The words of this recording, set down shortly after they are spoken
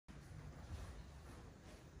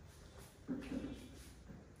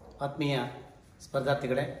ಆತ್ಮೀಯ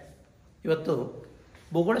ಸ್ಪರ್ಧಾರ್ಥಿಗಳೇ, ಇವತ್ತು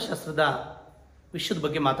ಭೂಗೋಳಶಾಸ್ತ್ರದ ವಿಷಯದ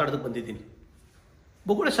ಬಗ್ಗೆ ಮಾತಾಡೋದಕ್ಕೆ ಬಂದಿದ್ದೀನಿ.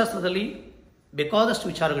 ಭೂಗೋಳಶಾಸ್ತ್ರದಲ್ಲಿ ಬೇಕಾದಷ್ಟು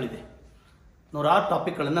ವಿಚಾರಗಳಿದೆ, ನೂರಾರು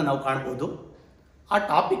ಟಾಪಿಕ್ಗಳನ್ನು ನಾವು ಕಾಣ್ಬೋದು. ಆ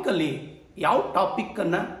ಟಾಪಿಕ್ಕಲ್ಲಿ ಯಾವ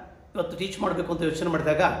ಟಾಪಿಕ್ಕನ್ನು ಇವತ್ತು ಟೀಚ್ ಮಾಡಬೇಕು ಅಂತ ಯೋಚನೆ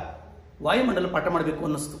ಮಾಡಿದಾಗ ವಾಯುಮಂಡಲ ಪಾಠ ಮಾಡಬೇಕು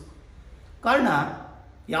ಅನ್ನಿಸ್ತು. ಕಾರಣ,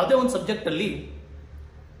 ಯಾವುದೇ ಒಂದು ಸಬ್ಜೆಕ್ಟಲ್ಲಿ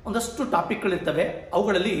ಒಂದಷ್ಟು ಟಾಪಿಕ್ಗಳಿರ್ತವೆ,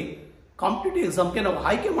 ಅವುಗಳಲ್ಲಿ ಕಾಂಪಿಟೇಟಿವ್ ಎಕ್ಸಾಮ್ಗೆ ನಾವು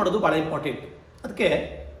ಆಯ್ಕೆ ಮಾಡೋದು ಭಾಳ ಇಂಪಾರ್ಟೆಂಟ್. ಅದಕ್ಕೆ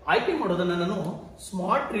ಆಯ್ಕೆ ಮಾಡೋದನ್ನು ನಾನು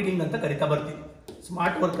ಸ್ಮಾರ್ಟ್ ರೀಡಿಂಗ್ ಅಂತ ಕರಿತಾ ಬರ್ತೀನಿ,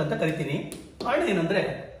 ಸ್ಮಾರ್ಟ್ ವರ್ಕ್ ಅಂತ ಕರಿತೀನಿ. ಕಾರಣ ಏನಂದರೆ,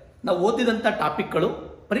 ನಾವು ಓದಿದಂಥ ಟಾಪಿಕ್ಗಳು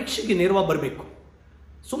ಪರೀಕ್ಷೆಗೆ ನೇರವಾಗಿ ಬರಬೇಕು.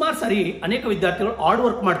 ಸುಮಾರು ಸಾರಿ ಅನೇಕ ವಿದ್ಯಾರ್ಥಿಗಳು ಹಾರ್ಡ್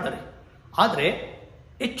ವರ್ಕ್ ಮಾಡ್ತಾರೆ, ಆದರೆ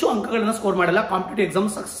ಹೆಚ್ಚು ಅಂಕಗಳನ್ನು ಸ್ಕೋರ್ ಮಾಡಲ್ಲ, ಕಾಂಪಿಟೇಟಿವ್ ಎಕ್ಸಾಮ್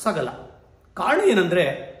ಸಕ್ಸಸ್ ಆಗಲ್ಲ. ಕಾರಣ ಏನಂದರೆ,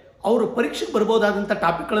 ಅವರು ಪರೀಕ್ಷೆಗೆ ಬರ್ಬೋದಾದಂಥ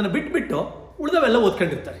ಟಾಪಿಕ್ಗಳನ್ನು ಬಿಟ್ಬಿಟ್ಟು ಉಳಿದವೆಲ್ಲ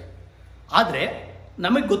ಓದ್ಕೊಂಡಿರ್ತಾರೆ. ಆದರೆ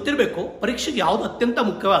ನಮಗೆ ಗೊತ್ತಿರಬೇಕು ಪರೀಕ್ಷೆಗೆ ಯಾವುದು ಅತ್ಯಂತ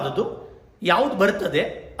ಮುಖ್ಯವಾದದ್ದು, ಯಾವುದು ಬರ್ತದೆ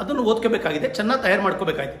ಅದನ್ನು ಓದ್ಕೋಬೇಕಾಗಿದೆ, ಚೆನ್ನಾಗಿ ತಯಾರು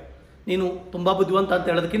ಮಾಡ್ಕೋಬೇಕಾಗಿದೆ. ನೀನು ತುಂಬ ಬುದ್ಧಿವಂತ ಅಂತ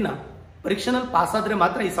ಹೇಳೋದಕ್ಕಿಂತ ಪರೀಕ್ಷೆನಲ್ಲಿ ಪಾಸ್ ಆದರೆ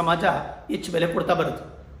ಮಾತ್ರ ಈ ಸಮಾಜ ಹೆಚ್ಚು ಬೆಲೆ ಕೊಡ್ತಾ ಬರುತ್ತೆ.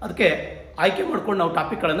 ಅದಕ್ಕೆ ಆಯ್ಕೆ ಮಾಡ್ಕೊಂಡು ನಾವು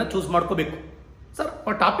ಟಾಪಿಕ್ಗಳನ್ನು ಚೂಸ್ ಮಾಡ್ಕೋಬೇಕು. ಸರ್,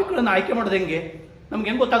 ಆ ಟಾಪಿಕ್ಗಳನ್ನು ಆಯ್ಕೆ ಮಾಡೋದು ಹೆಂಗೆ? ನಮ್ಗೆ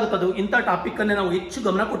ಹೆಂಗೆ ಗೊತ್ತಾಗುತ್ತದು ಇಂಥ ಟಾಪಿಕ್ಕನ್ನೇ ನಾವು ಹೆಚ್ಚು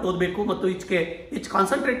ಗಮನ ಕೊಟ್ಟು ಓದಬೇಕು ಮತ್ತು ಹೆಚ್ಚು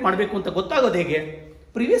ಕಾನ್ಸಂಟ್ರೇಟ್ ಮಾಡಬೇಕು ಅಂತ ಗೊತ್ತಾಗೋದು ಹೇಗೆ?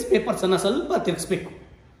 ಪ್ರಿವಿಯಸ್ ಪೇಪರ್ಸನ್ನು ಸ್ವಲ್ಪ ತಿರುಗಿಸ್ಬೇಕು.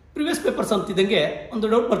 ಪ್ರಿವಿಯಸ್ ಪೇಪರ್ಸ್ ಅಂತಿದ್ದಂಗೆ ಒಂದು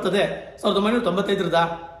ಡೌಟ್ ಬರ್ತದೆ, 1995ರದ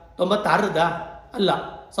 96ರದ ಅಲ್ಲ,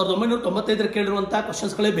 1995 ಕೇಳಿರುವಂಥ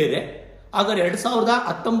ಕ್ವಶನ್ಸ್ಗಳೇ ಬೇರೆ, ಹಾಗಾದ್ರೆ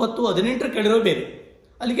 2019, 18 ಕೇಳಿರೋ ಬೇರೆ.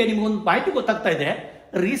 ಅಲ್ಲಿಗೆ ನಿಮಗೊಂದು ಮಾಹಿತಿ ಗೊತ್ತಾಗ್ತಾ ಇದೆ,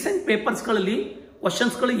 ರೀಸೆಂಟ್ ಪೇಪರ್ಸ್ಗಳಲ್ಲಿ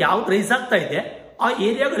ಕ್ವಶನ್ಸ್ಗಳು ಯಾವ್ದು ರೈಸ್ ಆಗ್ತಾ ಇದೆ ಆ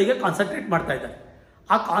ಏರಿಯಾಗಳಿಗೆ ಕಾನ್ಸಂಟ್ರೇಟ್ ಮಾಡ್ತಾ ಇದ್ದಾರೆ.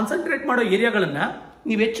 ಆ ಕಾನ್ಸಂಟ್ರೇಟ್ ಮಾಡೋ ಏರಿಯಾಗಳನ್ನು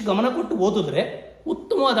ನೀವು ಹೆಚ್ಚು ಗಮನ ಕೊಟ್ಟು ಓದಿದ್ರೆ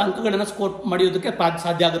ಉತ್ತಮವಾದ ಅಂಕಗಳನ್ನು ಸ್ಕೋರ್ ಮಾಡಿಯೋದಕ್ಕೆ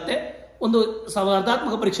ಸಾಧ್ಯ ಆಗುತ್ತೆ. ಒಂದು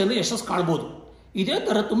ಸ್ಪರ್ಧಾತ್ಮಕ ಪರೀಕ್ಷೆಯಲ್ಲಿ ಯಶಸ್ಸು ಕಾಣ್ಬೋದು. ಇದೇ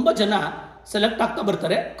ಥರ ತುಂಬ ಜನ ಸೆಲೆಕ್ಟ್ ಆಗ್ತಾ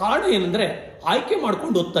ಬರ್ತಾರೆ. ಕಾರಣ ಏನಂದರೆ, ಆಯ್ಕೆ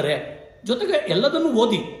ಮಾಡ್ಕೊಂಡು ಓದ್ತಾರೆ, ಜೊತೆಗೆ ಎಲ್ಲದನ್ನು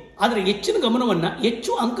ಓದಿ, ಆದರೆ ಹೆಚ್ಚಿನ ಗಮನವನ್ನು,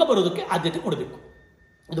 ಹೆಚ್ಚು ಅಂಕ ಬರೋದಕ್ಕೆ ಆದ್ಯತೆ ಕೊಡಬೇಕು.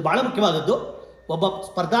 ಇದು ಬಹಳ ಮುಖ್ಯವಾದದ್ದು. ಒಬ್ಬ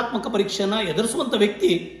ಸ್ಪರ್ಧಾತ್ಮಕ ಪರೀಕ್ಷೆಯನ್ನು ಎದುರಿಸುವಂಥ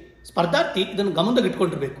ಸ್ಪರ್ಧಾರ್ಥಿ ಇದನ್ನು ಗಮನದಾಗ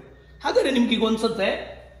ಇಟ್ಕೊಂಡಿರ್ಬೇಕು. ಹಾಗಾದರೆ ನಿಮ್ಗೆ ಈಗ ಅನ್ಸುತ್ತೆ,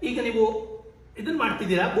 ಈಗ ನೀವು ಇದನ್ನು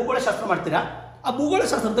ಮಾಡ್ತಿದ್ದೀರಾ, ಭೂಗೋಳಶಾಸ್ತ್ರ ಮಾಡ್ತೀರಾ, ಆ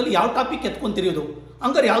ಭೂಗೋಳಶಾಸ್ತ್ರದಲ್ಲಿ ಯಾವ ಟಾಪಿಕ್ ಎತ್ಕೊಂತೀರಿ? ಅದು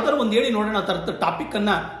ಹಂಗಾರೆ ಯಾವ್ದಾರು ಒಂದು ಹೇಳಿ ನೋಡೋಣ, ಆ ಥರದ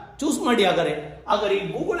ಟಾಪಿಕ್ಕನ್ನು ಚೂಸ್ ಮಾಡಿ. ಹಾಗಾದ್ರೆ ಈ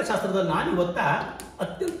ಭೂಗೋಳಶಾಸ್ತ್ರದಲ್ಲಿ ನಾನು ಇವತ್ತ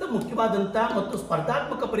ಅತ್ಯಂತ ಮುಖ್ಯವಾದಂಥ ಮತ್ತು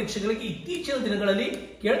ಸ್ಪರ್ಧಾತ್ಮಕ ಪರೀಕ್ಷೆಗಳಿಗೆ ಇತ್ತೀಚಿನ ದಿನಗಳಲ್ಲಿ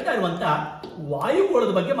ಕೇಳ್ತಾ ಇರುವಂಥ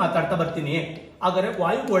ವಾಯುಗೋಳದ ಬಗ್ಗೆ ಮಾತಾಡ್ತಾ ಬರ್ತೀನಿ. ಹಾಗಾದ್ರೆ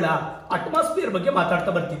ವಾಯುಗೋಳ, ಅಟ್ಮಾಸ್ಫಿಯರ್ ಬಗ್ಗೆ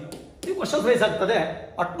ಮಾತಾಡ್ತಾ ಬರ್ತೀನಿ. ಈ ಕ್ವಶನ್ ರೈಸ್ ಆಗ್ತದೆ,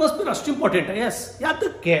 ಅಟ್ಮಾಸ್ಫಿಯರ್ ಅಷ್ಟು ಇಂಪಾರ್ಟೆಂಟ್? ಎಸ್.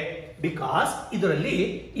 ಯಾತಕ್ಕೆ? ಬಿಕಾಸ್ ಇದರಲ್ಲಿ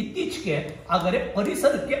ಇತ್ತೀಚೆಗೆ ಹಾಗಾದ್ರೆ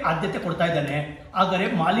ಪರಿಸರಕ್ಕೆ ಆದ್ಯತೆ ಕೊಡ್ತಾ ಇದ್ದಾನೆ, ಹಾಗಾದ್ರೆ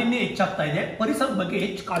ಮಾಲಿನ್ಯ ಹೆಚ್ಚಾಗ್ತಾ ಇದೆ, ಪರಿಸರದ ಬಗ್ಗೆ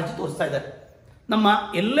ಹೆಚ್ಚು ಕಾಳಜಿ ತೋರಿಸ್ತಾ ಇದ್ದಾರೆ. ನಮ್ಮ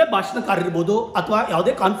ಎಲ್ಲೇ ಭಾಷಣಕಾರರಿರ್ಬೋದು, ಅಥವಾ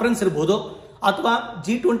ಯಾವುದೇ ಕಾನ್ಫರೆನ್ಸ್ ಇರ್ಬೋದು, ಅಥವಾ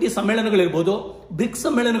G20 ಸಮ್ಮೇಳನಗಳಿರ್ಬೋದು, ಬ್ರಿಕ್ಸ್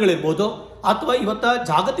ಸಮ್ಮೇಳನಗಳಿರ್ಬೋದು, ಅಥವಾ ಇವತ್ತ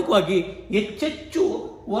ಜಾಗತಿಕವಾಗಿ ಹೆಚ್ಚೆಚ್ಚು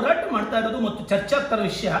ಹೋರಾಟ ಮಾಡ್ತಾ ಇರೋದು ಮತ್ತು ಚರ್ಚೆ ಆಗ್ತಾ ಇರೋ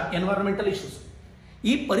ವಿಷಯ ಎನ್ವೈರನ್ಮೆಂಟಲ್ ಇಶ್ಯೂಸ್.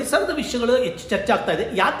 ಈ ಪರಿಸರದ ವಿಷಯಗಳು ಹೆಚ್ಚು ಚರ್ಚೆ ಆಗ್ತಾ ಇದೆ.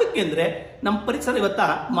 ಯಾತಕ್ಕೆ ಅಂದರೆ, ನಮ್ಮ ಪರಿಸರ ಇವತ್ತ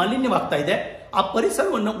ಮಾಲಿನ್ಯವಾಗ್ತಾ ಇದೆ. ಆ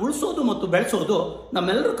ಪರಿಸರವನ್ನು ಉಳಿಸೋದು ಮತ್ತು ಬೆಳೆಸೋದು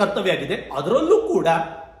ನಮ್ಮೆಲ್ಲರ ಕರ್ತವ್ಯ ಆಗಿದೆ. ಅದರಲ್ಲೂ ಕೂಡ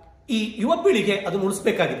ಈ ಯುವ ಪೀಳಿಗೆ ಅದನ್ನು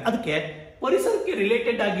ಉಳಿಸಬೇಕಾಗಿದೆ. ಅದಕ್ಕೆ ಪರಿಸರಕ್ಕೆ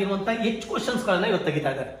ರಿಲೇಟೆಡ್ ಆಗಿರುವಂಥ ಹೆಚ್ಚು ಕ್ವಶನ್ಸ್ಗಳನ್ನ ಇವತ್ತು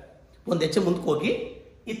ತೆಗಿತಾ ಇದ್ದಾರೆ. ಒಂದು ಹೆಚ್ಚು ಮುಂದಕ್ಕೆ ಹೋಗಿ,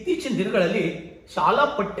 ಇತ್ತೀಚಿನ ದಿನಗಳಲ್ಲಿ ಶಾಲಾ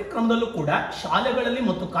ಪಠ್ಯಕ್ರಮದಲ್ಲೂ ಕೂಡ ಶಾಲೆಗಳಲ್ಲಿ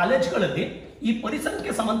ಮತ್ತು ಕಾಲೇಜ್ಗಳಲ್ಲಿ ಈ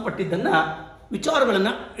ಪರಿಸರಕ್ಕೆ ಸಂಬಂಧಪಟ್ಟಿದ್ದನ್ನ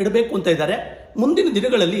ವಿಚಾರಗಳನ್ನು ಇಡಬೇಕು ಅಂತ ಇದ್ದಾರೆ. ಮುಂದಿನ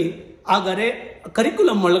ದಿನಗಳಲ್ಲಿ ಹಾಗಾದ್ರೆ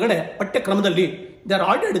ಕರಿಕ್ಯುಲಮ್ ಒಳಗಡೆ ಪಠ್ಯಕ್ರಮದಲ್ಲಿ they are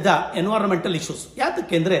ordered the environmental issues.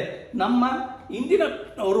 ಯಾತಕ್ಕೆ ಅಂದರೆ, ನಮ್ಮ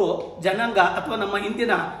ಇಂದಿನವರು ಜನಾಂಗ ಅಥವಾ ನಮ್ಮ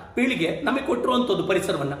ಇಂದಿನ ಪೀಳಿಗೆ ನಮಗೆ ಕೊಟ್ಟಿರುವಂಥದ್ದು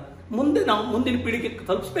ಪರಿಸರವನ್ನು ನಾವು ಮುಂದಿನ ಪೀಳಿಗೆ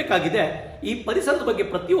ತಲುಪಿಸಬೇಕಾಗಿದೆ. ಈ ಪರಿಸರದ ಬಗ್ಗೆ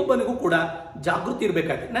ಪ್ರತಿಯೊಬ್ಬನಿಗೂ ಕೂಡ ಜಾಗೃತಿ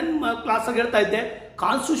ಇರಬೇಕಾಗಿದೆ. ನನ್ನ ಕ್ಲಾಸಾಗಿ ಹೇಳ್ತಾ ಇದ್ದೆ,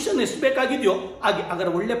 ಕಾನ್ಸ್ಟಿಟ್ಯೂಷನ್ ಎಷ್ಟು ಬೇಕಾಗಿದೆಯೋ ಹಾಗೆ ಅದರ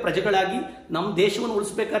ಒಳ್ಳೆ ಪ್ರಜೆಗಳಾಗಿ ನಮ್ಮ ದೇಶವನ್ನು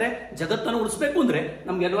ಉಳಿಸ್ಬೇಕಾದ್ರೆ, ಜಗತ್ತನ್ನು ಉಳಿಸ್ಬೇಕು ಅಂದರೆ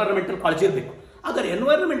ನಮ್ಗೆ ಎನ್ವೈರನ್ಮೆಂಟಲ್ ಕಾಳಜಿ ಇರಬೇಕು. ಆದರೆ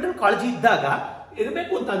ಎನ್ವೈರನ್ಮೆಂಟಲ್ ಕಾಳಜಿ ಇದ್ದಾಗ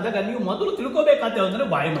ಇರಬೇಕು ಅಂತ ಅಂದಾಗ ನೀವು ಮೊದಲು ತಿಳ್ಕೋಬೇಕಾದ ಅಂದರೆ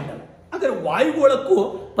ವಾಯುಮಂಡಲ. ಆದರೆ ವಾಯುಗೋಳಕ್ಕೂ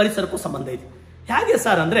ಪರಿಸರಕ್ಕೂ ಸಂಬಂಧ ಇದೆ. ಹೇಗೆ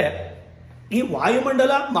ಸರ್ ಅಂದರೆ, ಈ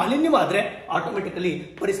ವಾಯುಮಂಡಲ ಮಾಲಿನ್ಯವಾದರೆ ಆಟೋಮೆಟಿಕಲಿ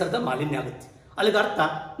ಪರಿಸರದ ಮಾಲಿನ್ಯ ಆಗುತ್ತೆ. ಅಲ್ಲಿಗೆ ಅರ್ಥ,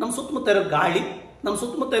 ನಮ್ಮ ಸುತ್ತಮುತ್ತ ಇರೋ ಗಾಳಿ, ನಮ್ಮ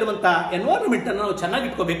ಸುತ್ತಮುತ್ತ ಇರುವಂಥ ಎನ್ವೈರನ್ಮೆಂಟ್ ಅನ್ನು ನಾವು ಚೆನ್ನಾಗಿ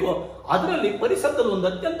ಇಟ್ಕೋಬೇಕು. ಅದರಲ್ಲಿ ಪರಿಸರದಲ್ಲಿ ಒಂದು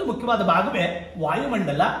ಅತ್ಯಂತ ಮುಖ್ಯವಾದ ಭಾಗವೇ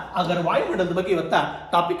ವಾಯುಮಂಡಲ. ಹಾಗಾದ್ರೆ ವಾಯುಮಂಡಲದ ಬಗ್ಗೆ ಇವತ್ತ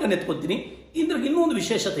ಟಾಪಿಕ್ ಅನ್ನು ಎತ್ಕೊತೀನಿ. ಇದ್ರಿಗೆ ಇನ್ನೂ ಒಂದು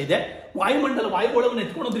ವಿಶೇಷತೆ ಇದೆ. ವಾಯುಗೋಳವನ್ನು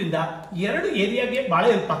ಎತ್ಕೊಳ್ಳೋದ್ರಿಂದ 2 ಏರಿಯಾಗೆ ಬಹಳ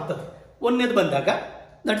ಹೆಲ್ಪ್ ಆಗ್ತದೆ. ಒಂದನೇದು ಬಂದಾಗ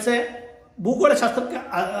ನಡ್ಸೆ ಭೂಗೋಳಶಾಸ್ತ್ರಕ್ಕೆ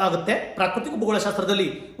ಆಗುತ್ತೆ, ಪ್ರಾಕೃತಿಕ ಭೂಗೋಳಶಾಸ್ತ್ರದಲ್ಲಿ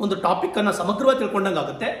ಒಂದು ಟಾಪಿಕ್ ಅನ್ನ ಸಮಗ್ರವಾಗಿ ತಿಳ್ಕೊಂಡಂಗೆ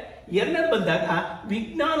ಆಗುತ್ತೆ. ಎರಡನೇದು ಬಂದಾಗ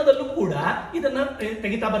ವಿಜ್ಞಾನದಲ್ಲೂ ಕೂಡ ಇದನ್ನ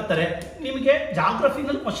ತೆಗಿತಾ ಬರ್ತಾರೆ. ನಿಮಗೆ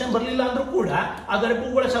ಜಾಗ್ರಫಿನಲ್ಲಿ ಕ್ವಶನ್ ಬರಲಿಲ್ಲ ಅಂದ್ರೂ ಕೂಡ, ಹಾಗಾದ್ರೆ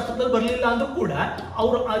ಭೂಗೋಳಶಾಸ್ತ್ರದಲ್ಲಿ ಬರಲಿಲ್ಲ ಅಂದ್ರೂ ಕೂಡ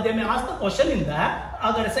ಅವರು ಅದೇ ಆಸ್ತ ಕ್ವಶನ್ ಇಂದ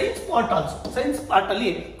ಹಾಗಾದ್ರೆ ಸೈನ್ಸ್ ಪಾರ್ಟ್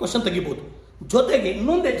ಅಲ್ಲಿ ಕ್ವಶನ್ ತೆಗಿಬಹುದು. ಜೊತೆಗೆ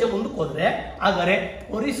ಇನ್ನೊಂದು ಹೆಜ್ಜೆ ಮುಂದಕ್ಕೆ ಹೋದ್ರೆ ಹಾಗಾದ್ರೆ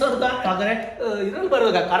ಪರಿಸರದ ಹಾಗಾದ್ರೆ ಇದರಲ್ಲಿ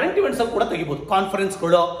ಬರುವಾಗ ಕರೆಂಟ್ ಇವೆಂಟ್ಸ್ ಅಲ್ಲಿ ಕೂಡ ತೆಗಿಬಹುದು.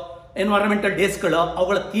 ಕಾನ್ಫರೆನ್ಸ್ಗಳು, ಎನ್ವೈರನ್ಮೆಂಟಲ್ ಡೇಸ್ಗಳು,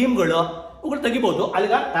 ಅವುಗಳ ಥೀಮ್ಗಳು, ಅವುಗಳು ತೆಗಿಬಹುದು.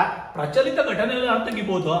 ಅಲ್ಲಿಗರ್ಥ ಪ್ರಚಲಿತ ಘಟನೆಗಳ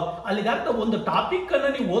ತೆಗಿಬಹುದು. ಅಲ್ಲಿಗರ್ಥ ಒಂದು ಟಾಪಿಕ್ ಅನ್ನ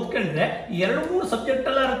ನೀವು ಓದ್ಕೊಂಡ್ರೆ 2-3 ಸಬ್ಜೆಕ್ಟ್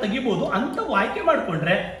ಎಲ್ಲ ತೆಗಿಬಹುದು ಅಂತ ಆಯ್ಕೆ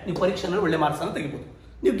ಮಾಡ್ಕೊಂಡ್ರೆ ನೀವು ಪರೀಕ್ಷೆನಲ್ಲಿ ಒಳ್ಳೆ ಮಾರ್ಕ್ಸ್ ಅನ್ನು ತೆಗಿಬಹುದು.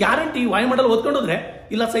 ನೀವು ಗ್ಯಾರಂಟಿ ವಾಯುಮಂಡಲ ಓದ್ಕೊಂಡೋದ್ರೆ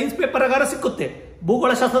ಇಲ್ಲ ಸೈನ್ಸ್ ಪೇಪರ್ ಆಗಾರ ಸಿಕ್ಕುತ್ತೆ,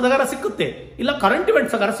 ಭೂಗೋಳಶಾಸ್ತ್ರದಾಗಾರ ಸಿಕ್ಕುತ್ತೆ, ಇಲ್ಲ ಕರೆಂಟ್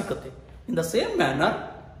ಇವೆಂಟ್ಸ್ ಆಗಾರ ಸಿಕ್ಕುತ್ತೆ. ಇನ್ ದ ಸೇಮ್ ಮ್ಯಾನರ್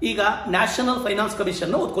ಈಗ ನ್ಯಾಷನಲ್ ಫೈನಾನ್ಸ್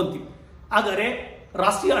ಕಮಿಷನ್ ಓದ್ಕೊಂತೀವಿ. ಹಾಗಾದ್ರೆ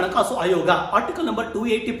ರಾಷ್ಟ್ರೀಯ ಹಣಕಾಸು ಆಯೋಗ ಆರ್ಟಿಕಲ್ ನಂಬರ್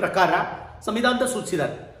 280 ಪ್ರಕಾರ ಸಂವಿಧಾನದ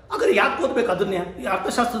ಸೂಚಿಸಿದ್ದಾರೆ. ಹಾಗಾದ್ರೆ ಯಾಕೆ ಓದ್ಬೇಕು ಅದನ್ನೇ? ಈ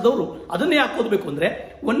ಅರ್ಥಶಾಸ್ತ್ರದವರು ಅದನ್ನೇ ಯಾಕೆ ಓದ್ಬೇಕು ಅಂದ್ರೆ,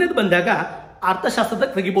 ಒಂದೇದು ಬಂದಾಗ ಅರ್ಥಶಾಸ್ತ್ರದ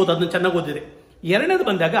ತೆಗಿಬಹುದು, ಅದನ್ನ ಚೆನ್ನಾಗಿ ಓದಿದ್ರೆ. ಎರಡನೇದು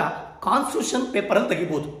ಬಂದಾಗ ಕಾನ್ಸ್ಟಿಟ್ಯೂಷನ್ ಪೇಪರ್ ಅಂತ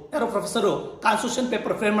ತೆಗಿಬಹುದು. ಯಾರೋ ಪ್ರೊಫೆಸರ್ ಕಾನ್ಸ್ಟಿಟ್ಯೂಷನ್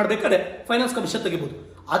ಪೇಪರ್ ಫ್ರೇಮ್ ಮಾಡಬೇಕಾದ್ರೆ ಫೈನಾನ್ಸ್ ಕಮಿಷನ್ ತೆಗಿಬಹುದು.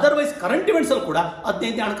 ಅದರ್ವೈಸ್ ಕರೆಂಟ್ ಇವೆಂಟ್ಸ್ ಅಲ್ಲಿ ಕೂಡ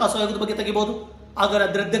 15ನೇ ಹಣಕಾಸು ಆಯೋಗದ ಬಗ್ಗೆ ತೆಗಿಬಹುದು. ಹಾಗಾದ್ರೆ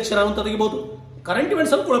ಅದ್ರ ಅಧ್ಯಕ್ಷರು ಅಂತ ತೆಗಿಬಹುದು. ಕರೆಂಟ್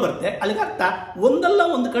ಇವೆಂಟ್ಸ್ ಅಲ್ಲಿ ಕೂಡ ಬರುತ್ತೆ. ಅಲ್ಲಿಗೆ ಅರ್ಥ ಒಂದಲ್ಲ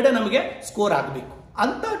ಒಂದು ಕಡೆ ನಮಗೆ ಸ್ಕೋರ್ ಆಗಬೇಕು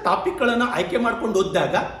ಅಂತ ಟಾಪಿಕ್ ಗಳನ್ನ ಆಯ್ಕೆ ಮಾಡ್ಕೊಂಡು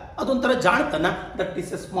ಓದಿದಾಗ ಅದೊಂಥರ ಜಾಣತನ, that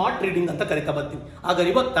is A smart reading ಅಂತ ಕರಿತಾ ಬರ್ತೀನಿ. ಹಾಗಾದ್ರೆ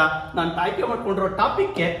ಇವತ್ತ ನಾನು ಆಯ್ಕೆ ಮಾಡ್ಕೊಂಡಿರೋ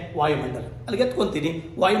ಟಾಪಿಕ್ಗೆ ವಾಯುಮಂಡಲ, ಅಲ್ಲಿಗೆ ಎತ್ಕೊಂತೀನಿ,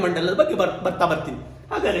 ವಾಯುಮಂಡಲದ ಬಗ್ಗೆ ಬರ್ತಾ ಬರ್ತೀನಿ.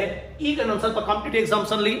 ಹಾಗಾದ್ರೆ ಈಗ ನಾನು ಸ್ವಲ್ಪ ಕಾಂಪಿಟೇಟಿವ್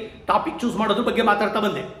ಎಕ್ಸಾಮ್ಸ್ ಅಲ್ಲಿ ಟಾಪಿಕ್ ಚೂಸ್ ಮಾಡೋದ್ರ ಬಗ್ಗೆ ಮಾತಾಡ್ತಾ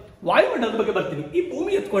ಬಂದೆ. ವಾಯುಮಂಡಲದ ಬಗ್ಗೆ ಬರ್ತೀನಿ. ಈ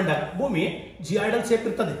ಭೂಮಿ ಎತ್ಕೊಂಡಾಗ ಭೂಮಿ ಜಿಯಾಯ್ಡಲ್ ಶೇಪ್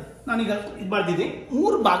ಇರ್ತದೆ. ನಾನೀಗ ಇದು ಮಾಡ್ತಿದ್ದೀನಿ,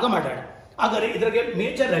 3 ಭಾಗ ಮಾಡೋಣ. ಹಾಗಾದ್ರೆ ಇದ್ರಾಗೆ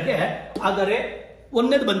ಮೇಜರ್ ಆಗಿ ಹಾಗಾದ್ರೆ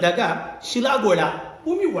ಒಂದೇದು ಬಂದಾಗ ಶಿಲಾಗೋಳ,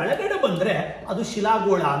 ಭೂಮಿ ಒಳಗಡೆ ಬಂದ್ರೆ ಅದು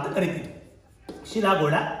ಶಿಲಾಗೋಳ ಅಂತ ಕರಿತೀವಿ.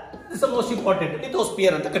 ಶಿಲಾಗೋಳ ಇಸ್ ಮೋಸ್ಟ್ ಇಂಪಾರ್ಟೆಂಟ್,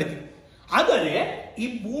 ಲಿಥೋಸ್ಫಿಯರ್ ಅಂತ ಕರಿತೀವಿ. ಹಾಗಾದ್ರೆ ಈ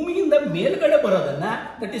ಭೂಮಿಯಿಂದ ಮೇಲ್ಗಡೆ ಬರೋದನ್ನ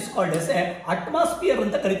that is called as A atmosphere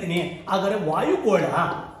ಅಂತ ಕರಿತೀನಿ. ಹಾಗಾದ್ರೆ ವಾಯುಗೋಳ,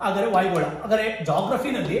 ಹಾಗಾದ್ರೆ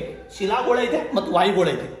ಜಾಗ್ರಫಿನಲ್ಲಿ ಶಿಲಾಗೋಳ ಇದೆ ಮತ್ತು ವಾಯುಗೋಳ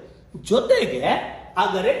ಇದೆ. ಜೊತೆಗೆ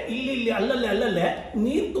ಹಾಗಾದ್ರೆ ಇಲ್ಲಿ ಅಲ್ಲಲ್ಲೇ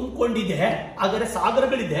ನೀರು ತುಂಬಿಕೊಂಡಿದೆ, ಹಾಗಾದ್ರೆ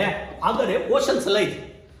ಸಾಗರಗಳಿದೆ, ಹಾಗಾದ್ರೆ ಓಷನ್ಸ್ ಎಲ್ಲ ಇದೆ.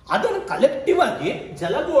 ಅದನ್ನು ಕಲೆಕ್ಟಿವ್ ಆಗಿ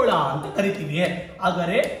ಜಲಗೋಳ ಅಂತ ಕರಿತೀವಿ.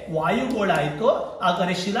 ಹಾಗಾದ್ರೆ ವಾಯುಗೋಳ ಆಯ್ತು,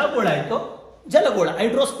 ಹಾಗಾದ್ರೆ ಶಿಲಾಗೋಳ ಆಯ್ತು, ಜಲಗೋಳ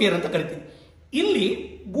ಹೈಡ್ರೋಸ್ಫಿಯರ್ ಅಂತ ಕರಿತೀವಿ. ಇಲ್ಲಿ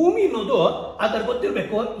ಭೂಮಿ ಅನ್ನೋದು ಅದರ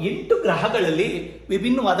ಗೊತ್ತಿರಬೇಕು, 8 ಗ್ರಹಗಳಲ್ಲಿ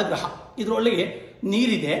ವಿಭಿನ್ನವಾದ ಗ್ರಹ. ಇದರೊಳಗೆ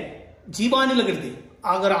ನೀರಿದೆ, ಜೀವಾನಿಲಗಳಿದೆ,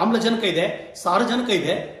 ಹಾಗಾದ್ರೆ ಆಮ್ಲಜನಕ ಇದೆ, ಸಾರಜನಕ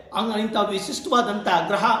ಇದೆ. ಇಂಥ ವಿಶಿಷ್ಟವಾದಂಥ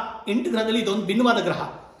ಗ್ರಹ 8 ಗ್ರಹದಲ್ಲಿ ಇದೊಂದು ಭಿನ್ನವಾದ ಗ್ರಹ,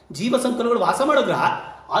 ಜೀವ ಸಂಕುಲಗಳು ವಾಸ ಮಾಡೋ ಗ್ರಹ.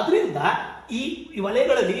 ಆದ್ರಿಂದ ಈ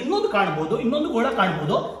ವಲಯಗಳಲ್ಲಿ ಇನ್ನೊಂದು ಕಾಣಬಹುದು, ಇನ್ನೊಂದು ಗೋಳ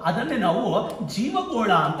ಕಾಣಬಹುದು. ಅದನ್ನೇ ನಾವು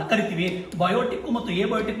ಜೀವಗೋಳ ಅಂತ ಕರಿತೀವಿ. ಬಯೋಟಿಕ್ ಮತ್ತು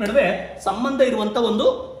ಎಬಯೋಟಿಕ್ ನಡುವೆ ಸಂಬಂಧ ಇರುವಂತ ಒಂದು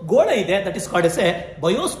ಗೋಳ ಇದೆ, that is called as A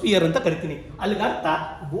biosphere ಅಂತ ಕರಿತೀನಿ. ಅಲ್ಲಿಗೆ ಅರ್ಥ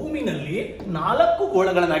ಭೂಮಿನಲ್ಲಿ 4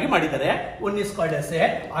 ಗೋಳಗಳನ್ನಾಗಿ ಮಾಡಿದ್ದಾರೆ. One is called as A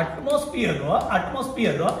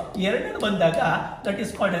atmosphere. ಎರಡನೇದು ಬಂದಾಗ that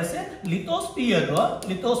is called as A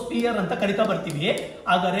lithosphere ಅಂತ ಕರಿತಾ ಬರ್ತೀವಿ.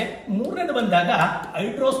 ಹಾಗಾದ್ರೆ ಮೂರನೇದು ಬಂದಾಗ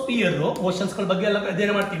ಹೈಡ್ರೋಸ್ಫಿಯರ್, ಓಷನ್ಸ್ ಗಳ ಬಗ್ಗೆ ಎಲ್ಲ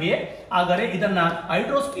ಅಧ್ಯಯನ ಮಾಡ್ತೀವಿ. ಹಾಗಾದ್ರೆ ಇದನ್ನ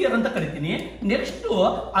ಹೈಡ್ರೋಸ್ಫಿಯರ್ ಅಂತ ಕರಿತೀನಿ. ನೆಕ್ಸ್ಟ್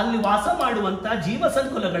ಅಲ್ಲಿ ವಾಸ ಮಾಡುವಂತ ಜೀವ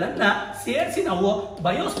ಸಂಕುಲಗಳನ್ನ ಸೇರಿಸಿ ನಾವು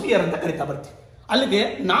ಬಯೋಸ್ಫಿಯರ್ ಅಂತ ಕರಿತಾ ಬರ್ತೀವಿ. ಅಲ್ಲಿಗೆ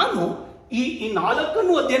ನಾನು ಈ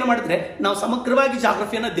 4 ಅಧ್ಯಯನ ಮಾಡಿದ್ರೆ ನಾವು ಸಮಗ್ರವಾಗಿ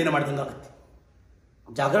ಜಾಗ್ರಫಿಯನ್ನು ಅಧ್ಯಯನ ಮಾಡಿದಂಗಾಗುತ್ತೆ.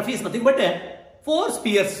 Geography is nothing but 4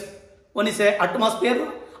 spears. One is A atmosphere.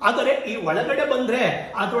 ಆದರೆ ಈ ಒಳಗಡೆ ಬಂದ್ರೆ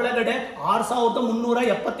ಅದರೊಳಗಡೆ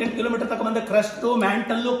 6378 ಕಿಲೋಮೀಟರ್ ತಕ್ಕ ಬಂದ್ರೆ ಕ್ರಸ್ಟ್,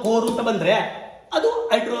 ಮ್ಯಾಂಟಲ್, ಕೋರ್ ಅಂತ ಬಂದ್ರೆ ಅದು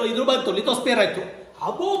ಇದು ಬಂತು, ಲಿಥೋಸ್ಫಿಯರ್ ಆಯ್ತು.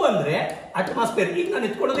 ಅಬೋ ಬಂದ್ರೆ ಅಟ್ಮಾಸ್ಫಿಯರ್. ಈಗ ನಾನು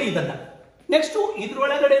ಇಟ್ಕೊಳ್ಳೋದೇ ಇದನ್ನ. ನೆಕ್ಸ್ಟ್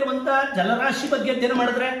ಇದ್ರೊಳಗಡೆ ಇರುವಂತಹ ಜಲರಾಶಿ ಬಗ್ಗೆ ಅಧ್ಯಯನ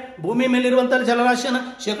ಮಾಡಿದ್ರೆ ಭೂಮಿ ಮೇಲೆ ಇರುವಂತಹ ಜಲರಾಶಿಯನ್ನ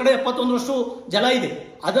 71% ಜಲ ಇದೆ,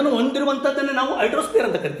 ಅದನ್ನು ಹೊಂದಿರುವಂತದ್ದನ್ನ ನಾವು ಹೈಡ್ರೋಸ್ಫಿಯರ್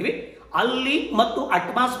ಅಂತ ಕರಿತೀವಿ. ಅಲ್ಲಿ ಮತ್ತು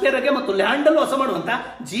ಅಟ್ಮಾಸ್ಫಿಯರ್ ಗೆ ಮತ್ತು ಲ್ಯಾಂಡ್ ಅಲ್ಲಿ ವಾಸ ಮಾಡುವಂತಹ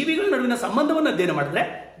ಜೀವಿಗಳ ನಡುವಿನ ಸಂಬಂಧವನ್ನು ಅಧ್ಯಯನ ಮಾಡಿದ್ರೆ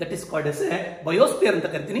that is called as A biosphere ಅಂತ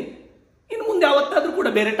ಕರಿತೀನಿ. ಇನ್ನು ಮುಂದೆ ಯಾವತ್ತಾದ್ರೂ ಕೂಡ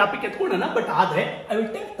ಬೇರೆ ಟಾಪಿಕ್ ಎತ್ಕೊಳ್ಳೋಣ, ಬಟ್ ಆದ್ರೆ I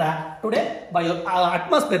will take the today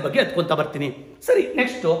atmosphere ಬಗ್ಗೆ ಎತ್ಕೊಂತ ಬರ್ತೀನಿ. ಸರಿ,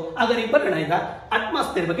 ನೆಕ್ಸ್ಟ್ ಹಾಗಾದ್ರೆ ಬರೋಣ. ಈಗ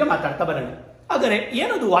ಅಟ್ಮಾಸ್ಫಿಯರ್ ಬಗ್ಗೆ ಮಾತಾಡ್ತಾ ಬರೋಣ. ಹಾಗಾದ್ರೆ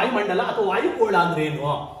ಏನದು ವಾಯುಮಂಡಲ ಅಥವಾ ವಾಯುಗೋಳ ಅಂದ್ರೆ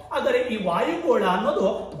ಏನು? ಹಾಗಾದ್ರೆ ಈ ವಾಯುಗೋಳ ಅನ್ನೋದು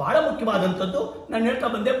ಬಹಳ ಮುಖ್ಯವಾದಂಥದ್ದು. ನಾನು ಹೇಳ್ತಾ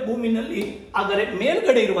ಬಂದೆ, ಭೂಮಿನಲ್ಲಿ ಹಾಗಾದ್ರೆ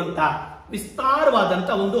ಮೇಲ್ಗಡೆ ಇರುವಂತ ವಿಸ್ತಾರವಾದಂತ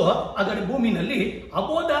ಒಂದು ಹಾಗಾದ್ರೆ ಭೂಮಿನಲ್ಲಿ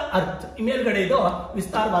ಅಬೋಧ ಅರ್ತ್ ಮೇಲ್ಗಡೆ ಇದು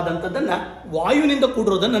ವಿಸ್ತಾರವಾದಂಥದ್ದನ್ನ ವಾಯುವಿನಿಂದ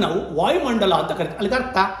ಕೂಡಿರೋದನ್ನ ನಾವು ವಾಯುಮಂಡಲ ಅಂತ ಕರಿತೀವಿ. ಅಲ್ಲಿಗೆ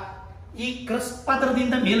ಅರ್ಥ ಈ ಕ್ರಸ್ಟ್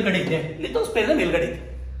ಪದರದಿಂದ ಮೇಲ್ಗಡೆ ಇದೆ, ಲಿಥೋಸ್ಫಿಯರ್ ಮೇಲ್ಗಡೆ ಇದೆ.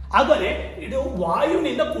 ಹಾಗಾದ್ರೆ ಇದು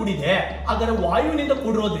ವಾಯುವಿನಿಂದ ಕೂಡಿದೆ. ಹಾಗಾದ್ರೆ ವಾಯುವಿನಿಂದ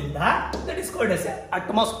ಕೂಡಿರೋದ್ರಿಂದ that is called as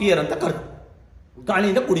atmosphere ಅಂತ ಕರೆದು,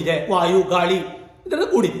 ಗಾಳಿಯಿಂದ ಕೂಡಿದೆ, ವಾಯು ಗಾಳಿ ಇದರಿಂದ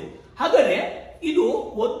ಕೂಡಿದೆ. ಹಾಗಾದ್ರೆ ಇದು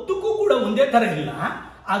ಒತ್ತಕ್ಕೂ ಕೂಡ ಒಂದೇ ತರ ಇಲ್ಲ.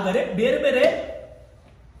 ಹಾಗಾದ್ರೆ ಬೇರೆ ಬೇರೆ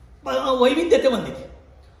ವೈವಿಧ್ಯತೆ ಹೊಂದಿದೆ.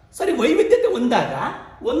 ಸರಿ, ವೈವಿಧ್ಯತೆ ಹೊಂದಾಗ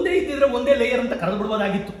ಒಂದೇ ಇದ್ದಿದ್ರೆ ಒಂದೇ ಲೇಯರ್ ಅಂತ ಕರೆದು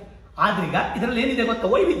ಬಿಡ್ಬೋದಾಗಿತ್ತು. ಆದ್ರೀಗ ಇದರಲ್ಲಿ ಏನಿದೆ ಗೊತ್ತಾ,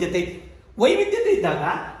 ವೈವಿಧ್ಯತೆ ಇದೆ. ವೈವಿಧ್ಯತೆ ಇದ್ದಾಗ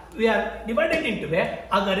ವಿ ಆರ್ ಡಿವೈಡೆಡ್ ಇಂಟು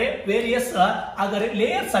ಹಾಗಾದ್ರೆ ವೇರಿಯಸ್ ಹಾಗಾದ್ರೆ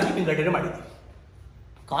ಲೇಯರ್ಸ್ ಆಗಿ ವಿಂಗಡಣೆ ಮಾಡಿದ್ದೀವಿ.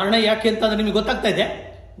 ಕಾರಣ ಯಾಕೆ ಅಂತ ನಿಮಗೆ ಗೊತ್ತಾಗ್ತಾ ಇದೆ.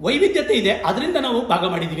 ವೈವಿಧ್ಯತೆ ಇದೆ, ಅದರಿಂದ ನಾವು ಭಾಗ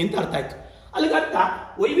ಮಾಡಿದೀವಿ ಅಂತ ಅರ್ಥ ಆಯ್ತು. ಅಲ್ಲಿಗೆ ಅರ್ಥ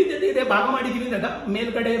ವೈವಿಧ್ಯತೆ ಇದೆ, ಭಾಗ ಮಾಡಿದೀವಿ ಅಂದಾಗ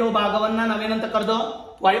ಮೇಲ್ಗಡೆ ಇರೋ ಭಾಗವನ್ನ ನಾವೇನಂತ ಕರೆದು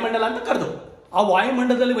ವಾಯುಮಂಡಲ ಅಂತ ಕರೆದು, ಆ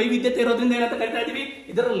ವಾಯುಮಂಡಲದಲ್ಲಿ ವೈವಿಧ್ಯತೆ ಇರೋದ್ರಿಂದ ಏನಂತ ಕರಿತಾ ಇದೀವಿ,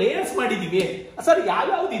 ಇದರ ಲೇಯರ್ಸ್ ಮಾಡಿದೀವಿ. ಸರ್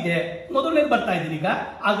ಯಾವ್ಯಾವ್ದಿದೆ, ಮೊದಲನೇದು ಬರ್ತಾ ಇದೀನಿ ಈಗ.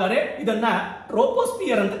 ಹಾಗಾದ್ರೆ ಇದನ್ನ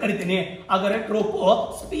ಟ್ರೋಪೋಸ್ಫಿಯರ್ ಅಂತ ಕರಿತೀನಿ. ಹಾಗಾದ್ರೆ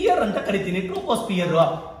ಟ್ರೋಪೋಸ್ಫಿಯರ್ ಅಂತ ಕರಿತೀನಿ. ಟ್ರೋಪೋಸ್ಫಿಯರ್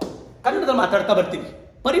ಕನ್ನಡದಲ್ಲಿ ಮಾತಾಡ್ತಾ ಬರ್ತೀವಿ.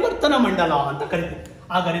 ಪರಿವರ್ತನಾ ಮಂಡಲ ಅಂತ ಕರಿತೀವಿ.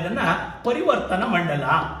 ಹಾಗಾದ್ರೆ ಇದನ್ನ ಪರಿವರ್ತನಾ ಮಂಡಲ.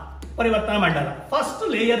 ಪರಿವರ್ತನಾ ಮಂಡಲ first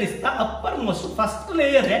layer is the upper most. First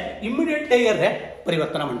layer immediate layer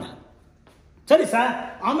ಪರಿವರ್ತನಾ ಮಂಡಲ. ಸರಿ ಸರ್,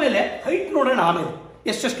 ಆಮೇಲೆ ಹೈಟ್ ನೋಡೋಣ. ಆಮೇಲೆ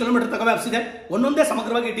ಎಷ್ಟೆಷ್ಟು ಕಿಲೋಮೀಟರ್ ತಗೋ ವ್ಯಾಪ್ಸಿದೆ ಒಂದೊಂದೇ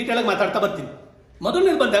ಸಮಗ್ರವಾಗಿ ಡೀಟೇಲ್ ಆಗಿ ಮಾತಾಡ್ತಾ ಬರ್ತೀನಿ.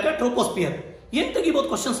 ಮೊದಲನೇದು ಬಂದಾಗ ಟ್ರೋಪೋಸ್ಫಿಯರ್. ಏನ್ ತೆಗಿಬಹುದು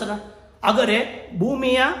ಕ್ವಶನ್ಸ್ ಅನ್ನ. ಹಾಗಾದ್ರೆ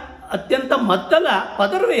ಭೂಮಿಯ ಅತ್ಯಂತ ಮೊದಲ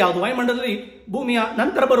ಪದರವೇ ಯಾವುದು ವಾಯುಮಂಡಲದಲ್ಲಿ? ಭೂಮಿಯ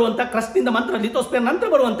ನಂತರ ಬರುವಂತ ಕ್ರಸ್ಟ್ ಇಂದ ಮಾತ್ರ ಲಿಥೋಸ್ಫಿಯರ್ ನಂತರ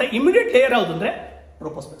ಬರುವಂತ ಇಮಿಡಿಯೇಟ್ ಲೇಯರ್ ಯಾವುದು ಅಂದ್ರೆ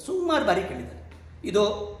ಟ್ರೋಪೋಸ್ಫಿಯರ್. ಸುಮಾರು ಬಾರಿ ಕೇಳಿದ್ದಾರೆ. ಇದು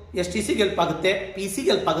STC ಹೆಲ್ಪ್ ಆಗುತ್ತೆ, PC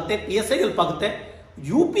ಹೆಲ್ಪ್ ಆಗುತ್ತೆ, PSI ಹೆಲ್ಪ್ ಆಗುತ್ತೆ,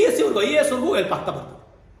 UPSC ವರ್ಗೂ IAS ವರ್ಗೂ ಹೆಲ್ಪ್ ಆಗ್ತಾ ಬರ್ತದೆ.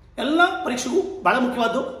 ಎಲ್ಲ ಪರೀಕ್ಷೆಗೂ ಬಹಳ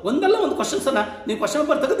ಮುಖ್ಯವಾದ್ದು. ಒಂದಲ್ಲ ಒಂದು ಕ್ವಶನ್ಸ್ ಅನ್ನ ನೀವು ಕ್ವಶನ್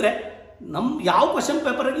ಪೇಪರ್ ತೆಗೆದ್ರೆ ಯಾವ ಕ್ವಶನ್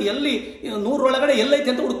ಪೇಪರ್ ಎಲ್ಲಿ 100 ಒಳಗಡೆ ಎಲ್ಲೈತೆ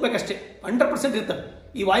ಅಂತ ಹುಡುಕ್ಬೇಕಷ್ಟೇ. 100% ಇರ್ತದೆ.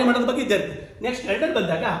 ಈ ವಾಯುಮಂಡಲದ ಬಗ್ಗೆ ಇದ್ದೇ ಇರ್ತದೆ. ನೆಕ್ಸ್ಟ್ ಎರಡನೇದು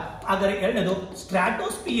ಬಂದಾಗ ಹಾಗಾದ್ರೆ ಎರಡನೇದು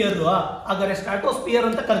ಸ್ಟ್ರಾಟೋಸ್ಫಿಯರ್. ಹಾಗಾದ್ರೆ ಸ್ಟ್ರಾಟೋಸ್ಫಿಯರ್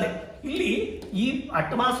ಅಂತ ಕರೆದೆ. ಇಲ್ಲಿ ಈ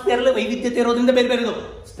ಅಟ್ಮಾಸ್ಫಿಯರ್ ವೈವಿಧ್ಯತೆ ಇರೋದ್ರಿಂದ ಬೇರೆ ಬೇರೆ.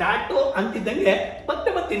 ಸ್ಟ್ರಾಟೋ ಅಂತಿದ್ದಂಗೆ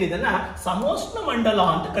ಮತ್ತೆ ಇದನ್ನ ಸಮೋಷ್ಣ ಮಂಡಲ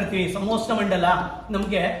ಅಂತ ಕರಿತೀವಿ. ಸಮೋಷ್ಣ ಮಂಡಲ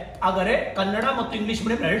ನಮ್ಗೆ ಹಾಗಾದ್ರೆ ಕನ್ನಡ ಮತ್ತು ಇಂಗ್ಲಿಷ್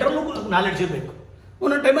ಮೀಡಿಯಂ ಎರಡರಲ್ಲೂ ನಾಲೆಡ್ಜ್ ಇರಬೇಕು.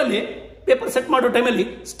 ಒಂದೊಂದು ಟೈಮಲ್ಲಿ ಪೇಪರ್ ಸೆಟ್ ಮಾಡೋ ಟೈಮಲ್ಲಿ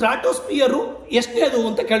ಸ್ಟ್ರಾಟೋಸ್ಫಿಯರ್ ಎಷ್ಟೇ ಅದು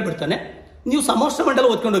ಅಂತ ಕೇಳ್ಬಿಡ್ತಾನೆ. ನೀವು ಸಮೋಷ್ಣ ಮಂಡಲ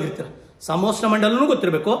ಓದ್ಕೊಂಡು ಹೋಗಿರ್ತೀರ. ಸಮೋಷ್ಣ ಮಂಡಲನೂ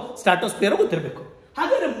ಗೊತ್ತಿರಬೇಕು, ಸ್ಟ್ರಾಟೋಸ್ಫಿಯರ್ ಗೊತ್ತಿರಬೇಕು.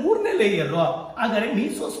 ಹಾಗಾದ್ರೆ ಮೂರನೇ ಲೇಯರ್ ಹಾಗಾದ್ರೆ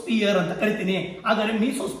ಮೀಸೋಸ್ಫಿಯರ್ ಅಂತ ಕರಿತೀನಿ. ಹಾಗಾದ್ರೆ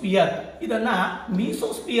ಮೀಸೋಸ್ಫಿಯರ್ ಇದನ್ನ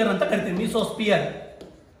ಮೀಸೋಸ್ಫಿಯರ್ ಅಂತ ಕರಿತೀನಿ.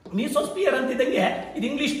 ಮೀಸೋಸ್ಫಿಯರ್ ಅಂತಿದ್ದಂಗೆ ಇದು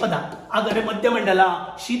ಇಂಗ್ಲಿಷ್ ಪದ. ಹಾಗಾದ್ರೆ ಮಧ್ಯಮಂಡಲ,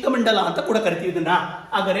 ಶೀತಮಂಡಲ ಅಂತ ಕೂಡ ಕರಿತೀವಿ ಇದನ್ನ.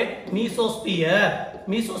 ಹಾಗಾದ್ರೆ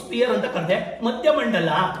ಮೀಸೋಸ್ಫಿಯರ್ ಅಂತ ಕರೆದೆ. ಮಧ್ಯಮಂಡಲ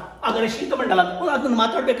ಹಾಗಾದ್ರೆ ಶೀತಮಂಡಲ ಅಂತ ಅದನ್ನ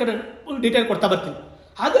ಮಾತಾಡ್ಬೇಕಾದ್ರೆ ಡೀಟೇಲ್ ಕೊಡ್ತಾ ಬರ್ತೀನಿ.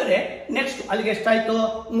 ಹಾಗಾದ್ರೆ ನೆಕ್ಸ್ಟ್ ಅಲ್ಲಿಗೆ ಎಷ್ಟಾಯ್ತು?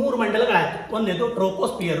 3 ಮಂಡಲಗಳಾಯ್ತು. ಒಂದೇದು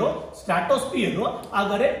ಟ್ರೋಪೋಸ್ಫಿಯರ್, ಸ್ಟ್ರಾಟೋಸ್ಫಿಯರ್.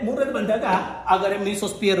 ಹಾಗಾದ್ರೆ ಮೂರನೇದು ಬಂದಾಗ ಹಾಗಾದ್ರೆ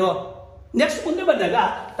ಮೀಸೋಸ್ಫಿಯರ್. ನೆಕ್ಸ್ಟ್ ಮುಂದೆ ಬಂದಾಗ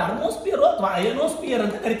ಥರ್ಮೋಸ್ಫಿಯರ್ ಅಥವಾ ಅಯೋನೋಸ್ಫಿಯರ್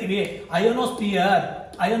ಅಂತ ಕರಿತೀವಿ.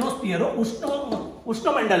 ಅಯೋನೋಸ್ಫಿಯರ್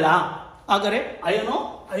ಉಷ್ಣಮಂಡಲ. ಹಾಗಾದ್ರೆ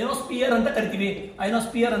ಅಯೋನೋಸ್ಫಿಯರ್ ಅಂತ ಕರಿತೀವಿ.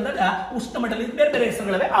 ಅಯೋನೋಸ್ಫಿಯರ್ ಅಂದಾಗ ಉಷ್ಣಮಂಡಲ. ಬೇರೆ ಬೇರೆ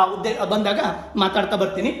ಹೆಸರುಗಳಿವೆ. ಆ ಹುದ್ದೆ ಬಂದಾಗ ಮಾತಾಡ್ತಾ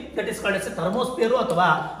ಬರ್ತೀನಿ. That is called as thermosphere ಅಥವಾ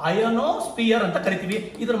ಅಯೋನೋಸ್ಫಿಯರ್ ಅಂತ ಕರಿತೀವಿ.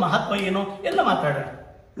 ಇದ್ರ ಮಹತ್ವ ಏನು ಎಲ್ಲ ಮಾತಾಡೋಣ.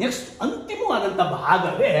 ನೆಕ್ಸ್ಟ್ ಅಂತಿಮವಾದಂತ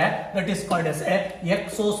ಭಾಗವೇ ದಟ್ ಇಸ್ ಕಾಲ್ಡ್ ಎಸ್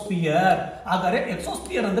ಎಕ್ಸೋಸ್ಫಿಯರ್. ಹಾಗಾದ್ರೆ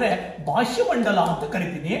ಎಕ್ಸೋಸ್ಫಿಯರ್ ಅಂದ್ರೆ ಬಾಹ್ಯಮಂಡಲ ಅಂತ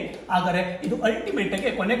ಕರಿತೀನಿ. ಹಾಗಾದ್ರೆ ಇದು ಅಲ್ಟಿಮೇಟ್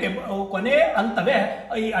ಆಗಿ ಕೊನೆ ಹಂತವೇ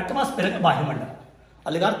ಈ ಅಟ್ಮಾಸ್ಫಿಯರ್ ಬಾಹ್ಯಮಂಡಲ.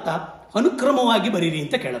 ಅಲ್ಲಿಗೆ ಅರ್ಥ ಅನುಕ್ರಮವಾಗಿ ಬರೀರಿ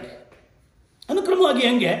ಅಂತ ಕೇಳೋದು. ಅನುಕ್ರಮವಾಗಿ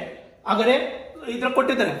ಹೆಂಗೆ? ಹಾಗಾದ್ರೆ ಇದ್ರ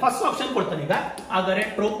ಕೊಟ್ಟಿದ್ದಾನೆ. ಫಸ್ಟ್ ಆಪ್ಷನ್ ಕೊಡ್ತಾನೆ ಈಗ. ಹಾಗಾದ್ರೆ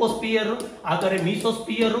ಟ್ರೋಪೋಸ್ಫಿಯರ್, ಹಾಗಾದ್ರೆ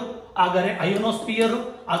ಮೀಸೋಸ್ಫಿಯರ್, ಹಾಗಾದ್ರೆ ಅಯೋನೋಸ್ಫಿಯರ್,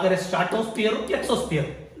 ಹಾಗಾದ್ರೆ ಸ್ಟ್ರಾಟೋಸ್ಫಿಯರ್, ಎಕ್ಸೋಸ್ಫಿಯರ್.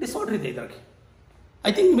 ಡಿಸಾರ್ಡರ್ ಇದೆ ಇದ್ರಾಗೆ.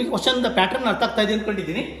 ಐ ಥಿಂಕ್ ನಿಮಗೆ ಕ್ವಶನ್ ಪ್ಯಾಟರ್ನ್ ಅರ್ಥ ಆಗ್ತಾ ಇದೆ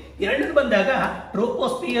ಅಂದ್ಕೊಂಡಿದ್ದೀನಿ. ಎರಡನೇದು ಬಂದಾಗ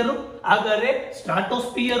ಟ್ರೋಪೋಸ್ಫಿಯರ್, ಹಾಗಾದ್ರೆ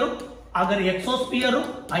ಸ್ಟ್ರಾಟೋಸ್ಫಿಯರ್, ಹಾಗಾದ್ರೆ ಎಕ್ಸೋಸ್ಫಿಯರ್,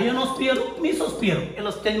 ಅಯೋನೋಸ್ಫಿಯರ್, ಮೀಸೋಸ್ಫಿಯರ್ ಎಲ್ಲ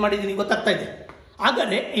ಚೇಂಜ್ ಮಾಡಿದ್ದೀನಿ. ಗೊತ್ತಾಗ್ತಾ ಇದೆ.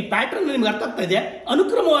 ಹಾಗಾದ್ರೆ ಈ ಪ್ಯಾಟರ್ನ್ ನಿಮ್ಗೆ ಅರ್ಥ ಆಗ್ತಾ ಇದೆ.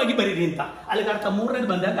 ಅನುಕ್ರಮವಾಗಿ ಬರೀರಿ ಅಂತ. ಅಲ್ಲಿಗೆ ಅರ್ಥ. ಮೂರನೇದು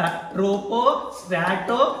ಬಂದಾಗ ಟ್ರೋಪೋ,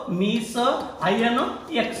 ಸ್ಟ್ರಾಟೋ, ಮೀಸೋ, ಅಯನೋ,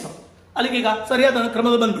 ಎಕ್ಸೋ. ಅಲ್ಲಿಗೆ ಈಗ ಸರಿಯಾದ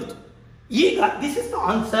ಅನುಕ್ರಮದಲ್ಲಿ ಬಂದ್ಬಿಡ್ತು. ಈಗ ದಿಸ್ ಇಸ್ ದ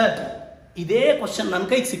ಆನ್ಸರ್. ಇದೇ ಕ್ವಶನ್ ನನ್ನ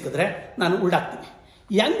ಕೈಗೆ ಸಿಕ್ಕಿದ್ರೆ ನಾನು ಉಲ್ಡಾಗ್ತೀನಿ.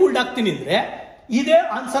 ಹೆಂಗ್ ಉಲ್ಡಾಗ್ತೀನಿ ಅಂದ್ರೆ ಇದೇ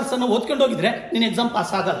ಆನ್ಸರ್ಸ್ ಅನ್ನು ಓದ್ಕೊಂಡು ಹೋಗಿದ್ರೆ ನೀನು ಎಕ್ಸಾಮ್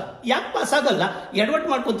ಪಾಸ್ ಆಗಲ್ಲ. ಯಾಕೆ ಪಾಸ್ ಆಗಲ್ಲ? ಎಡವಟ್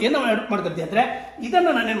ಮಾಡ್ಕೊಂತ ಏನೋ ಎಡವಟ್ ಮಾಡ್ಕೊತೀವಿ ಅಂದ್ರೆ ಇದನ್ನ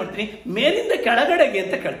ನಾನೇನ್ ಮಾಡ್ತೀನಿ, ಮೇಲಿಂದ ಕೆಳಗಡೆಗೆ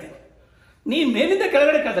ಅಂತ ಕೇಳ್ತೀನಿ. ನೀ ಮೇಲಿಂದ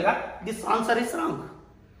ಕೆಳಗಡೆ ಕೇಳಿದಾಗ ದಿಸ್ ಆನ್ಸರ್ ಇಸ್ ರಾಂಗ್.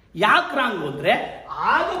 ಯಾಕೆ ರಾಂಗ್ ಅಂದ್ರೆ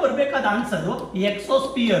ಆಗ ಬರ್ಬೇಕಾದ ಆನ್ಸರ್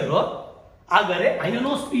ಎಕ್ಸೋಸ್ಫಿಯರ್, ಹಾಗಾದ್ರೆ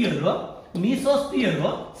ಅಯೋನೋಸ್ಫಿಯರ್, ಮೀಸೋಸ್ಫಿಯರ್,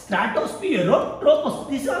 stratosphere, troposphere.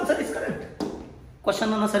 This answer is correct.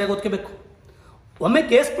 Question ಅನ್ನು ಸರಿಯಾಗಿ ಓದ್ಕೋಬೇಕು. ಒಮ್ಮೆ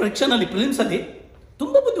ಕೇಸ್ ಪರೀಕ್ಷೆನಲ್ಲಿ ಪ್ರಿಲಿಮ್ಸ್ ಅಲ್ಲಿ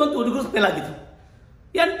ತುಂಬಾ ಬುದ್ಧಿವಂತ ಹುಡುಗರು ಫೇಲ್ ಆಗಿದ್ರು.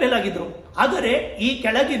 ಏನ್ ಫೇಲ್ ಆಗಿದ್ರು? ಆದರೆ ಈ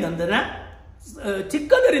ಕೆಳಗಿನಂದನ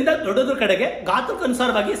ಚಿಕ್ಕದರಿಂದ ದೊಡ್ಡದ್ರ ಕಡೆಗೆ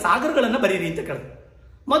ಗಾತ್ರಕ್ಕನುಸಾರವಾಗಿ ಸಾಗರಗಳನ್ನು ಬರೀರಿ ಅಂತ ಕೇಳಿದ್ರು.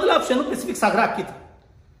 ಮೊದಲ ಆಪ್ಷನ್ ಪೆಸಿಫಿಕ್ ಸಾಗರ ಹಾಕಿತ್ತು.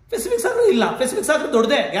 ಪೆಸಿಫಿಕ್ ಸಾಗರ ಇಲ್ಲ, ಪೆಸಿಫಿಕ್ ಸಾಗರ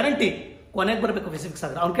ದೊಡ್ಡದೇ ಗ್ಯಾರಂಟಿ. ಕೊನೆಗೆ ಬರಬೇಕು ಪೆಸಿಫಿಕ್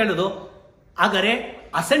ಸಾಗರ. ಅವ್ನು ಕೇಳೋದು ಹಾಗಾದ್ರೆ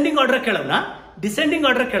ಅಸೆಂಡಿಂಗ್ ಆರ್ಡರ್ ಕೇಳೋಣ, ಡಿಸೆಂಡಿಂಗ್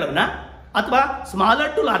ಆರ್ಡರ್ ಕೇಳೋಣ, ಅಥವಾ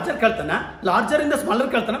ಸ್ಮಾಲರ್ ಟು ಲಾರ್ಜರ್ ಕೇಳ್ತಾನ, ಲಾರ್ಜರ್ ಇಂದ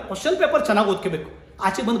ಸ್ಮಾಲರ್ ಕೇಳ್ತಾನ. ಕ್ವಶನ್ ಪೇಪರ್ ಚೆನ್ನಾಗಿ ಓದ್ಕೋಬೇಕು.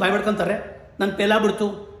 ಆಚೆ ಬಂದು ಬಾಯ್ ಮಾಡ್ಕೊಂತಾರೆ, ನನ್ ಫೇಲ್ ಆಗ್ಬಿಡ್ತು,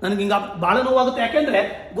 ನನಗೆ ಹಿಂಗ ಬಹಳ ನೋವಾಗುತ್ತೆ. ಯಾಕೆಂದ್ರೆ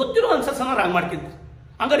ಗೊತ್ತಿರೋ ಆನ್ಸರ್ಸ್ ಅನ್ನ ರಾಂಗ್ ಮಾಡ್ತಿದ್ದೆ.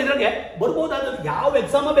 ಹಂಗಾರೆ ಇದ್ರಾಗೆ ಬರ್ಬೋದಾದ ಯಾವ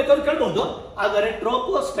ಎಕ್ಸಾಮ್ ಬೇಕಾದ್ರೂ ಕೇಳ್ಬೋದು. ಹಾಗಾದ್ರೆ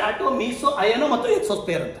ಟ್ರೋಪೋ, ಸ್ಟ್ರಾಟೋ, ಮೀಸೋ, ಅಯನೋ ಮತ್ತು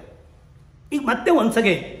ಎಕ್ಸೋಸ್ಫಿಯರ್ ಅಂತ. ಈಗ ಮತ್ತೆ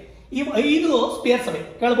ಒಂದ್ಸಗೆ ಈ 5 ಸ್ಪೇರ್ಸ್ ಅವೆ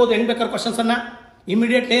ಕೇಳ್ಬೋದು. ಹೆಂಗ್ ಬೇಕಾದ್ರೆ ಕ್ವಶನ್ಸ್ ಅನ್ನ.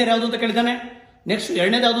 ಇಮಿಡಿಯೇಟ್ ಲೇಯರ್ ಯಾವುದು ಅಂತ ಕೇಳಿದಾನೆ. ನೆಕ್ಸ್ಟ್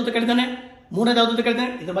ಎರಡನೇದು ಯಾವುದು ಅಂತ ಕೇಳಿದಾನೆ. ಮೂರನೇದು ಯಾವುದು ಅಂತ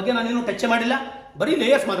ಕೇಳಿದಾನೆ. ಇದ್ರ ಬಗ್ಗೆ ನಾನೇನು ಟಚ್ ಮಾಡಿಲ್ಲ, ಬರೀ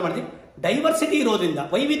ಲೇಯರ್ಸ್ ಮಾತಾಡ್ತೀನಿ. ಡೈವರ್ಸಿಟಿ ಇರೋದ್ರಿಂದ,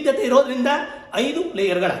 ವೈವಿಧ್ಯತೆ ಇರೋದ್ರಿಂದ 5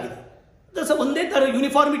 ಲೇಯರ್ಗಳಾಗಿದೆ. ಒಂದೇ ತರ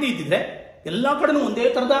ಯೂನಿಫಾರ್ಮಿಟಿ ಇದ್ದಿದ್ರೆ, ಎಲ್ಲಾ ಕಡೆನೂ ಒಂದೇ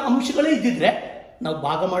ತರದ ಅಂಶಗಳೇ ಇದ್ದಿದ್ರೆ ನಾವು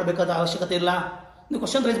ಭಾಗ ಮಾಡಬೇಕಾದ ಅವಶ್ಯಕತೆ ಇಲ್ಲ. ನೀವು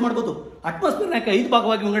ಕ್ವಶನ್ ರೈಸ್ ಮಾಡ್ಬೋದು. ಅಟ್ಮಾಸ್ಫಿಯರ್ನ ಯಾಕೆ 5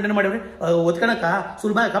 ಭಾಗವಾಗಿ ವಿಂಗಡಣೆ ಮಾಡಿವ್ರಿ? ಓದ್ಕೊಳಕ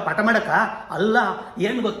ಸುಲಭ ಯಾಕ ಪಾಠ ಮಾಡಕ ಅಲ್ಲ.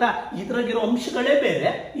 ಏನು ಗೊತ್ತಾ, ಇದ್ರಾಗಿರೋ ಅಂಶಗಳೇ ಬೇರೆ,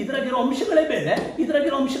 ಇದ್ರಾಗಿರೋ ಅಂಶಗಳೇ ಬೇರೆ,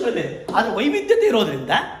 ಇದ್ರಾಗಿರೋ ಅಂಶಗಳೇ ಬೇರೆ. ಆದ್ರೆ ವೈವಿಧ್ಯತೆ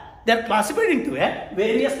ಇರೋದ್ರಿಂದ they are classified in to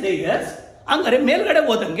various layers. ಹಂಗಾರೆ ಮೇಲ್ಗಡೆ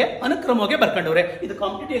ಓದಂಗೆ ಅನುಕ್ರಮವಾಗಿ ಬರ್ಕೊಂಡವ್ರೆ. ಇದು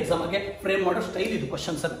ಕಾಂಪಿಟೇಟಿವ್ ಎಕ್ಸಾಮ್ಗೆ ಫ್ರೇಮ್ ಮಾಡೋ ಸ್ಟೈಲ್ ಇದು.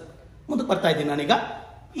 ಕ್ವಶನ್ಸ್ ಅನ್ನು ಮುಂದಕ್ಕೆ ಬರ್ತಾ ಇದ್ದೀನಿ ನಾನೀಗ.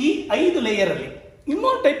 ಈ 5 ಲೇಯರ್ ಅಲ್ಲಿ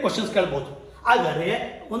ಇನ್ನೊಂದು ಟೈಪ್ ಕ್ವಶನ್ಸ್ ಕೇಳ್ಬೋದು. ಆದರೆ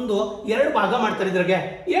ಒಂದು 2 ಭಾಗ ಮಾಡ್ತಾರೆ ಇದ್ರಾಗೆ.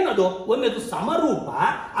 ಏನದು? ಒಂದೇದು ಸಮರೂಪ.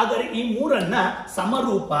 ಆದರೆ ಈ 3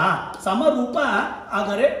 ಸಮರೂಪ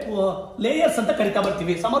ಆದರೆ ಲೇಯರ್ಸ್ ಅಂತ ಕರಿತಾ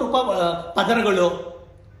ಬರ್ತೀವಿ. ಸಮರೂಪ ಪದರಗಳು.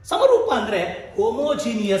 ಸಮರೂಪ ಅಂದ್ರೆ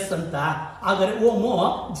ಹೋಮೋಜಿನಿಯಸ್ ಅಂತ. ಆದರೆ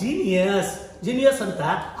ಜೀನಿಯಸ್ ಅಂತ.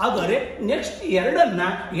 ಆದರೆ ನೆಕ್ಸ್ಟ್ 2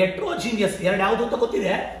 ಹೆಟ್ರೋಜಿನಿಯಸ್. 2 ಯಾವುದು ಅಂತ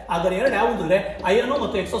ಗೊತ್ತಿದೆ. ಆದರೆ 2 ಯಾವುದು ಅಂದ್ರೆ ಅಯೋನೋ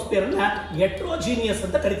ಮತ್ತು ಎಕ್ಸೋಸ್ಫಿಯರ್ ಅನ್ನ ಹೆಟ್ರೋಜಿನಿಯಸ್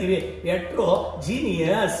ಅಂತ ಕರಿತೀವಿ.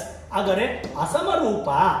 ಹೆಟ್ರೋಜಿನಿಯಸ್. ಆದರೆ ಅಸಮರೂಪ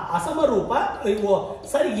ಇವು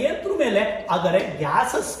ಸರಿ ಏತ್ರ ಮೇಲೆ. ಆದರೆ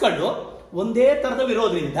ಗ್ಯಾಸಸ್ಗಳು ಒಂದೇ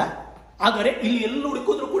ತರದವಿರೋದ್ರಿಂದ ಆದರೆ ಇಲ್ಲಿ ಎಲ್ಲಿ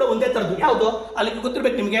ಹುಡುಕಿದ್ರು ಕೂಡ ಒಂದೇ ತರದ್ದು. ಯಾವುದು? ಅಲ್ಲಿಗೆ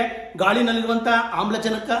ಗೊತ್ತಿರ್ಬೇಕು ನಿಮಗೆ. ಗಾಳಿನಲ್ಲಿರುವಂತ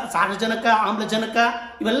ಆಮ್ಲಜನಕ, ಸಾರಜನಕ, ಆಮ್ಲಜನಕ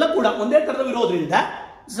ಇವೆಲ್ಲ ಕೂಡ ಒಂದೇ ತರದವಿರೋದ್ರಿಂದ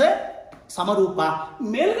ಸಮರೂಪ.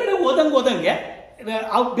 ಮೇಲ್ಗಡೆ ಓದಂಗೆ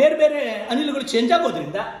ಅವು ಬೇರೆ ಬೇರೆ ಅನಿಲಗಳು ಚೇಂಜ್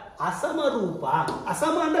ಆಗೋದ್ರಿಂದ ಅಸಮರೂಪ.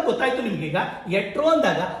 ಅಸಮ ಅಂದ್ರೆ ಗೊತ್ತಾಯ್ತು ನಿಮ್ಗೆ. ಈಗ ಎಟ್ರೋ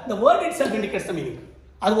ಅಂದಾಗ the word it self indicates the meaning.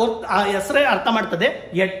 ಅದು ಆ ಹೆಸರೇ ಅರ್ಥ ಮಾಡ್ತದೆ.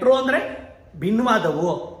 ಎಟ್ರೋ ಅಂದ್ರೆ ಭಿನ್ನವಾದವು.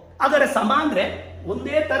 ಆದರೆ ಸಮ ಅಂದ್ರೆ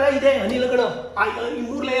ಒಂದೇ ತರ ಇದೆ ಅನಿಲಗಳು ಈ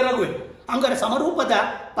 3 ಲೇಯರ್ ಆಗುವೆ. ಹಂಗಾರೆ ಸಮರೂಪದ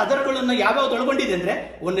ಪದರಗಳನ್ನು ಯಾವ್ಯಾವ್ದು ಒಳಗೊಂಡಿದೆ ಅಂದ್ರೆ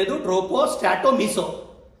ಒಂದೇದು ಟ್ರೋಪೋ, ಸ್ಟ್ರಾಟೋ, ಮೀಸೋ.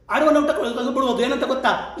 ಆಡುವ ನೋಟ ತೆಗೆದುಬಿಡ್ಬೋದು. ಏನಂತ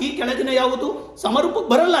ಗೊತ್ತಾ, ಈ ಕೆಳಗಿನ ಯಾವುದು ಸಮರೂಪಕ್ಕೆ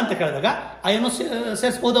ಬರಲ್ಲ ಅಂತ ಕೇಳಿದಾಗ ಅಯ್ಯನೋ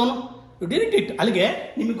ಸೇರಿಸಬಹುದು ಅವನು. ಡಿರೆಕ್ಟ್ ಇಟ್ ಅಲ್ಲಿಗೆ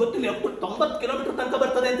ನಿಮಗೆ ಗೊತ್ತಿಲ್ಲ 90 ಕಿಲೋಮೀಟರ್ ತನಕ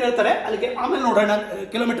ಬರ್ತದೆ ಅಂತ ಹೇಳ್ತಾರೆ. ಅಲ್ಲಿಗೆ ಆಮೇಲೆ ನೋಡೋಣ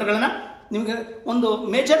ಕಿಲೋಮೀಟರ್ಗಳನ್ನ. ನಿಮಗೆ ಒಂದು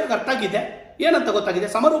ಮೇಜರ್ ಅರ್ಥ ಆಗಿದೆ. ಏನಂತ ಗೊತ್ತಾಗಿದೆ?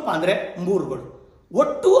 ಸಮರೂಪ ಅಂದ್ರೆ 3ಗಳು,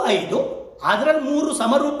 ಒಟ್ಟು 5. ಅದರಲ್ಲಿ 3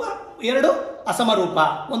 ಸಮರೂಪ, 2 ಅಸಮರೂಪ.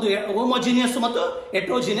 ಒಂದು ಹೋಮೋಜಿನಿಯಸ್ ಮತ್ತು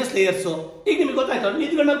ಹೆಟ್ರೋಜಿನಿಯಸ್ ಲೇಯರ್ಸ್. ಈಗ ನಿಮಗೆ ಗೊತ್ತಾಯ್ತು.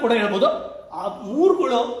 ನಿಧಿಗಳನ್ನ ಕೂಡ ಹೇಳ್ಬೋದು. ಆ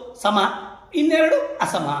 3ಗಳು ಸಮ, 2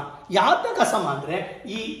 ಅಸಮ. ಯಾವ್ದಾಗ ಅಸಮ ಅಂದ್ರೆ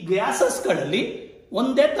ಈ ಗ್ಯಾಸಸ್ಗಳಲ್ಲಿ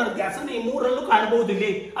ಒಂದೇ ತರದ ಗ್ಯಾಸ್ ಈ 3ರಲ್ಲೂ ಕಾಣಬಹುದು.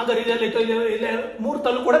 ಇಲ್ಲಿ ಹಾಗಾದ್ರೆ ಇಲ್ಲೇ 3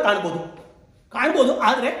 ತಲ್ಲೂ ಕೂಡ ಕಾಣ್ಬೋದು.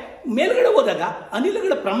 ಆದ್ರೆ ಮೇಲ್ಗಡೆ ಹೋದಾಗ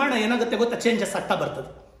ಅನಿಲಗಳ ಪ್ರಮಾಣ ಏನಾಗುತ್ತೆ ಗೊತ್ತಾ, ಚೇಂಜಸ್ ಆಗ್ತಾ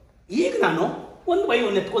ಬರ್ತದೆ. ಈಗ ನಾನು 1 by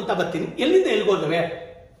 1 ಎತ್ಕೊಂತ ಬರ್ತೀನಿ. ಎಲ್ಲಿಂದ ಎಲ್ಗೋದವೆ?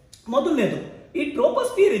 ಮೊದಲನೇದು ಈ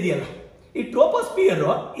ಟ್ರೋಪೋಸ್ಫಿಯರ್ ಇದೆಯಲ್ಲ. ಈ ಟ್ರೋಪೋಸ್ಫಿಯರ್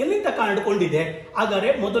ಎಲ್ಲಿಂದ ಕಂಡುಕೊಂಡಿದೆ? ಹಾಗಾದ್ರೆ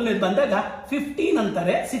ಮೊದಲನೇದು ಬಂದಾಗ 15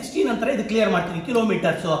 ಅಂತಾರೆ, 16 ಅಂತಾರೆ. ಇದು ಕ್ಲಿಯರ್ ಮಾಡ್ತೀನಿ.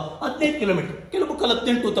 Kilometres 15 kilometre. ಕೆಲವು ಬುಕ್ಕಲ್ಲಿ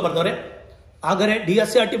 18 ಅಂತ ಬರ್ದವ್ರೆ. ಹಾಗಾದ್ರೆ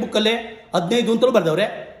DSCRT ಬುಕ್ಕಲ್ಲೇ 15 ಅಂತ ಬರ್ದವ್ರೆ,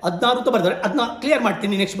 16 ಅಂತ ಬರ್ದವ್ರೆ. ಅದನ್ನ ಕ್ಲಿಯರ್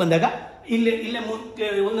ಮಾಡ್ತೀನಿ ನೆಕ್ಸ್ಟ್ ಬಂದಾಗ. ಇಲ್ಲೇ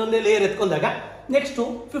ಒಂದೊಂದೇ ಲೇಯರ್ ಎತ್ಕೊಂಡಾಗ ನೆಕ್ಸ್ಟ್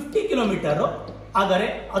 50 ಕಿಲೋಮೀಟರ್. ಹಾಗಾದ್ರೆ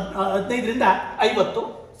 15ರಿಂದ 50.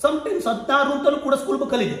 ಸಮ್ಟೈಮ್ಸ್ 16 ಅಂತಲೂ ಕೂಡ ಸ್ಕೂಲ್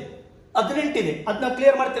ಬುಕ್ಕಲ್ಲಿ ಇದೆ. 18 ಇದೆ. ಅದನ್ನ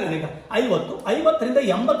ಕ್ಲಿಯರ್ ಮಾಡ್ತೀನಿ ನಾನೀಗ. 50ರಿಂದ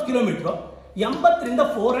 80 ಕಿಲೋಮೀಟರ್. 80ರಿಂದ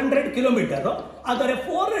 400 ಕಿಲೋಮೀಟರ್. ಆದರೆ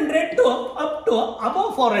 400 ಟು ಅಪ್ ಟು ಅಬೌವ್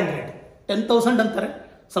 400 10,000 ಅಂತಾರೆ.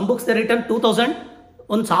 ಸಮ್ ಬುಕ್ಸ್ ದೇ ರಿಟರ್ನ್ 2,000,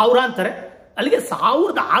 1,000 ಅಂತಾರೆ. ಅಲ್ಲಿಗೆ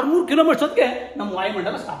 1,600 ಕಿಲೋಮೀಟರ್ ಹೊತ್ತಿಗೆ ನಮ್ಮ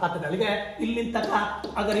ವಾಯುಮಂಡಲ ಸ್ಟಾಪ್ ಆಗ್ತದೆ. ಅಲ್ಲಿಗೆ ಇಲ್ಲಿಂದ ತನಕ.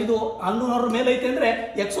 ಹಾಗಾದ್ರೆ ಇದು 1100 ಮೇಲೆ ಐತೆ ಅಂದ್ರೆ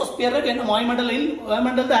ಎಕ್ಸೋಸ್ಫಿಯರ್ ನಮ್ಮ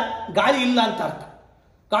ವಾಯುಮಂಡಲದ ಗಾಳಿ ಇಲ್ಲ ಅಂತ ಅರ್ಥ.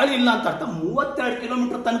 32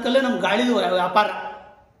 ಕಿಲೋಮೀಟರ್ ತನಕಲ್ಲೇ ನಮ್ಮ ಗಾಳಿದು ವ್ಯಾಪಾರ.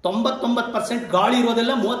 99% ಗಾಳಿ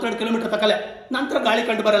ಇರೋದೆಲ್ಲ 32 ಕಿಲೋಮೀಟರ್ ತಕಲೆ. ನಂತರ ಗಾಳಿ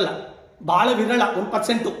ಕಂಡು ಬರಲ್ಲ, ಬಹಳ ವಿರಳ,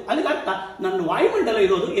 1%. ಅಲ್ಲಿಗೆ ಅರ್ಥ ನನ್ನ ವಾಯುಮಂಡಲ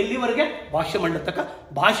ಇರೋದು ಎಲ್ಲಿವರೆಗೆ? ಭಾಷ್ಯಮಂಡಲ ತಕ.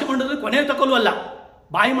 ಭಾಷ್ಯಮಂಡಲದ ಕೊನೆಯ ತಕಲೂ ಅಲ್ಲ,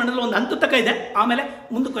 ವಾಯುಮಂಡಲ ಒಂದು ಹಂತ ತಕ ಇದೆ. ಆಮೇಲೆ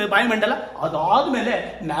ಮುಂದಕ್ಕೆ ವಾಯುಮಂಡಲ. ಅದಾದ್ಮೇಲೆ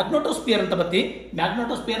ಮ್ಯಾಗ್ನೆಟೋಸ್ಫಿಯರ್ ಅಂತ ಬರ್ತೀವಿ.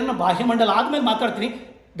 ಮ್ಯಾಗ್ನೆಟೋಸ್ಫಿಯರ್ ಭಾಷ್ಯಮಂಡಲ ಆದ್ಮೇಲೆ ಮಾತಾಡ್ತೀನಿ.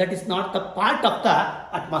 That is not the part of the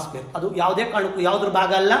atmosphere. ಅದು ಯಾವುದೇ ಕಾರಣಕ್ಕೂ ಯಾವುದ್ರ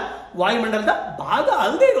ಭಾಗ ಅಲ್ಲ, ವಾಯುಮಂಡಲದ ಭಾಗ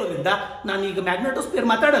ಅಲ್ಲದೆ ಇರೋದ್ರಿಂದ ನಾನು ಈಗ ಮ್ಯಾಗ್ನೆಟೋಸ್ಫಿಯರ್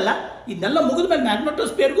ಮಾತಾಡಲ್ಲ. ಇದನ್ನೆಲ್ಲ ಮುಗಿದ ಮೇಲೆ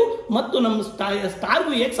ಮ್ಯಾಗ್ನೆಟೋಸ್ಫಿಯರ್ಗೂ ಮತ್ತು ನಮ್ಮ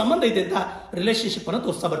ಸ್ಟಾರ್ಗೂ ಹೇಗೆ ಸಂಬಂಧ ಇದೆ ಅಂತ ರಿಲೇಶನ್ಶಿಪ್ ಅನ್ನು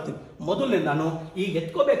ತೋರಿಸ್ತಾ ಬರ್ತೀನಿ. ಮೊದಲನೇ ನಾನು ಈಗ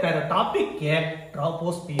ಎತ್ಕೋಬೇಕಾಗಿರೋ ಟಾಪಿಕ್ಗೆ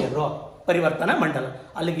ಟ್ರೋಪೋಸ್ಫಿಯರ್, ಪರಿವರ್ತನಾ ಮಂಡಲ.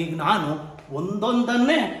 ಅಲ್ಲಿಗೆ ಈಗ ನಾನು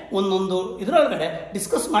ಒಂದೊಂದನ್ನೇ ಒಂದೊಂದು ಇದರೊಳಗಡೆ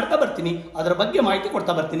ಡಿಸ್ಕಸ್ ಮಾಡ್ತಾ ಬರ್ತೀನಿ. ಅದರ ಬಗ್ಗೆ ಮಾಹಿತಿ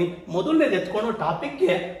ಕೊಡ್ತಾ ಬರ್ತೀನಿ. ಮೊದಲನೇದು ಎತ್ಕೊಂಡು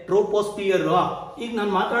ಟಾಪಿಕ್ಗೆ ಟ್ರೋಪೋಸ್ಫಿಯರ್. ಈಗ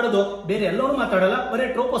ನಾನು ಮಾತಾಡೋದು ಬೇರೆ ಎಲ್ಲರೂ ಮಾತಾಡಲ್ಲ, ಬರೀ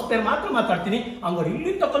ಟ್ರೋಪೋಸ್ಫಿಯರ್ ಮಾತ್ರ ಮಾತಾಡ್ತೀನಿ. ಹಂಗಾರೆ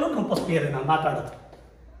ಇಲ್ಲಿ ತಕ್ಕಲು ಟ್ರೋಪೋಸ್ಫಿಯರ್ ನಾನು ಮಾತಾಡೋದು.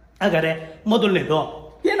 ಹಾಗಾದ್ರೆ ಮೊದಲನೇದು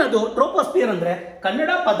ಏನದು? ಟ್ರೋಪೋಸ್ಫಿಯರ್ ಅಂದ್ರೆ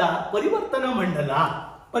ಕನ್ನಡ ಪದ ಪರಿವರ್ತನಾ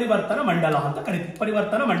ಮಂಡಲ ಅಂತ ಕರಿತೀವಿ.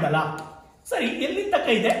 ಪರಿವರ್ತನಾ ಮಂಡಲ ಸರಿ. ಎಲ್ಲಿ ತಕ್ಕ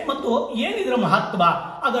ಇದೆ ಮತ್ತು ಏನಿದ್ರ ಮಹತ್ವ?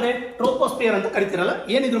 ಹಾಗಾದ್ರೆ ಟ್ರೋಪೋಸ್ಫಿಯರ್ ಅಂತ ಕರಿತೀರಲ್ಲ,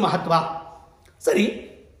 ಏನಿದ್ರ ಮಹತ್ವ? ಸರಿ,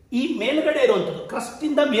 ಈ ಮೇಲ್ಗಡೆ ಇರುವಂಥದ್ದು, ಕ್ರಸ್ಟ್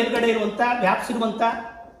ಇಂದ ಮೇಲ್ಗಡೆ ಇರುವಂತ ವ್ಯಾಪಿಸಿರುವಂತ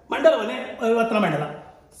ಮಂಡಲವನ್ನೇ ಪರಿವರ್ತನಾ ಮಂಡಲ.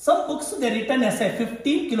 Some books they return S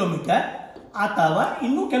 15 kilometre ಅಥವಾ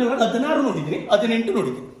ಇನ್ನೂ ಕೆಲವರು 16 ನೋಡಿದ್ರಿ, 18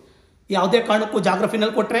 ನೋಡಿದ್ರಿ. ಯಾವುದೇ ಕಾರಣಕ್ಕೂ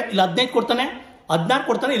ಜಾಗ್ರಫಿನಲ್ಲಿ ಕೊಟ್ಟರೆ ಇಲ್ಲ 15 ಕೊಡ್ತಾನೆ, 16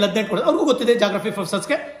 ಕೊಡ್ತಾನೆ, ಇಲ್ಲ 18 ಕೊಡ್ತಾನೆ. ಅವ್ರಿಗೂ ಗೊತ್ತಿದೆ ಜಾಗ್ರಫಿ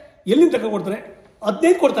ಪ್ರೊಫೆಸರ್ಸ್ಗೆ ಎಲ್ಲಿಂದ ತಕ್ಕ ಕೊಡ್ತಾನೆ.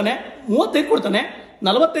 15 ಕೊಡ್ತಾನೆ, 35 ಕೊಡ್ತಾನೆ,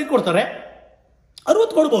 45 ಕೊಡ್ತಾರೆ,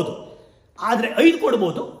 60 ಕೊಡ್ಬೋದು. ಆದರೆ 5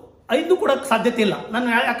 ಕೊಡ್ಬೋದು, 5 ಕೊಡೋಕ್ಕೆ ಸಾಧ್ಯತೆ ಇಲ್ಲ. ನಾನು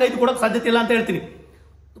ಯಾಕೆ 5 ಕೊಡೋಕ್ಕೆ ಸಾಧ್ಯತೆ ಇಲ್ಲ ಅಂತ ಹೇಳ್ತೀನಿ.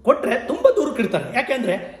 ಕೊಟ್ಟರೆ ತುಂಬ ದೂರಕ್ಕೆ ಇಡ್ತಾರೆ.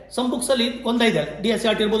 ಯಾಕೆಂದರೆ ಸಮ್ ಬುಕ್ಸಲ್ಲಿ ಗೊಂದಲ ಇದೆ.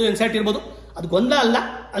 DSCRT ಇರ್ಬೋದು, NCERT ಇರ್ಬೋದು, ಅದು ಗೊಂದಲ ಅಲ್ಲ,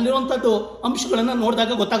 ಅಲ್ಲಿರುವಂಥದ್ದು ಅಂಶಗಳನ್ನು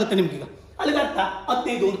ನೋಡಿದಾಗ ಗೊತ್ತಾಗುತ್ತೆ ನಿಮ್ಗೀಗ. ಅಲ್ಲಿಗೆ ಅರ್ಥ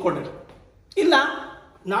 15 ಅಂದ್ಕೊಂಡ್ರೆ. ಇಲ್ಲ,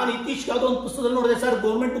 ನಾನು ಇತ್ತೀಚೆಗೆ ಯಾವುದೋ ಒಂದು ಪುಸ್ತಕದಲ್ಲಿ ನೋಡಿದೆ ಸರ್,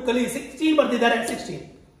 ಗೌರ್ಮೆಂಟ್ ಬುಕ್ಕಲ್ಲಿ 16 ಬರ್ತಿದ್ದಾರೆ, 16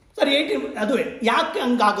 ಸರ್ 18. ಅದುವೇ ಯಾಕೆ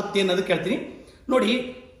ಹಂಗಾಗುತ್ತೆ ಅನ್ನೋದು ಕೇಳ್ತೀನಿ ನೋಡಿ.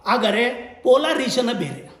 ಹಾಗಾದರೆ ಪೋಲಾರ್ ರೀಜನ್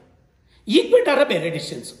ಬೇರೆ, ಈಕ್ವೇಟರ ಬೇರೆ,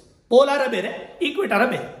 ಡಿಸ್ಟೆನ್ಸ್ ಪೋಲಾರ ಬೇರೆ, ಈಕ್ವೇಟರ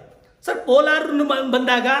ಬೇರೆ. ಸರ್ ಪೋಲಾರ್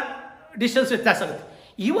ಬಂದಾಗ ಡಿಸ್ಟೆನ್ಸ್ ವ್ಯತ್ಯಾಸ ಆಗುತ್ತೆ.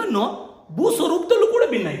 ಇವನ್ನು ಭೂ ಸ್ವರೂಪದಲ್ಲೂ ಕೂಡ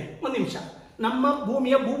ಭಿನ್ನ ಇದೆ. ಒಂದು ನಿಮಿಷ, ನಮ್ಮ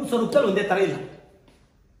ಭೂಮಿಯ ಭೂ ಸ್ವರೂಪದಲ್ಲಿ ಒಂದೇ ಥರ ಇಲ್ಲ.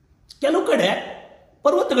 ಕೆಲವು ಕಡೆ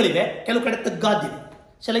ಪರ್ವತಗಳಿವೆ, ಕೆಲವು ಕಡೆ ತಗ್ಗಾದಿವೆ.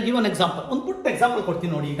 ಶಾಲೆ ಗಿವ್ ಒನ್ ಎಕ್ಸಾಂಪಲ್, ಒಂದು ಪುಟ್ಟ ಎಕ್ಸಾಂಪಲ್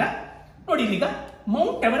ಕೊಡ್ತೀನಿ ನೋಡಿ. ಈಗ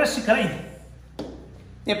ಮೌಂಟ್ ಎವರೆಸ್ಟ್ ಶಿಖರ ಇದೆ,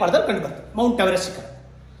 ನೇಪಾಳದಲ್ಲಿ ಕಂಡು ಬರ್ತದೆ ಮೌಂಟ್ ಎವರೆಸ್ಟ್ ಶಿಖರ.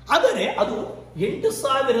 ಆದರೆ ಅದು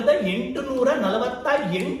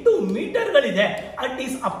 8,848 ಮೀಟರ್ಗಳಿದೆ. At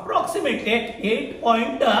is approximately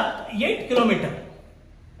 8.8 kilometre.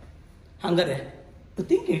 ಹಂಗಾರೆ ಟು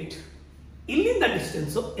ಥಿಂಕ್ ಇಟ್, ಇಲ್ಲಿಂದ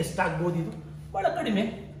ಡಿಸ್ಟೆನ್ಸ್ ಎಷ್ಟಾಗ್ಬೋದು? ಇದು ಬಹಳ ಕಡಿಮೆ.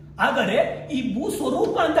 ಹಾಗಾದರೆ ಈ ಭೂ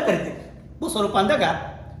ಸ್ವರೂಪ ಅಂತ ಕರಿತೀವಿ. ಭೂ ಸ್ವರೂಪ ಅಂದಾಗ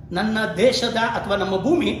ನನ್ನ ದೇಶದ ಅಥವಾ ನಮ್ಮ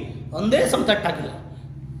ಭೂಮಿ ಒಂದೇ ಸಮತಟ್ಟಾಗಿಲ್ಲ,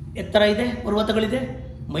 ಎತ್ತರ ಇದೆ, ಪರ್ವತಗಳಿದೆ,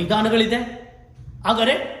 ಮೈದಾನಗಳಿದೆ,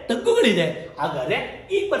 ಹಾಗಾದರೆ ತಗ್ಗುಗಳಿದೆ. ಹಾಗಾದರೆ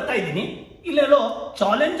ಈಗ ಬರ್ತಾ ಇದ್ದೀನಿ, ಇಲ್ಲೆಲ್ಲೋ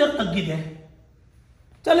ಚಾಲೆಂಜರ್ ತಗ್ಗಿದೆ,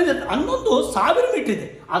 ಚಾಲೆಂಜರ್ 11,000 ಮೀಟರ್ ಇದೆ.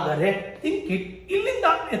 ಹಾಗಾದರೆ ಥಿಂಕ್ ಇಟ್, ಇಲ್ಲಿಂದ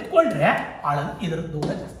ಎತ್ಕೊಂಡ್ರೆ ಇದರ ದೂರ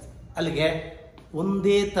ಜಾಸ್ತಿ. ಅಲ್ಲಿಗೆ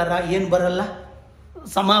ಒಂದೇ ಥರ ಏನು ಬರಲ್ಲ,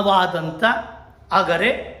 ಸಮವಾದಂಥ. ಹಾಗಾದರೆ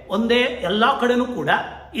ಒಂದೇ ಎಲ್ಲ ಕಡೆನೂ ಕೂಡ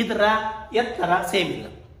ಇದರ ಎತ್ತರ ಸೇಮ್ ಇಲ್ಲ.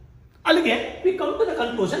 ಅಲ್ಲಿಗೆ we come to the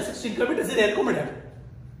conclusion 16 kilometres ಇದೆ ಅನ್ಕೊಂಡ್ಬಿಡ.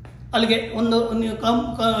 ಅಲ್ಲಿಗೆ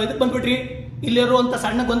ಇದಕ್ಕೆ ಬಂದ್ಬಿಟ್ರಿ. ಇಲ್ಲಿರುವಂಥ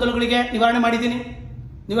ಸಣ್ಣ ಗೊಂದಲಗಳಿಗೆ ನಿವಾರಣೆ ಮಾಡಿದ್ದೀನಿ.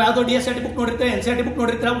 ನೀವು ಯಾವುದೋ DSCRT ಬುಕ್ ನೋಡಿರ್ತೀರ, NCERT ಬುಕ್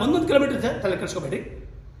ನೋಡಿರ್ತೀರ, 1 ಕಿಲೋಮೀಟರ್ ತಲೆ ಕೆಡಿಸ್ಕೋಬೇಡಿ.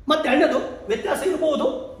 ಮತ್ತೆ ಎರಡನೇದು ವ್ಯತ್ಯಾಸ ಇರಬಹುದು,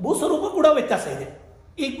 ಭೂಸ್ವರೂಪ ಕೂಡ ವ್ಯತ್ಯಾಸ ಇದೆ.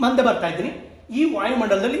 ಈಗ ಮುಂದೆ ಬರ್ತಾ ಇದ್ದೀನಿ. ಈ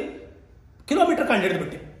ವಾಯುಮಂಡಲದಲ್ಲಿ ಕಿಲೋಮೀಟರ್ ಕಂಡು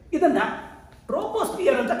ಹಿಡಿದ್ಬಿಟ್ಟು ಇದನ್ನ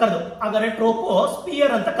ಟ್ರೋಪೋಸ್ಫಿಯರ್ ಅಂತ ಕರೆದು, ಹಾಗಾದ್ರೆ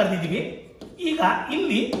ಟ್ರೋಪೋಸ್ಫಿಯರ್ ಅಂತ ಕರೆದಿದ್ದೀವಿ. ಈಗ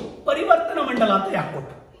ಇಲ್ಲಿ ಪರಿವರ್ತನಾ ಮಂಡಲ ಅಂತ ಯಾಕೆ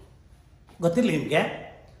ಕೊಟ್ಟು ಗೊತ್ತಿರಲಿ ನಿಮಗೆ.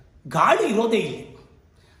 ಗಾಳಿ ಇರೋದೇ ಇಲ್ಲಿ,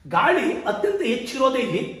 ಗಾಳಿ ಅತ್ಯಂತ ಹೆಚ್ಚಿರೋದೇ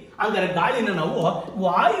ಇಲ್ಲಿ. ಹಾಗಾದ್ರೆ ಗಾಳಿನ ನಾವು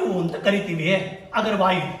ವಾಯು ಅಂತ ಕರಿತೀವಿ. ಹಾಗಾದ್ರೆ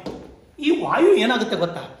ವಾಯು, ಈ ವಾಯು ಏನಾಗುತ್ತೆ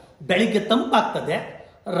ಗೊತ್ತಾ? ಬೆಳಿಗ್ಗೆ ತಂಪಾಗ್ತದೆ,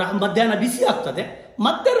 ಮಧ್ಯಾಹ್ನ ಬಿಸಿ ಆಗ್ತದೆ,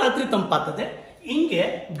 ಮತ್ತೆ ರಾತ್ರಿ ತಂಪಾಗ್ತದೆ. ಹಿಂಗೆ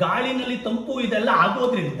ಗಾಳಿನಲ್ಲಿ ತಂಪು ಇದೆಲ್ಲ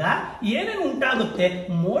ಆಗೋದ್ರಿಂದ ಏನೇನು ಉಂಟಾಗುತ್ತೆ?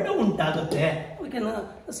 ಮೋಡ ಉಂಟಾಗುತ್ತೆ.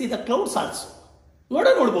 ಸೀದಾ ಕ್ಲೌಡ್ಸ್ ಆಲ್ಸೋ, ಮೋಡ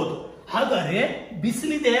ನೋಡ್ಬೋದು. ಹಾಗಾದ್ರೆ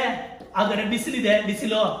ಬಿಸಿಲಿದೆ, ಹಾಗಾದ್ರೆ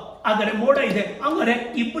ಬಿಸಿಲು, ಹಾಗಾದ್ರೆ ಮೋಡ ಇದೆ, ಹಂಗಾರೆ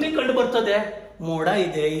ಇಬ್ಬನಿ ಕಂಡು ಬರ್ತದೆ. ಮೋಡ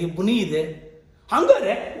ಇದೆ, ಇಬ್ಬನಿ ಇದೆ.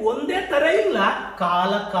 ಹಂಗಾರೆ ಒಂದೇ ತರ ಇಲ್ಲ,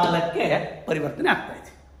 ಕಾಲ ಕಾಲಕ್ಕೆ ಪರಿವರ್ತನೆ ಆಗ್ತಾ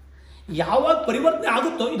ಇದೆ. ಯಾವಾಗ ಪರಿವರ್ತನೆ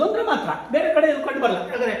ಆಗುತ್ತೋ ಇದೊಂದ್ರೆ ಮಾತ್ರ, ಬೇರೆ ಕಡೆ ಇದು ಕಂಡು ಬರಲ್ಲ.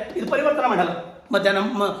 ಹಾಗಾದ್ರೆ ಇದು ಪರಿವರ್ತನೆ ಮಾಡಲ್ಲ.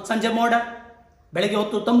 ಮಧ್ಯಾಹ್ನ ಸಂಜೆ ಮೋಡ, ಬೆಳಗ್ಗೆ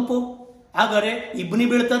ಹೊತ್ತು ತಂಪು, ಹಾಗಾದ್ರೆ ಇಬ್ಬನಿ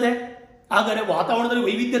ಬೀಳ್ತದೆ. ಹಾಗಾದ್ರೆ ವಾತಾವರಣದಲ್ಲಿ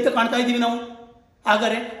ವೈವಿಧ್ಯತೆ ಕಾಣ್ತಾ ಇದ್ದೀವಿ ನಾವು.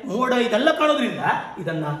 ಹಾಗಾದ್ರೆ ಮೋಡ ಇದೆಲ್ಲ ಕಾಣೋದ್ರಿಂದ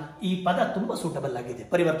ಈ ಪದ ತುಂಬಾ ಸೂಟಬಲ್ ಆಗಿದೆ,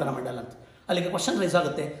 ಪರಿವರ್ತನಾ ಮಂಡಲ ಅಂತ. ಅಲ್ಲಿಗೆ ಕ್ವಶನ್ ರೈಸ್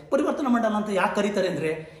ಆಗುತ್ತೆ, ಪರಿವರ್ತನಾ ಮಂಡಲ ಅಂತ ಯಾಕೆ ಕರೀತಾರೆ ಅಂದ್ರೆ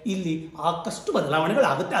ಇಲ್ಲಿ ಸಾಕಷ್ಟು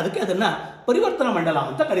ಬದಲಾವಣೆಗಳಾಗುತ್ತೆ, ಅದಕ್ಕೆ ಅದನ್ನ ಪರಿವರ್ತನಾ ಮಂಡಲ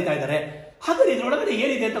ಅಂತ ಕರೀತಾ ಇದ್ದಾರೆ. ಹಾಗಾದ್ರೆ ಇದರೊಳಗಡೆ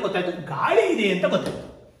ಏನಿದೆ ಅಂತ ಗೊತ್ತಾಯ್ತು, ಗಾಳಿ ಇದೆ ಅಂತ ಗೊತ್ತಾಯ್ತು.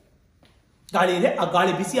 ಗಾಳಿ ಇದೆ, ಆ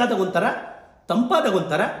ಗಾಳಿ ಬಿಸಿಯಾದ ಒಂಥರ, ತಂಪಾದ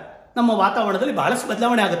ಒಂಥರ, ನಮ್ಮ ವಾತಾವರಣದಲ್ಲಿ ಬಹಳಷ್ಟು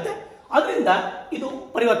ಬದಲಾವಣೆ ಆಗುತ್ತೆ. ಅದರಿಂದ ಇದು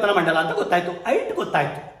ಪರಿವರ್ತನಾ ಮಂಡಲ ಅಂತ ಗೊತ್ತಾಯ್ತು, ಹೈಟ್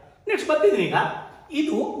ಗೊತ್ತಾಯ್ತು. ನೆಕ್ಸ್ಟ್ ಬರ್ತಿದ್ದೀನಿ ಈಗ,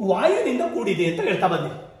 ಇದು ವಾಯುವಿನಿಂದ ಕೂಡಿದೆ ಅಂತ ಹೇಳ್ತಾ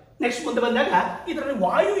ಬಂದಿದೆ. ನೆಕ್ಸ್ಟ್ ಮುಂದೆ ಬಂದಾಗ ಇದರಲ್ಲಿ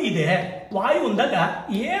ವಾಯು ಇದೆ. ವಾಯು ಅಂದಾಗ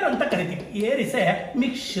ಏರ್ ಅಂತ ಕರಿತೀವಿ. Air is A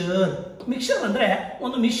mixture. Mixture ಅಂದ್ರೆ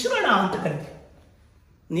ಒಂದು ಮಿಶ್ರಣ ಅಂತ ಕರಿತೀವಿ.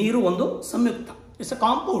 ನೀರು ಒಂದು ಸಂಯುಕ್ತ, ಇಟ್ಸ್ ಎ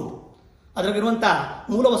ಕಾಂಪೌಂಡ್. ಅದ್ರಾಗಿರುವಂಥ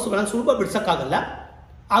ಮೂಲ ವಸ್ತುಗಳನ್ನು ಸುಲಭ ಬಿಡಿಸೋಕ್ಕಾಗಲ್ಲ.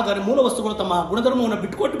 ಹಾಗಾದ್ರೆ ಮೂಲ ವಸ್ತುಗಳು ತಮ್ಮ ಗುಣಧರ್ಮವನ್ನು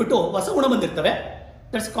ಬಿಟ್ಟು ಹೊಸ ಗುಣ ಬಂದಿರ್ತವೆ.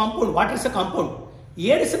 That's compound. Water is A compound.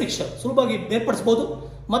 Air is A mixture, ಸುಲಭವಾಗಿ ಬೇರ್ಪಡಿಸಬಹುದು.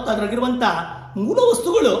 ಮತ್ತು ಅದ್ರಾಗಿರುವಂಥ ಮೂಲ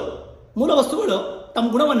ವಸ್ತುಗಳು ತಮ್ಮ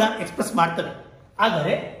ಗುಣವನ್ನು ಎಕ್ಸ್ಪ್ರೆಸ್ ಮಾಡ್ತವೆ.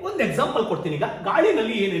 ಹಾಗಾದ್ರೆ ಒಂದು ಎಕ್ಸಾಂಪಲ್ ಕೊಡ್ತೀನಿ. ಈಗ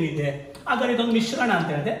ಗಾಳಿನಲ್ಲಿ ಏನೇನಿದೆ? ಹಾಗಾದ್ರೆ ಇದೊಂದು ಮಿಶ್ರಣ ಅಂತ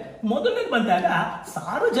ಹೇಳಿದೆ. ಮೊದಲನೇ ಬಂದಾಗ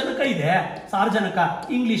ಸಾರಜನಕ ಇದೆ. ಸಾರಜನಕ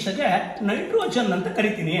ಇಂಗ್ಲಿಷ್ಗೆ ನೈಟ್ರೋಜನ್ ಅಂತ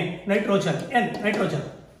ಕರಿತೀನಿ. ನೈಟ್ರೋಜನ್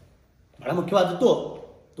ಬಹಳ ಮುಖ್ಯವಾದದ್ದು.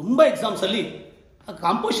 ತುಂಬಾ ಎಕ್ಸಾಮ್ಸ್ ಅಲ್ಲಿ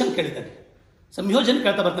ಕಾಂಪೋಸಿಷನ್ ಕೇಳಿದ್ದಾನೆ, ಸಂಯೋಜನೆ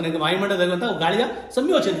ಕೇಳ್ತಾ ಬರ್ತಾನೆ. ವಾಯುಮಂಡಲದಲ್ಲಿರುವಂತಹ ಗಾಳಿಯ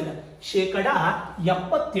ಸಂಯೋಜನೆ 78%.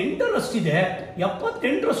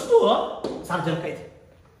 78% ಸಾರಜನಕ ಇದೆ.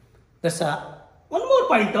 ಒನ್ ಮೋರ್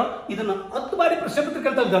ಪಾಯಿಂಟ್, ಇದನ್ನು 10 ಬಾರಿ ಪ್ರಶ್ನೆ ಪತ್ರಿಕೆ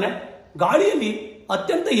ಕೇಳ್ತಾ ಇದ್ದಾನೆ. ಗಾಳಿಯಲ್ಲಿ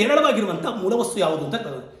ಅತ್ಯಂತ ಹೇರಳವಾಗಿರುವಂತಹ ಮೂಲವಸ್ತು ಯಾವುದು ಅಂತ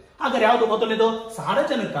ಕೇಳಿದ್ರು. ಹಾಗಾದ್ರೆ ಯಾವುದು ಮೊದಲನೇದು?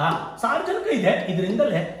 ಸಾರಜನಕ. ಸಾರಜನಕ ಇದೆ,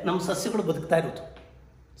 ಇದರಿಂದಲೇ ನಮ್ಮ ಸಸ್ಯಗಳು ಬದುಕ್ತಾ ಇರೋದು.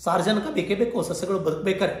 ಸಾರಜನಕ ಬೇಕೇ ಬೇಕು ಸಸ್ಯಗಳು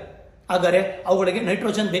ಬದುಕಬೇಕಾರೆ. ಹಾಗಾದ್ರೆ ಅವುಗಳಿಗೆ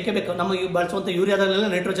ನೈಟ್ರೋಜನ್ ಬೇಕೇ ಬೇಕು. ನಮಗೆ ಬಳಸುವಂಥ ಯೂರಿಯಾದಲ್ಲೆಲ್ಲ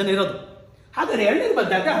ನೈಟ್ರೋಜನ್ ಇರೋದು. ಹಾಗಾದ್ರೆ ಎರಡನೇದು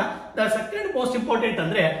ಬಂದಾಗ ದ ಸೆಕೆಂಡ್ ಮೋಸ್ಟ್ ಇಂಪಾರ್ಟೆಂಟ್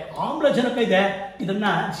ಅಂದ್ರೆ ಆಮ್ಲಜನಕ ಇದೆ. ಇದನ್ನ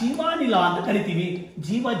ಜೀವಾನಿಲ ಅಂತ ಕರಿತೀವಿ.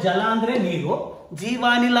 ಜೀವಜಲ ಅಂದ್ರೆ ನೀರು,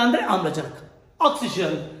 ಜೀವಾನಿಲ ಅಂದ್ರೆ ಆಮ್ಲಜನಕ.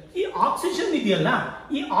 ಆಕ್ಸಿಜನ್, ಈ ಆಕ್ಸಿಜನ್ ಇದೆಯಲ್ಲ,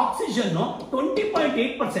 ಈ ಆಕ್ಸಿಜನ್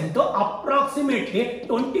 20.8%, ಅಪ್ರಾಕ್ಸಿಮೇಟ್ಲಿ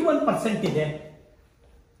 21% ಇದೆ.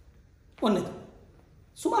 ಒಂದೇದು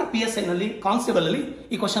ಸುಮಾರು PSI ನಲ್ಲಿ ಕಾನ್ಸ್ಟೇಬಲ್ ಅಲ್ಲಿ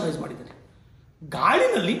ಈ ಕ್ವಶನ್ ರೈಸ್ ಮಾಡಿದ್ದಾರೆ.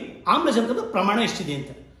 ಗಾಳಿನಲ್ಲಿ ಆಮ್ಲಜನಕದ ಪ್ರಮಾಣ ಎಷ್ಟಿದೆ ಅಂತ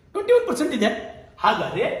 21% ಇದೆ.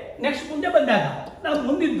 ಹಾಗಾದ್ರೆ ನೆಕ್ಸ್ಟ್ ಮುಂದೆ ಬಂದಾಗ ನಾವು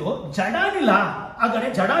ಮುಂದಿದ್ದು ಜಡಾನಿಲ. ಹಾಗಾದ್ರೆ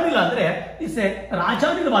ಜಡಾನಿಲ ಅಂದ್ರೆ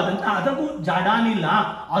ರಾಜಾನಿಲವಾದಂತ ಅದಕ್ಕೂ ಜಡಾನಿಲ,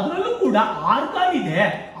 ಅದರಲ್ಲೂ ಕೂಡ ಆರ್ಗಾನ್ ಇದೆ.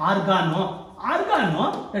 ಆರ್ಗಾನು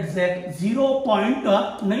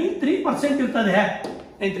 0.93% ಇರ್ತದೆ.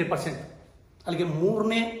 93%. ಅಲ್ಲಿಗೆ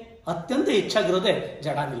ಮೂರನೇ ಅತ್ಯಂತ ಹೆಚ್ಚಾಗಿರೋದೇ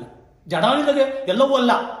ಜಡಾನಿಲ. ಜಡಾನಿಲಗೆ ಎಲ್ಲವೂ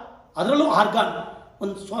ಅಲ್ಲ, ಅದರಲ್ಲೂ ಆರ್ಗಾನ್.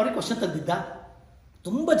 ಒಂದು ಕ್ವಶನ್ ತೆಗೆದಿದ್ದ,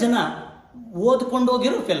 ತುಂಬಾ ಜನ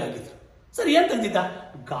ಓದ್ಕೊಂಡೋಗಿರೋ ಫೇಲ್ ಆಗಿದ್ರು. ಸರಿ, ಏನ್ ತೆಗೆದಿದ್ದ?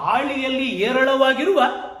 ಗಾಳಿಯಲ್ಲಿ ಏರಳವಾಗಿರುವ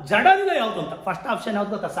ಜಡಾನಿಲ ಯಾವುದು ಅಂತ. ಫಸ್ಟ್ ಆಪ್ಷನ್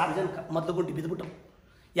ಯಾವ್ದು ಗೊತ್ತಾ? ಸಾರ್ವಜನಿಕ. ಮೊದಲು ಗುಂಡಿ ಬಿದ್ದುಬಿಟ್ಟು.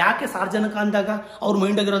 ಯಾಕೆ ಸಾರ್ವಜನಿಕ ಅಂದಾಗ ಅವ್ರ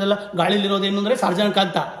ಮೈಂಡ್ ಆಗಿರೋದೆಲ್ಲ ಗಾಳಿಯಲ್ಲಿರೋದು ಏನು ಅಂದ್ರೆ ಸಾರ್ವಜನಿಕ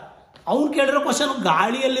ಅಂತ. ಅವ್ನು ಕೇಳಿರೋ ಕ್ವಶನ್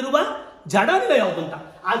ಗಾಳಿಯಲ್ಲಿರುವ ಜಡಾನಿಲ ಯಾವುದು ಅಂತ.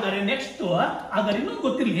 ಆದರೆ ನೆಕ್ಸ್ಟ್ ಹಾಗಾದ್ರೆ ಇನ್ನೊಂದು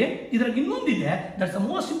ಗೊತ್ತಿರಲಿ, ಇದ್ರಾಗ ಇನ್ನೊಂದಿದೆ, ದಟ್ಸ್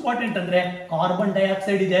ಮೋಸ್ಟ್ ಇಂಪಾರ್ಟೆಂಟ್ ಅಂದ್ರೆ ಕಾರ್ಬನ್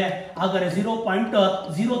ಡೈಆಕ್ಸೈಡ್ ಇದೆ. ಹಾಗಾದ್ರೆ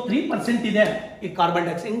 0.03% ಇದೆ ಈ ಕಾರ್ಬನ್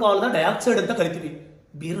ಡೈಆಕ್ಸೈಡ್. ಹಿಂಗ ಡೈಆಕ್ಸೈಡ್ ಅಂತ ಕರಿತೀವಿ.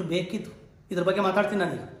 ಬೀರು ಬೇಕಿತ್ತು, ಇದ್ರ ಬಗ್ಗೆ ಮಾತಾಡ್ತೀನಿ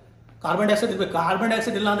ನಾನು. ಕಾರ್ಬನ್ ಡೈಆಕ್ಸೈಡ್ ಇರ್ಬೇಕು. ಕಾರ್ಬನ್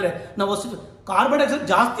ಡೈಆಕ್ಸೈಡ್ ಇಲ್ಲ ಅಂದ್ರೆ ನಾವು ಕಾರ್ಬನ್ ಡೈಆಕ್ಸೈಡ್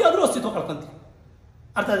ಜಾಸ್ತಿ ಆದ್ರೂ ಅಸ್ತಿತ್ವ ಕಳ್ಕೊಂತೀವಿ.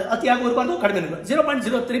 ಅರ್ಥ ಆಗಿದೆ? ಅತಿಯಾಗಿ ಇರಬಾರ್ದು, ಕಡಿಮೆ ಇರಬಾರ್ದು.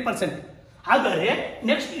 0.03%. ಹಾಗಾದ್ರೆ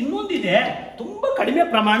ನೆಕ್ಸ್ಟ್ ಇನ್ನೊಂದಿದೆ ತುಂಬಾ ಕಡಿಮೆ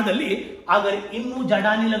ಪ್ರಮಾಣದಲ್ಲಿ. ಹಾಗಾದ್ರೆ ಇನ್ನೂ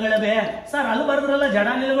ಜಡಾನಿಲಗಳವೆ. ಸರ್ ಅಲ್ಲಿ ಬರೆದ್ರಲ್ಲ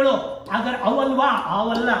ಜಡಾನಿಲಗಳು, ಹಾಗಾದ್ರೆ ಅವಲ್ವಾ?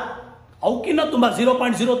 ಅವಲ್ಲ, ಅವಕ್ಕಿನ್ನ ತುಂಬಾ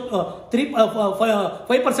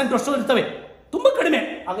 0.03% ಅಷ್ಟು ಇರ್ತವೆ, ತುಂಬಾ ಕಡಿಮೆ.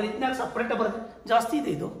 ಹಾಗಾದ್ರೆ ಇದನ್ನ ಸಪ್ರೇಟ್ ಬರುತ್ತೆ, ಜಾಸ್ತಿ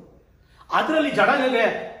ಇದೆ ಇದು. ಅದರಲ್ಲಿ ಜಡಾನಿಲ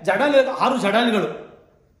 6 ಜಡಾನಿಲಗಳು.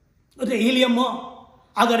 ಹೀಲಿಯಮ್,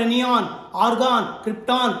 ಹಾಗಾದ್ರೆ neon, argon,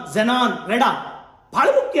 krypton, xenon, Radeon. ಬಹಳ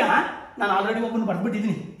ಮುಖ್ಯ. ನಾನು ಆಲ್ರೆಡಿ ಒಬ್ಬನು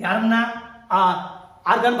ಬರ್ದ್ಬಿಟ್ಟಿದ್ದೀನಿ. ಯಾರನ್ನ?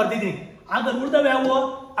 ಆರ್ಗಾನ್ ಬರ್ದಿದ್ದೀನಿ. ಆಗ ಉಳಿದವ ಯಾವುವು?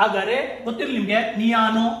 ಹಾಗಾದ್ರೆ ಗೊತ್ತಿರಲಿ ನಿಮ್ಗೆ.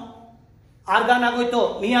 ನಿಯಾನು, ಆರ್ಗಾನ್ ಆಗೋಯ್ತು,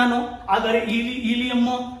 ನಿಯಾನು. ಹಾಗಾದ್ರೆ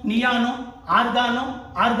ಹೀಲಿಯಮ್ಮು, ನಿಯಾನು,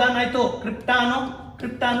 ಆರ್ಗಾನ್ ಆಯ್ತು, ಕ್ರಿಪ್ಟಾನು,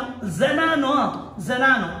 ಝೆನಾನು.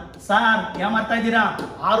 ಸಾರ್ ಯಾವ ಮಾಡ್ತಾ ಇದ್ದೀರಾ?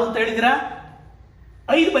 6 ಅಂತ ಹೇಳಿದಿರಾ,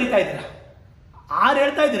 5 ಬರಿತಾ ಇದ್ದೀರಾ. 6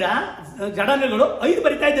 ಹೇಳ್ತಾ ಇದ್ದೀರಾ, ಜಡಾನಿಲಗಳು 5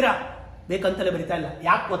 ಬರಿತಾ ಇದ್ದೀರಾ. ಬೇಕಂತಲೇ ಬರಿತಾ ಇಲ್ಲ.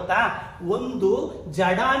 ಯಾಕೆ ಗೊತ್ತಾ? ಒಂದು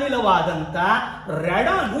ಜಡಾನಿಲವಾದಂತ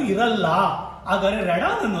ರೆಡಾನು ಇರಲ್ಲ. ಹಾಗಾದ್ರೆ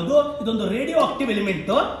ರೆಡಾನ್ ಅನ್ನೋದು ಇದೊಂದು ರೇಡಿಯೋ ಆಕ್ಟಿವ್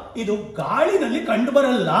ಎಲಿಮೆಂಟ್. ಇದು ಗಾಳಿನಲ್ಲಿ ಕಂಡು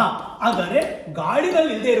ಬರಲ್ಲ. ಹಾಗಾದ್ರೆ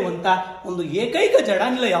ಗಾಳಿನಲ್ಲಿ ಇಲ್ಲದೆ ಇರುವಂತ ಒಂದು ಏಕೈಕ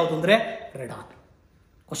ಜಡಾನಿಲ ಯಾವುದು ಅಂದ್ರೆ ರೆಡಾನ್.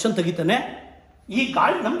 ಕ್ವಶನ್ ತೆಗಿತಾನೆ. ಈ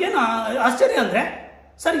ಗಾಳಿ ನಮ್ಗೇನು ಆಶ್ಚರ್ಯ ಅಂದ್ರೆ,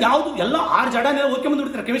 ಸರ್ ಯಾವುದು ಎಲ್ಲ 6 ಜಡಾನಿಲ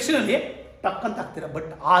ಓದ್ಕೊಂಡ್ಬಂದ್ಬಿಡ್ತೀರಾ ಕೆಮಿಸ್ಟ್ರಿನಲ್ಲಿ, ಟಕ್ಕಂತ ಆಗ್ತೀರಾ.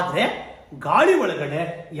 ಬಟ್ ಆದ್ರೆ ಗಾಳಿ ಒಳಗಡೆ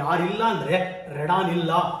ಯಾರಿಲ್ಲ ಅಂದ್ರೆ ರೆಡಾನ್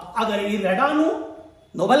ಇಲ್ಲ. ಹಾಗಾದ್ರೆ ಈ ರೆಡಾನು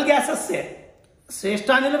ನೋಬಲ್ ಗ್ಯಾಸಸ್ಸೇ,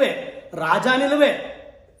 ಶ್ರೇಷ್ಠಾನಿಲವೇ, ರಾಜಾನಿಲವೇ,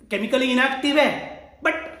 ಕೆಮಿಕಲಿ ಇನ್ಆಕ್ಟಿವೇ.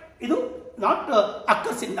 ಬಟ್ ಇದು ನಾಟ್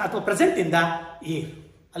ಅಕ್ಕರ್ಸ್ ಇಂದ ಅಥವಾ ಪ್ರೆಸೆಂಟ್ ಇಂದ ಏರ್.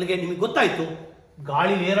 ಅಲ್ಲಿಗೆ ನಿಮಗೆ ಗೊತ್ತಾಯ್ತು,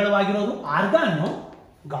 ಗಾಳಿ ಏರಳವಾಗಿರೋದು ಆರ್ಗಾನು,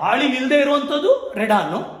 ಗಾಳಿ ಇಲ್ಲದೆ ಇರುವಂಥದ್ದು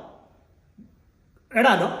ರೆಡಾನು.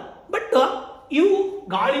 ಬಟ್ ಇವು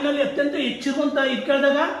ಗಾಳಿನಲ್ಲಿ ಅತ್ಯಂತ ಹೆಚ್ಚಿರುವಂತ ಇದು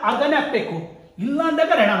ಕೇಳಿದಾಗ ಆರ್ಗಾನೇ ಹಾಕ್ಬೇಕು, ಇಲ್ಲ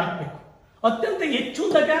ಅಂದಾಗ ರೆಡಾನ್ ಹಾಕ್ಬೇಕು. ಅತ್ಯಂತ ಹೆಚ್ಚು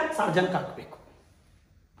ಅಂದಾಗ ಸಾರ್ವಜನಿಕ ಹಾಕಬೇಕು.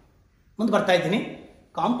 ಮುಂದೆ ಬರ್ತಾ ಇದ್ದೀನಿ.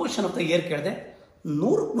 ಕಾಂಪೋಸಿಷನ್ ಆಫ್ ದ ಏರ್ ಕೇಳಿದೆ.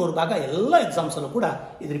 100 ಭಾಗ ಎಲ್ಲ ಎಕ್ಸಾಮ್ಸ್ ಅಲ್ಲೂ ಕೂಡ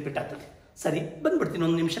ಇದು ರಿಪೀಟ್ ಆಗ್ತದೆ. ಸರಿ, ಬಂದ್ಬಿಡ್ತೀನಿ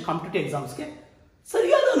 1 ನಿಮಿಷ ಕಾಂಪಿಟೇಟಿವ್ ಎಕ್ಸಾಮ್ಸ್ಗೆ.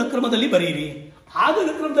 ಸರಿಯಾದ ಅನುಕ್ರಮದಲ್ಲಿ ಬರೀರಿ. ಆಗ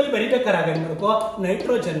ಅನುಕ್ರಮದಲ್ಲಿ ಬರೀಬೇಕಾದ್ರೆ ಮಾಡಬೇಕು,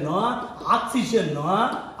 ನೈಟ್ರೋಜನ್, ಆಕ್ಸಿಜನ್,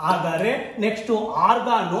 ಹಾಗಾದ್ರೆ ನೆಕ್ಸ್ಟ್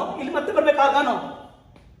ಆರ್ಗಾನು. ಇಲ್ಲಿ ಮತ್ತೆ ಬರ್ಬೇಕು ಆರ್ಗಾನು.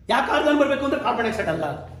 ಯಾಕೆ ಆರ್ಗಾನ್ ಬರಬೇಕು ಅಂದ್ರೆ ಕಾರ್ಬನ್ ಡೈಆಕ್ಸೈಡ್ ಅಲ್ಲ,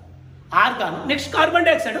 ಆರ್ಗಾನು. ನೆಕ್ಸ್ಟ್ ಕಾರ್ಬನ್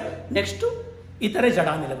ಡೈಆಕ್ಸೈಡ್, ನೆಕ್ಸ್ಟ್ ಇತರೆ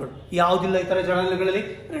ಜಡಾನಿಲಗಳು. ಯಾವುದಿಲ್ಲ ಇತರೆ ಜಡಾನಿಲಗಳಲ್ಲಿ?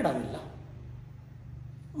 ರೆಡಾನ್ ಇಲ್ಲ.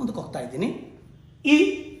 ಮುಂದಕ್ಕೆ ಹೋಗ್ತಾ ಇದ್ದೀನಿ.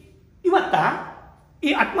 ಇವತ್ತ ಈ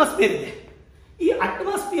ಅಟ್ಮಾಸ್ಫಿಯರ್ ಇದೆ. ಈ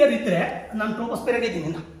ಅಟ್ಮಾಸ್ಫಿಯರ್ ಇದ್ರೆ ನಾನು ಟ್ರೋಪೋಸ್ಫಿಯರ್ಗೆ ಇದ್ದೀನಿ.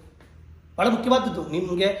 ಬಹಳ ಮುಖ್ಯವಾದದ್ದು.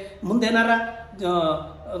 ನಿಮಗೆ ಮುಂದೆ ಏನಾರ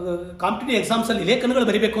ಕಾಂಪಿಟೇಟಿವ್ ಎಕ್ಸಾಮ್ಸ್ ಅಲ್ಲಿ ಲೇಖನಗಳು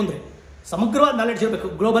ಬರೀಬೇಕು ಅಂದ್ರೆ ಸಮಗ್ರವಾದ ನಾಲೆಡ್ಜ್ ಇರಬೇಕು.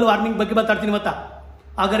 ಗ್ಲೋಬಲ್ ವಾರ್ಮಿಂಗ್ ಬಗ್ಗೆ ಮಾತಾಡ್ತೀನಿ ಇವತ್ತ.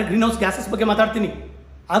 ಹಾಗಾದ್ರೆ ಗ್ರೀನ್ ಹೌಸ್ ಗ್ಯಾಸಸ್ ಬಗ್ಗೆ ಮಾತಾಡ್ತೀನಿ.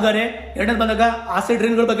 ಹಾಗಾದ್ರೆ ಎರಡನೇ ಬಂದಾಗ ಆಸಿಡ್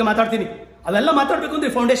ರೈನ್ಗಳ ಬಗ್ಗೆ ಮಾತಾಡ್ತೀನಿ. ಅವೆಲ್ಲ ಮಾತಾಡಬೇಕು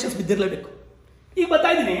ಅಂದ್ರೆ ಫೌಂಡೇಶನ್ಸ್ ಬಿದ್ದಿರಲೇಬೇಕು. ಈಗ ಬರ್ತಾ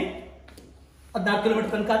ಇದ್ದೀನಿ 14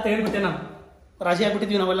 ಕಿಲೋಮೀಟರ್ ತನಕ ಅಂತ ಹೇಳ್ಬಿಟ್ಟೆ ನಾನು. ರಾಜಿ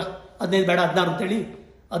ಆಗ್ಬಿಟ್ಟಿದ್ವಿ ನಾವೆಲ್ಲ. 15 ಬೇಡ 16 ಅಂತೇಳಿ,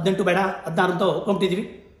 18 ಬೇಡ 16 ಅಂತ ಒಪ್ಕೊಂಡಿದ್ವಿ.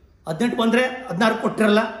 18 ಬಂದ್ರೆ 16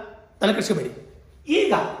 ಕೊಟ್ಟಿರಲ್ಲ, ತಲೆ ಕೆಡಿಸ್ಕೋಬೇಡಿ.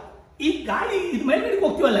 ಈಗ ಈ ಗಾಳಿ ಇದು ಮೇಲ್ಗಡೆಗೆ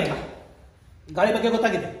ಹೋಗ್ತೀವಲ್ಲ, ಈಗ ಗಾಳಿ ಬಗ್ಗೆ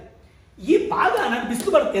ಗೊತ್ತಾಗಿದೆ. ಈ ಭಾಗ ನನಗೆ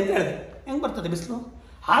ಬಿಸಿಲು ಬರುತ್ತೆ ಅಂತ ಹೇಳಿದೆ. ಹೆಂಗ್ ಬರ್ತದೆ ಬಿಸಿಲು?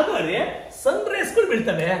 ಹಾಗಾದ್ರೆ ಸನ್ ರೇಸ್ಗಳು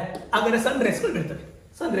ಬೀಳ್ತವೆ. ಹಾಗಾದ್ರೆ ಸನ್ ರೇಸ್ಗಳು ಬೀಳ್ತವೆ.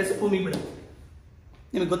 ಸನ್ ರೇಸ್ ಭೂಮಿಗೆ ಬೀಳುತ್ತೆ.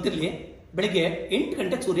 ನಿಮಗೆ ಗೊತ್ತಿರಲಿ, ಬೆಳಿಗ್ಗೆ 8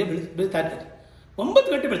 ಗಂಟೆಗೆ ಸೂರ್ಯ ಬೀಳ್ತಾ ಇರ್ತಾರೆ, 9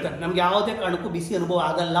 ಗಂಟೆ ಬೀಳ್ತಾನೆ. ನಮ್ಗೆ ಯಾವುದೇ ಕಾರಣಕ್ಕೂ ಬಿಸಿ ಅನುಭವ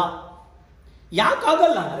ಆಗಲ್ಲ.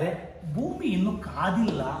 ಯಾಕಾಗಲ್ಲ ಅಂದರೆ ಭೂಮಿ ಇನ್ನೂ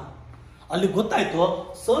ಕಾದಿಲ್ಲ. ಅಲ್ಲಿ ಗೊತ್ತಾಯ್ತು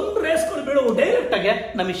ಸನ್ ರೇಸ್ಗಳು ಬೀಳುವ ಡೈರೆಕ್ಟ್ ಆಗಿ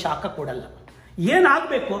ನಮಗೆ ಶಾಖ ಕೊಡಲ್ಲ.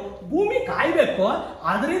 ಏನಾಗಬೇಕು, ಭೂಮಿ ಕಾಯಬೇಕು,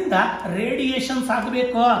 ಅದರಿಂದ ರೇಡಿಯೇಷನ್ಸ್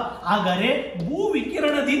ಆಗಬೇಕು. ಹಾಗಾದ್ರೆ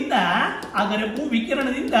ಭೂವಿಕಿರಣದಿಂದ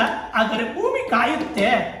ಭೂಮಿ ಕಾಯುತ್ತೆ,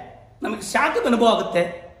 ನಮಗೆ ಶಾಖದ ಅನುಭವ ಆಗುತ್ತೆ.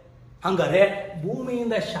 ಹಂಗಾರೆ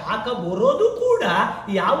ಭೂಮಿಯಿಂದ ಶಾಖ ಬರೋದು ಕೂಡ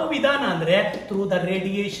ಯಾವ ವಿಧಾನ ಅಂದ್ರೆ ಥ್ರೂ ದ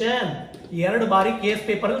ರೇಡಿಯೇಷನ್. 2 ಬಾರಿ ಕೇಸ್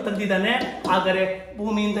ಪೇಪರ್ ಅಲ್ಲಿ ತಂದಿದ್ದಾನೆ. ಹಾಗಾದ್ರೆ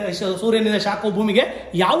ಭೂಮಿಯಿಂದ ಸೂರ್ಯನಿಂದ ಶಾಖ ಭೂಮಿಗೆ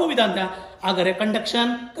ಯಾವ ವಿಧಾನ? ಹಾಗಾದ್ರೆ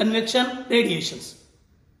conduction, convection, radiations.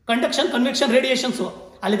 Conduction, convection, radiations.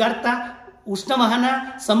 ಅಲ್ಲಿಗೆ ಅರ್ಥ ಉಷ್ಣವಹನ,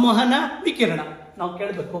 ಸಂವಹನ, ವಿಕಿರಣ. ನಾವು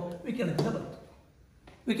ಕೇಳಬೇಕು ವಿಕಿರಣದಿಂದ ಬಂತು.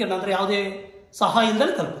 ವಿಕಿರಣ ಅಂದ್ರೆ ಯಾವುದೇ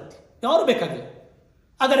ಸಹಾಯದಿಂದಲೇ ತಲುಪುತ್ತೆ, ಯಾರು ಬೇಕಾಗಿಲ್ಲ.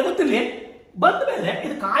 ಹಾಗಾದ್ರೆ ಗೊತ್ತಿರಲಿ, ಬಂದ ಮೇಲೆ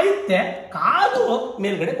ಇದು ಕಾಯುತ್ತೆ, ಕಾದು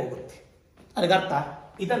ಮೇಲ್ಗಡೆ ಹೋಗುತ್ತೆ. ಅಲ್ಲಿಗೆ ಅರ್ಥ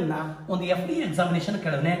ಇದನ್ನ ಒಂದು FD ಎಕ್ಸಾಮಿನೇಷನ್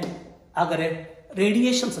ಕೇಳೋನೆ. ಹಾಗಾದ್ರೆ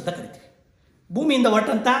ರೇಡಿಯೇಷನ್ಸ್ ಅಂತ ಕರಿತೀವಿ. ಭೂಮಿಯಿಂದ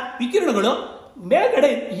ಹೊರಟಂತ ವಿಕಿರಣಗಳು ಮೇಲ್ಗಡೆ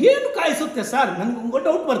ಏನು ಕಾಯಿಸುತ್ತೆ ಸರ್? ನನ್ಗೆ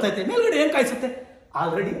ಡೌಟ್ ಬರ್ತೈತೆ, ಮೇಲ್ಗಡೆ ಏನು ಕಾಯಿಸುತ್ತೆ?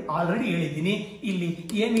 ಆಲ್ರೆಡಿ ಹೇಳಿದ್ದೀನಿ. ಇಲ್ಲಿ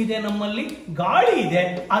ಏನಿದೆ, ನಮ್ಮಲ್ಲಿ ಗಾಳಿ ಇದೆ,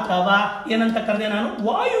 ಅಥವಾ ಏನಂತ ಕರೆದೆ ನಾನು,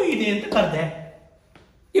 ವಾಯು ಇದೆ ಅಂತ ಕರೆದೆ.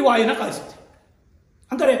 ಈ ವಾಯುನ ಕಾಯಿಸುತ್ತೆ.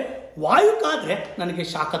 ಅಂದರೆ ವಾಯು ಕಾದ್ರೆ ನನಗೆ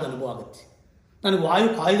ಶಾಖದ ಅನುಭವ ಆಗುತ್ತೆ. ನನಗೆ ವಾಯು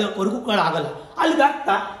ಕಾಯ್ದವರೆಗೂ ಆಗಲ್ಲ. ಅಲ್ಲಿಗೆ ಅರ್ಥ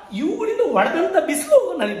ಇವುಗಳಿಂದ ಹೊಡೆದಂಥ ಬಿಸಿಲು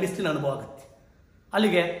ನನಗೆ ಬಿಸಿಲಿನ ಅನುಭವ ಆಗುತ್ತೆ.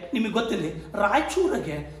 ಅಲ್ಲಿಗೆ ನಿಮಗೆ ಗೊತ್ತಿರಲಿ,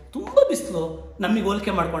 ರಾಯಚೂರಿಗೆ ತುಂಬ ಬಿಸಿಲು ನಮಗೆ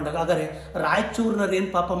ಹೋಲಿಕೆ ಮಾಡ್ಕೊಂಡಾಗ. ಹಾಗಾದ್ರೆ ರಾಯಚೂರಿನವ್ರು ಏನು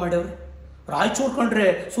ಪಾಪ ಮಾಡ್ಯವ್ರಿ? ರಾಯಚೂರು ಕಂಡ್ರೆ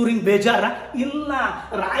ಸೂರ್ಯನ ಬೇಜಾರ ಇಲ್ಲ.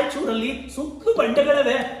 ರಾಯಚೂರಲ್ಲಿ ಸುತ್ತಲೂ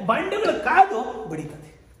ಬಂಡೆಗಳವೆ, ಬಂಡೆಗಳ ಕಾದು ಬಡಿತದೆ.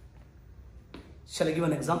 Shall give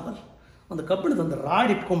an example. ಒಂದು ಕಬ್ಬಿಣದ ಒಂದು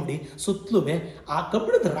ರಾಡ್ ಇಟ್ಕೊಂಡ್ಬಿಡಿ ಸುತ್ತಲೂ, ಆ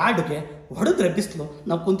ಕಬ್ಬಿಣದ ರಾಡ್ಗೆ ಹೊಡೆದ್ರೆ ಬಿಸಿಲು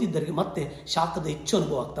ನಾವು ಕುಂತಿದ್ದರಿಗೆ ಮತ್ತೆ ಶಾಖದ ಹೆಚ್ಚು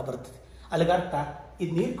ಅನುಭವ ಆಗ್ತಾ ಬರ್ತದೆ. ಅಲ್ಲಿಗೆ ಅರ್ಥ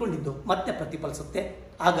ಇದು ನೀರ್ಕೊಂಡಿದ್ದು ಮತ್ತೆ ಪ್ರತಿಫಲಿಸುತ್ತೆ.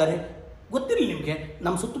 ಹಾಗಾದ್ರೆ ಗೊತ್ತಿರಲಿ ನಿಮಗೆ,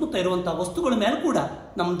 ನಮ್ಮ ಸುತ್ತಮುತ್ತ ಇರುವಂಥ ವಸ್ತುಗಳ ಮೇಲೆ ಕೂಡ,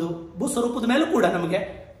 ನಮ್ಮದು ಭೂಸ್ವರೂಪದ ಮೇಲೂ ಕೂಡ ನಮಗೆ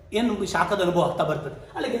ಏನು ಶಾಖದ ಅನುಭವ ಆಗ್ತಾ ಬರ್ತದೆ.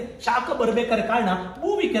 ಅಲ್ಲಿಗೆ ಶಾಖ ಬರಬೇಕಾದ ಕಾರಣ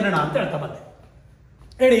ಭೂವಿಕಿರಣ ಅಂತ ಹೇಳ್ತಾ ಬಂದೆ,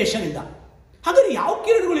 ರೇಡಿಯೇಷನ್ ಇಂದ. ಹಾಗಾದ್ರೆ ಯಾವ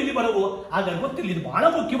ಕಿರಣಗಳು ಇಲ್ಲಿ ಬರವು? ಹಾಗಾದ್ರೆ ಗೊತ್ತಿರಲಿ, ಇದು ಬಹಳ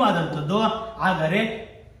ಮುಖ್ಯವಾದಂಥದ್ದು. ಹಾಗಾದ್ರೆ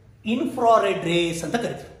ಇನ್ಫ್ರಾರೆಡ್ ರೇಸ್ ಅಂತ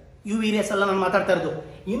ಕರಿತೀವಿ. UV ರೇಸ್ ಎಲ್ಲ ನಾನು ಮಾತಾಡ್ತಾ ಇರೋದು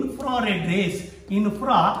ಇನ್ಫ್ರಾರೆಡ್ ರೇಸ್.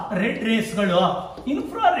 ಇನ್ಫ್ರಾರೆಡ್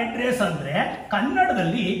ರೇಸ್ ಅಂದ್ರೆ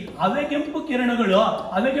ಕನ್ನಡದಲ್ಲಿ ಅವೆಗೆಂಪು ಕಿರಣಗಳು.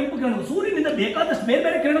 ಸೂರ್ಯನಿಂದ ಬೇಕಾದಷ್ಟು ಬೇರೆ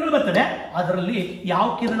ಬೇರೆ ಕಿರಣಗಳು ಬರ್ತದೆ. ಅದರಲ್ಲಿ ಯಾವ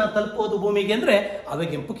ಕಿರಣ ತಲುಪೋದು ಭೂಮಿಗೆ ಅಂದ್ರೆ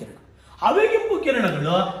ಅವೆಗೆಂಪು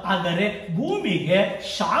ಕಿರಣಗಳು. ಹಾಗಾದ್ರೆ ಭೂಮಿಗೆ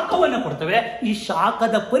ಶಾಖವನ್ನು ಕೊಡ್ತವೆ. ಈ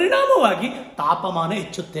ಶಾಖದ ಪರಿಣಾಮವಾಗಿ ತಾಪಮಾನ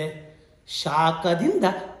ಹೆಚ್ಚುತ್ತೆ. ಶಾಖದಿಂದ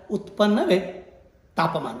ಉತ್ಪನ್ನವೇ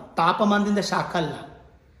ತಾಪಮಾನ. ತಾಪಮಾನದಿಂದ ಶಾಖ ಅಲ್ಲ,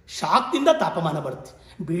 ಶಾಖದಿಂದ ತಾಪಮಾನ ಬರುತ್ತೆ.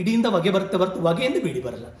 ಬೀಡಿಯಿಂದ ಹೊಗೆ ಬರುತ್ತೆ ಹೊಗೆಯಿಂದ ಬೀಡಿ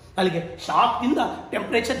ಬರಲ್ಲ. ಅಲ್ಲಿಗೆ ಶಾಖದಿಂದ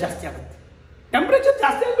ಟೆಂಪ್ರೇಚರ್ ಜಾಸ್ತಿ ಆಗುತ್ತೆ. ಟೆಂಪ್ರೇಚರ್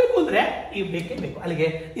ಜಾಸ್ತಿ ಆಗಬೇಕು ಅಂದರೆ ಈಗ ಬೇಕೇ ಬೇಕು. ಅಲ್ಲಿಗೆ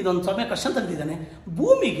ಇದೊಂದು ಸಮಯ ಕ್ವಶನ್ ತಂದಿದ್ದಾನೆ,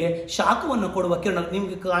 ಭೂಮಿಗೆ ಶಾಖವನ್ನು ಕೊಡುವ ಕಿರಣ.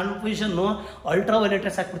 ನಿಮಗೆ ಕನ್ಫ್ಯೂಷನ್ನು ಅಲ್ಟ್ರಾವೈಲೆಟ್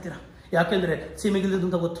ರೇಸ್ ಹಾಕ್ಬಿಡ್ತೀರಾ. ಯಾಕೆಂದರೆ ಸೀಮೆಗಿಲ್ದು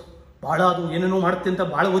ಅಂತ ಗೊತ್ತು, ಭಾಳ ಅದು ಏನೇನೋ ಮಾಡುತ್ತೆ ಅಂತ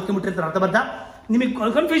ಭಾಳ ಓದ್ಕೊಂಡ್ಬಿಟ್ಟಿರ್ತಾರೆ. ಅರ್ಥ ಬರ್ದ ನಿಮಗೆ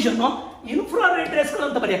ಕನ್ಫ್ಯೂಷನ್ನು. ಇನ್ಫ್ರಾರೆಡ್ ರೇಸ್ಗಳು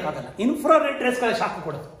ಅಂತ ಬರೆಯೋಕ್ಕಾಗಲ್ಲ. ಇನ್ಫ್ರಾರೆಡ್ ರೇಸ್ಗಳ ಶಾಖ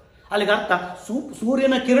ಕೊಡೋದು. ಅಲ್ಲಿಗೆ ಅರ್ಥ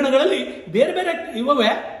ಸೂರ್ಯನ ಕಿರಣಗಳಲ್ಲಿ ಬೇರೆ ಬೇರೆ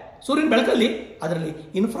ಇವೇ, ಸೂರ್ಯನ ಬೆಳಕಲ್ಲಿ ಅದರಲ್ಲಿ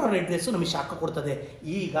ಇನ್ಫ್ರಾರೆಡ್ ರೇಸ್ ನಮಗೆ ಶಾಖ ಕೊಡ್ತದೆ.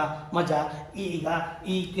 ಈಗ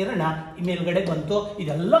ಈ ಕಿರಣ ಮೇಲ್ಗಡೆ ಬಂತು,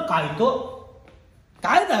 ಇದೆಲ್ಲ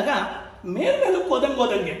ಕಾಯ್ದಾಗ ಮೇಲ್ಮೇಲಕ್ಕೆ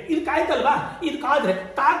ಹೋದಂಗೆ ಇದು ಕಾಯ್ತಲ್ವಾ? ಇದು ಕಾದ್ರೆ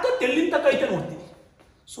ತಾಕತ್ತು ಎಲ್ಲಿಂದ ಕೈತೆ ನೋಡ್ತೀವಿ.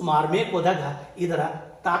 ಸುಮಾರು ಮೇಕ್ ಹೋದಾಗ ಇದರ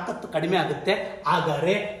ತಾಕತ್ತು ಕಡಿಮೆ ಆಗುತ್ತೆ.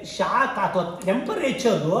 ಹಾಗಾದ್ರೆ ಶಾಖ ಅಥವಾ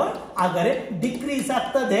ಟೆಂಪರೇಚರು ಹಾಗಾದ್ರೆ ಡಿಕ್ರೀಸ್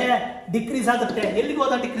ಆಗುತ್ತೆ. ಎಲ್ಲಿಗೆ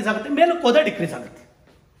ಹೋದಾಗ ಡಿಕ್ರೀಸ್ ಆಗುತ್ತೆ? ಮೇಲಕ್ಕೆ ಹೋದಾಗ ಡಿಕ್ರೀಸ್ ಆಗುತ್ತೆ.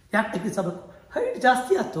 ಯಾಕೆ ಡಿಕ್ರೀಸ್ ಆಗಬೇಕು? ಹೈಟ್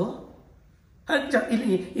ಜಾಸ್ತಿ ಆಯ್ತು.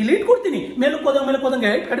 ಇಲ್ಲಿ ಇಟ್ಕೊಡ್ತೀನಿ, ಮೇಲಕ್ಕೆ ಹೋದಂಗೆ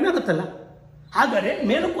ಹೈಟ್ ಕಡಿಮೆ ಆಗುತ್ತಲ್ಲ. ಹಾಗಾದ್ರೆ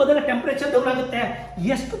ಮೇಲಕ್ಕೆ ಹೋದಾಗ ಟೆಂಪರೇಚರ್ ಡೌನ್ ಆಗುತ್ತೆ.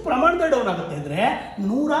 ಎಷ್ಟು ಪ್ರಮಾಣದ ಡೌನ್ ಆಗುತ್ತೆ ಅಂದ್ರೆ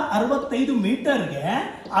 165 ಮೀಟರ್ಗೆ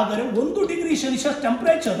ಹಾಗಾದ್ರೆ 1 ಡಿಗ್ರಿ ಸೆಲ್ಸಿಯಸ್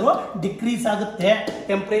ಟೆಂಪರೇಚರು ಡಿಕ್ರೀಸ್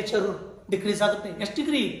ಆಗುತ್ತೆ. ಎಷ್ಟು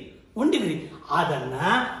ಡಿಗ್ರಿ? 1 ಡಿಗ್ರಿ. ಅದನ್ನ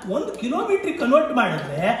 1 ಕಿಲೋಮೀಟರ್ ಕನ್ವರ್ಟ್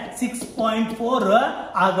ಮಾಡಿದ್ರೆ 6.4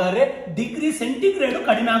 ಹಾಗಾದ್ರೆ ಡಿಗ್ರಿ ಸೆಂಟಿಗ್ರೇಡ್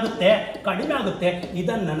ಕಡಿಮೆ ಆಗುತ್ತೆ.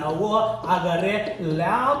 ಇದನ್ನ ನಾವು ಹಾಗಾದ್ರೆ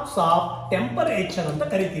ಲ್ಯಾಬ್ಸ್ ಆಫ್ ಟೆಂಪರೇಚರ್ ಅಂತ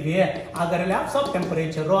ಕರಿತೀವಿ. ಹಾಗಾದ್ರೆ ಲ್ಯಾಬ್ಸ್ ಆಫ್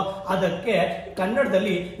ಟೆಂಪರೇಚರ್, ಅದಕ್ಕೆ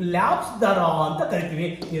ಕನ್ನಡದಲ್ಲಿ ಲ್ಯಾಬ್ಸ್ ದರ ಅಂತ ಕರಿತೀವಿ.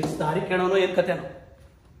 ಎಷ್ಟು ಸಾರಿ ಕೇಳೋನು ಏನ್ ಕಥೆನೋ.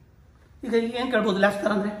 ಈಗ ಏನ್ ಕೇಳ್ಬೋದು? ಲ್ಯಾಬ್ಸ್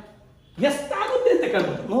ದರ ಅಂದ್ರೆ ಎಷ್ಟಾಗುತ್ತೆ ಅಂತ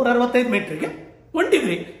ಕೇಳ್ಬೋದು. 165 ಮೀಟರ್ಗೆ 1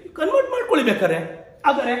 ಡಿಗ್ರಿ ಕನ್ವರ್ಟ್ ಮಾಡ್ಕೊಳ್ಬೇಕಾರೆ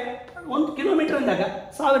ಆದರೆ 1 ಕಿಲೋಮೀಟರ್ ಅಂದಾಗ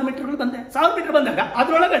 1000 ಮೀಟರ್ಗಳು 1000 ಮೀಟರ್ ಬಂದಾಗ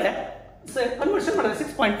ಅದರೊಳಗಡೆ ಕನ್ವರ್ಷನ್ ಮಾಡಿದ್ರೆ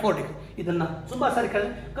 6.4 ಡಿಗ್ರಿ. ಇದನ್ನ ತುಂಬಾ ಸಾರಿ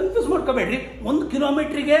ಕನ್ಫ್ಯೂಸ್ ಮಾಡ್ಕೋಬೇಡ್ರಿ. 1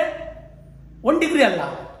 ಕಿಲೋಮೀಟರ್ಗೆ 1 ಡಿಗ್ರಿ ಅಲ್ಲ,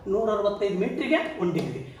 165 ಮೀಟರ್ಗೆ 1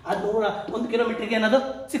 ಡಿಗ್ರಿ. ಅದು 1 ಕಿಲೋಮೀಟರ್ಗೆ ಏನದು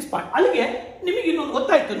 6. ಅಲ್ಲಿಗೆ ನಿಮಗೆ ಇನ್ನೊಂದು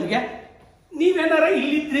ಗೊತ್ತಾಯ್ತು. ನಿಮಗೆ ನೀವೇನಾರ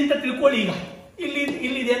ಇಲ್ಲಿದ್ರಿ ಅಂತ ತಿಳ್ಕೊಳ್ಳಿ. ಈಗ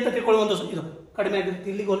ಇಲ್ಲಿದೆ ಅಂತ ತಿಳ್ಕೊಳ್ಳಿ. ಇದು ಕಡಿಮೆ ಆಗಿರುತ್ತೆ,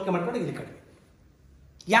 ಇಲ್ಲಿಗೆ ಹೋಲಿಕೆ ಮಾಡ್ಕೊಂಡು ಇಲ್ಲಿ ಕಡಿಮೆ.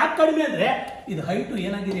 ಯಾಕೆ ಕಡಿಮೆ ಅಂದರೆ ಇದು ಹೈಟು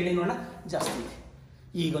ಏನಾಗಿದೆ ಹೇಳಿ ನೋಡೋಣ, ಜಾಸ್ತಿ ಇದೆ.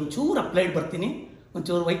 ಈಗ ಒಂಚೂರು ಅಪ್ಲೈಡ್ ಬರ್ತೀನಿ,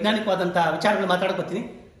 ಒಂಚೂರು ವೈಜ್ಞಾನಿಕವಾದಂಥ ವಿಚಾರಗಳು ಮಾತಾಡಕ್ಕೆ ಬರ್ತೀನಿ.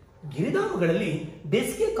 ಗಿರಿಧಾಮಗಳಲ್ಲಿ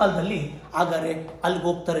ಬೇಸಿಗೆ ಕಾಲದಲ್ಲಿ ಹಾಗಾದ್ರೆ ಅಲ್ಲಿಗೆ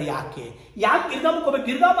ಹೋಗ್ತಾರೆ. ಯಾಕೆ ಗಿರಿಧಾಮಕ್ಕೆ ಹೋಗ್ಬೇಕು?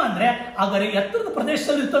 ಗಿರಿಧಾಮ ಅಂದ್ರೆ ಹಾಗಾದ್ರೆ ಎತ್ತರದ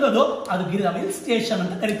ಪ್ರದೇಶದಲ್ಲಿ ಇರ್ತದದು, ಅದು ಗಿರಿಧಾಮ, ಹಿಲ್ ಸ್ಟೇಷನ್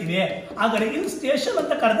ಅಂತ ಕರಿತೀವಿ. ಹಾಗಾದ್ರೆ ಹಿಲ್ ಸ್ಟೇಷನ್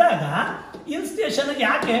ಅಂತ ಕರೆದಾಗ ಹಿಲ್ ಸ್ಟೇಷನ್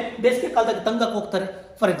ಯಾಕೆ ಬೇಸಿಗೆ ಕಾಲದಾಗ ತಂಗಕ್ಕೆ ಹೋಗ್ತಾರೆ?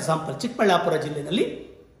 ಫಾರ್ ಎಕ್ಸಾಂಪಲ್, ಚಿಕ್ಕಬಳ್ಳಾಪುರ ಜಿಲ್ಲೆಯಲ್ಲಿ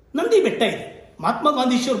ನಂದಿ ಬೆಟ್ಟ ಇದೆ. ಮಹಾತ್ಮ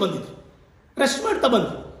ಗಾಂಧೀಜಿಯವರು ಬಂದಿದ್ರು, ರೆಸ್ಟ್ ಮಾಡ್ತಾ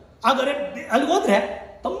ಬಂದ್ರು. ಹಾಗಾದ್ರೆ ಅಲ್ಲಿಗೆ ಹೋದ್ರೆ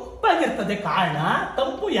ತಂಪಾಗಿರ್ತದೆ. ಕಾರಣ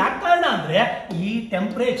ತಂಪು ಯಾಕೆ ಕಾರಣ ಅಂದ್ರೆ ಈ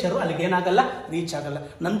ಟೆಂಪ್ರೇಚರು ಅಲ್ಲಿಗೆ ಏನಾಗಲ್ಲ, ರೀಚ್ ಆಗಲ್ಲ.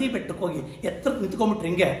 ನಂದಿ ಬೆಟ್ಟಕ್ಕೆ ಹೋಗಿ ಎತ್ತರಕ್ಕೆ ನಿಂತ್ಕೊಂಡ್ಬಿಟ್ರೆ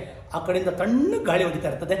ಹಿಂಗೆ ಆ ಕಡೆಯಿಂದ ತಣ್ಣ ಗಾಳಿ ಹೊಡಿತಾ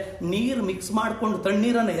ಇರ್ತದೆ. ನೀರು ಮಿಕ್ಸ್ ಮಾಡಿಕೊಂಡು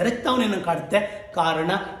ತಣ್ಣೀರನ್ನು ಎರೆಕ್ತಾವನೇನು ಕಾಡುತ್ತೆ.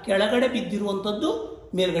 ಕಾರಣ ಕೆಳಗಡೆ ಬಿದ್ದಿರುವಂಥದ್ದು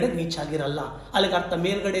ಮೇಲ್ಗಡೆ ರೀಚ್ ಆಗಿರಲ್ಲ. ಅಲ್ಲಿಗೆ ಅರ್ಥ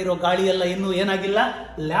ಮೇಲ್ಗಡೆ ಇರೋ ಗಾಳಿ ಎಲ್ಲ ಇನ್ನೂ ಏನಾಗಿಲ್ಲ,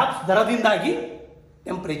 ಲ್ಯಾಬ್ಸ್ ದರದಿಂದಾಗಿ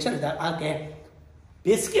ಟೆಂಪ್ರೇಚರ್ ಇದೆ. ಹಾಗೆ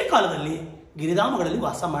ಬೇಸಿಗೆ ಕಾಲದಲ್ಲಿ ಗಿರಿಧಾಮಗಳಲ್ಲಿ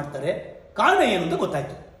ವಾಸ ಮಾಡ್ತಾರೆ. ಕಾರಣ ಏನು ಅಂತ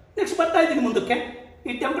ಗೊತ್ತಾಯ್ತು. ನೆಕ್ಸ್ಟ್ ಬರ್ತಾ ಇದ್ದೀನಿ ಮುಂದಕ್ಕೆ.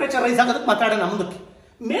 ಈ ಟೆಂಪರೇಚರ್ ರೈಸ್ ಆಗೋದಕ್ಕೆ ಮಾತಾಡೋಣ ಮುಂದಕ್ಕೆ.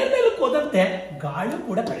 ಮೇಲ್ಮೇಲಕ್ಕೆ ಹೋದಂತೆ ಗಾಳಿ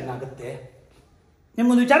ಕೂಡ ಕಡಿಮೆ ಆಗುತ್ತೆ.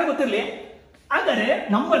 ನಿಮ್ಗೊಂದು ವಿಚಾರ ಗೊತ್ತಿರಲಿ, ಆದರೆ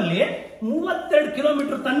ನಮ್ಮಲ್ಲಿ 32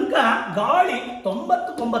 ಕಿಲೋಮೀಟರ್ ತನಕ ಗಾಳಿ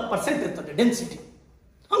 99% ಇರ್ತದೆ ಡೆನ್ಸಿಟಿ.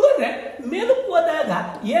 ಹಂಗಂದ್ರೆ ಮೇಲಕ್ಕೆ ಹೋದಾಗ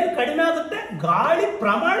ಏನು ಕಡಿಮೆ ಆಗುತ್ತೆ, ಗಾಳಿ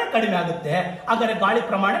ಪ್ರಮಾಣ ಕಡಿಮೆ ಆಗುತ್ತೆ. ಹಾಗಾದ್ರೆ ಗಾಳಿ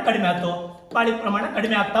ಪ್ರಮಾಣ ಕಡಿಮೆ ಆಯ್ತು, ಗಾಳಿ ಪ್ರಮಾಣ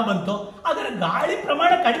ಕಡಿಮೆ ಆಗ್ತಾ ಬಂತು. ಹಾಗಾದ್ರೆ ಗಾಳಿ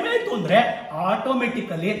ಪ್ರಮಾಣ ಕಡಿಮೆ ಆಯ್ತು ಅಂದ್ರೆ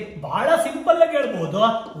ಆಟೋಮೆಟಿಕಲಿ ಬಹಳ ಸಿಂಪಲ್ ಆಗಿ ಹೇಳ್ಬೋದು,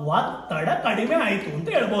 ಒತ್ತಡ ಕಡಿಮೆ ಆಯ್ತು ಅಂತ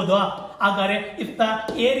ಹೇಳ್ಬೋದು. ಹಾಗಾದ್ರೆ if the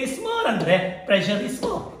air is more ಅಂದ್ರೆ ಪ್ರೆಷರ್ ಇಸ್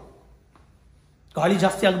ಮೋರ್. ಗಾಳಿ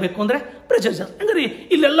ಜಾಸ್ತಿ ಆಗಬೇಕು ಅಂದ್ರೆ ಪ್ರೆಷರ್ ಜಾಸ್ತಿ. ಅಂದ್ರೆ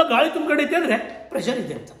ಇಲ್ಲೆಲ್ಲ ಗಾಳಿ ತುಂಬಿಕೊಂಡೈತೆ ಅಂದ್ರೆ ಪ್ರೆಷರ್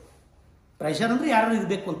ಇದೆ ಅಂತ. ಪ್ರೆಷರ್ ಅಂದ್ರೆ ಯಾರು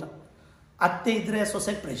ಇರಬೇಕು ಅಂತ. ಅತ್ತೆ ಇದ್ರೆ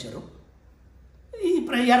ಸೊಸೈಟಿ ಪ್ರೆಷರು, ಈ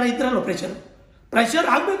ಯಾರು ಇದ್ರಲ್ಲ ಪ್ರೆಷರ್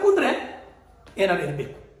ಆಗಬೇಕು ಅಂದ್ರೆ ಏನಾದ್ರು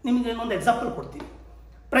ಇರಬೇಕು. ನಿಮಗೆ ಇನ್ನೊಂದು ಎಕ್ಸಾಂಪಲ್ ಕೊಡ್ತೀನಿ.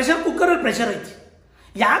 ಪ್ರೆಷರ್ ಕುಕ್ಕರಲ್ಲಿ ಪ್ರೆಷರ್ ಐತಿ.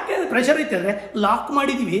 ಯಾಕೆ ಪ್ರೆಷರ್ ಐತೆ ಅಂದರೆ ಲಾಕ್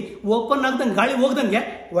ಮಾಡಿದೀವಿ, ಓಪನ್ ಆಗ್ದಂಗೆ ಗಾಳಿ ಹೋಗ್ದಂಗೆ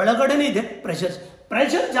ಒಳಗಡೆನೇ ಇದೆ ಪ್ರೆಷರ್.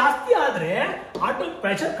 ಪ್ರೆಷರ್ ಜಾಸ್ತಿ ಆದರೆ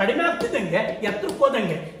ಪ್ರೆಷರ್ ಕಡಿಮೆ ಆಗ್ತಿದ್ದಂಗೆ ಎತ್ತರಕ್ಕೆ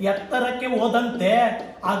ಹೋದಂಗೆ, ಎತ್ತರಕ್ಕೆ ಹೋದಂತೆ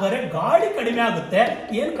ಆದರೆ ಗಾಳಿ ಕಡಿಮೆ ಆಗುತ್ತೆ.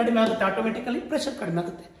 ಏನು ಕಡಿಮೆ ಆಗುತ್ತೆ? ಆಟೋಮೆಟಿಕಲಿ ಪ್ರೆಷರ್ ಕಡಿಮೆ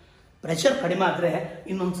ಆಗುತ್ತೆ. ಪ್ರೆಷರ್ ಕಡಿಮೆ ಆದರೆ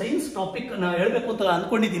ಇನ್ನೊಂದು ಸೈನ್ಸ್ ಟಾಪಿಕ್ ನಾನು ಹೇಳಬೇಕು ಅಂತ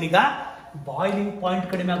ಅಂದ್ಕೊಂಡಿದ್ದೀನಿ. ಈಗ ಬಾಯ್ಲಿಂಗ್ ಪಾಯಿಂಟ್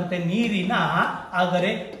ಕಡಿಮೆ ಆಗುತ್ತೆ ನೀರಿನ. ಆದರೆ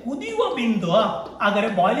ಕುದಿಯುವ ಬಿಂದು, ಆದರೆ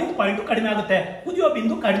ಬಾಯ್ಲಿಂಗ್ ಪಾಯಿಂಟ್ ಕಡಿಮೆ ಆಗುತ್ತೆ, ಕುದಿಯುವ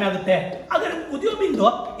ಬಿಂದು ಕಡಿಮೆ ಆಗುತ್ತೆ. ಆದರೆ ಕುದಿಯುವ ಬಿಂದು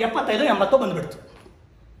 75-80 ಬಂದ್ಬಿಡ್ತು.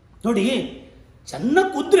 ನೋಡಿ,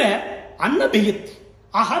 ಚೆನ್ನಾಗಿ ಕುದ್ರೆ ಅನ್ನ ಬೇಯುತ್ತೆ,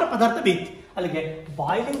 ಆಹಾರ ಪದಾರ್ಥ ಬೇಯುತ್ತೆ. ಅಲ್ಲಿಗೆ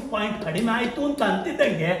ಬಾಯ್ಲಿಂಗ್ ಪಾಯಿಂಟ್ ಕಡಿಮೆ ಆಯಿತು ಅಂತ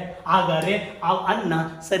ಅಂತಿದ್ದಂಗೆ ಹಾಗಾದ್ರೆ ಆ ಅನ್ನ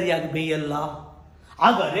ಸರಿಯಾಗಿ ಬೇಯಲ್ಲ.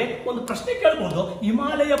 ಹಾಗಾದ್ರೆ ಒಂದು ಪ್ರಶ್ನೆ ಕೇಳ್ಬೋದು,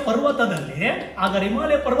 ಹಿಮಾಲಯ ಪರ್ವತದಲ್ಲಿ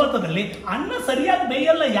ಅನ್ನ ಸರಿಯಾಗಿ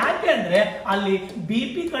ಬೇಯಲ್ಲ. ಯಾಕೆ ಅಂದ್ರೆ ಅಲ್ಲಿ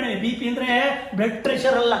BP ಕಡಿಮೆ. BP ಅಂದ್ರೆ ಬ್ಲಡ್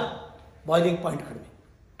ಪ್ರೆಷರ್ ಅಲ್ಲ, ಬಾಯ್ಲಿಂಗ್ ಪಾಯಿಂಟ್ ಕಡಿಮೆ.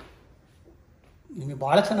 ನಿಮಗೆ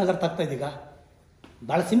ಬಹಳ ಚೆನ್ನಾಗಿ ಅರ್ಥ ಆಗ್ತಾ ಇದೀಗ.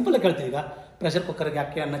 ಬಹಳ ಸಿಂಪಲ್ ಆಗಿ ಹೇಳ್ತೀವಿ. ಈಗ ಪ್ರೆಷರ್ ಕುಕ್ಕರ್ಗೆ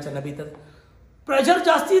ಯಾಕೆ ಅನ್ನ ಚೆನ್ನಾಗಿ ಬೇಯ್ತದೆ? ಪ್ರೆಷರ್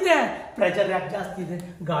ಜಾಸ್ತಿ ಇದೆ. ಪ್ರೆಷರ್ ಯಾಕೆ ಜಾಸ್ತಿ ಇದೆ?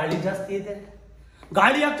 ಗಾಳಿ ಜಾಸ್ತಿ ಇದೆ.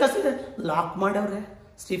 ಗಾಳಿ ಯಾಕೆ ಜಾಸ್ತಿ ಇದೆ? ಲಾಕ್ ಮಾಡವ್ರೆ.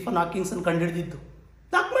 ಸ್ಟೀಫನ್ ಹಾಕಿಂಗ್ಸನ್ ಕಂಡುಹಿಡಿದಿದ್ದು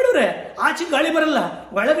ಲಾಕ್ ಮಾಡವ್ರೆ. ಆಚೆ ಗಾಳಿ ಬರಲ್ಲ,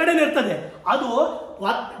 ಒಳಗಡೆನೆ ಇರ್ತದೆ. ಅದು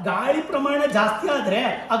ಗಾಳಿ ಪ್ರಮಾಣ ಜಾಸ್ತಿ ಆದ್ರೆ,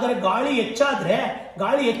 ಹಾಗಾದ್ರೆ ಗಾಳಿ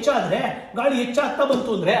ಹೆಚ್ಚಾಗ್ತಾ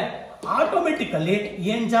ಬಂತು ಅಂದ್ರೆ ಆಟೋಮೆಟಿಕಲಿ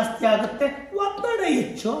ಏನ್ ಜಾಸ್ತಿ ಆಗುತ್ತೆ? ಒತ್ತಡ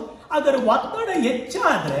ಹೆಚ್ಚು. ಅದರ ಒತ್ತಡ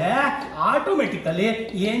ಹೆಚ್ಚಾದ್ರೆ ಆಟೋಮೆಟಿಕಲಿ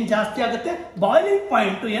ಏನ್ ಜಾಸ್ತಿ ಆಗುತ್ತೆ? ಬಾಯ್ಲಿಂಗ್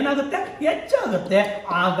ಪಾಯಿಂಟ್ ಏನಾಗುತ್ತೆ? ಹೆಚ್ಚಾಗುತ್ತೆ.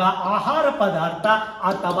 ಆಗ ಆಹಾರ ಪದಾರ್ಥ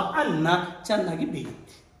ಅಥವಾ ಅನ್ನ ಚೆನ್ನಾಗಿ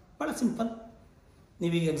ಬೇಯುತ್ತೆ. ಬಹಳ ಸಿಂಪಲ್.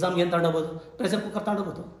 ನೀವೀಗ ಎಕ್ಸಾಮ್ಗೆ ಏನು ತಗೊಂಡೋಗ್ಬೋದು? Pressure cooker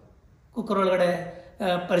ತಗೊಂಡೋಗ್ಬೋದು. ಕುಕ್ಕರ್ ಒಳಗಡೆ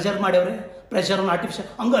ಪ್ರೆಷರ್ ಮಾಡ್ಯವ್ರೆ, ಪ್ರೆಷರನ್ನು ಆರ್ಟಿಫಿಷಿಯಲ್.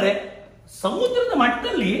 ಹಂಗಾರೆ ಸಮುದ್ರದ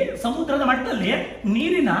ಮಟ್ಟದಲ್ಲಿ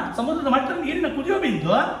ನೀರಿನ ಕುದಿಯೋ ಬಿಂದು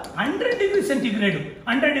 100 ಡಿಗ್ರಿ ಸೆಂಟಿಗ್ರೇಡ್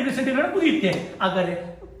ಕುದಿಯುತ್ತೆ. ಹಾಗಾದ್ರೆ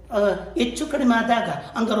ಹೆಚ್ಚು ಕಡಿಮೆ ಆದಾಗ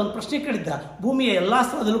ಹಂಗಾರೆ ಒಂದು ಪ್ರಶ್ನೆ ಕೇಳಿದ್ದ, ಭೂಮಿಯ ಎಲ್ಲ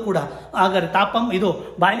ಸ್ಥಳದಲ್ಲೂ ಕೂಡ ಹಾಗಾದ್ರೆ ಇದು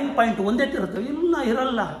ಬಾಯ್ಲಿಂಗ್ ಪಾಯಿಂಟ್ ಒಂದೇ ಇರುತ್ತೆ?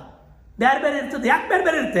 ಇರಲ್ಲ, ಬೇರೆ ಇರ್ತದೆ. ಯಾಕೆ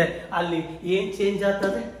ಬೇರೆ ಇರುತ್ತೆ? ಅಲ್ಲಿ ಏನು ಚೇಂಜ್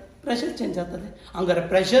ಆಗ್ತದೆ? ಪ್ರೆಷರ್ ಚೇಂಜ್ ಆಗ್ತದೆ. ಹಂಗಾರೆ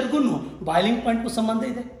ಪ್ರೆಷರ್ಗೂ ಬಾಯ್ಲಿಂಗ್ ಪಾಯಿಂಟ್ಗೂ ಸಂಬಂಧ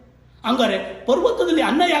ಇದೆ. ಹಂಗಾರೆ ಪರ್ವತದಲ್ಲಿ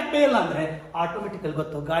ಅನ್ನ ಯಾಕೆ ಬೇಯಲ್ಲ ಅಂದ್ರೆ ಆಟೋಮೆಟಿಕಲ್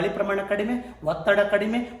ಗೊತ್ತು, ಗಾಳಿ ಪ್ರಮಾಣ ಕಡಿಮೆ, ಒತ್ತಡ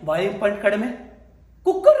ಕಡಿಮೆ, ಬಾಯ್ಲಿಂಗ್ ಪಾಯಿಂಟ್ ಕಡಿಮೆ.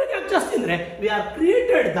 ಕುಕ್ಕರ್ ಯಾಕೆ ಜಾಸ್ತಿ ಅಂದ್ರೆ we are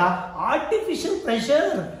created the artificial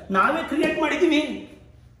pressure. ನಾವೇ ಕ್ರಿಯೇಟ್ ಮಾಡಿದೀವಿ.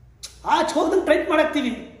 ಆಚೆ ಹೋಗ್ದಂಗೆ ಟೈಟ್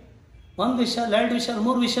ಮಾಡಾಕ್ತೀವಿ. 1 ವಿಷಲ್ 2 ವಿಷಲ್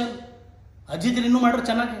 3 ವಿಷಲ್ ಅಜ್ಜಿದ್ರು ಇನ್ನೂ ಮಾಡ್ರು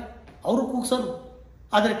ಚೆನ್ನಾಗಿ, ಅವರು ಕೂಗ್ಸೋರು.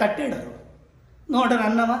 ಆದರೆ ತಟ್ಟೆ ಇಡೋರು, ನೋಡೋರು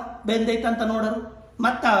ಅನ್ನವ ಬೆಂದೈತೆ ಅಂತ ನೋಡೋರು,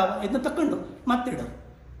 ಮತ್ತೆ ಇದನ್ನ ತಕೊಂಡು ಮತ್ತೆ ಇಡೋರು.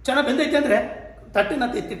 ಚೆನ್ನಾಗಿ ಬೆಂದೈತೆ ಅಂದರೆ ತಟ್ಟೆನ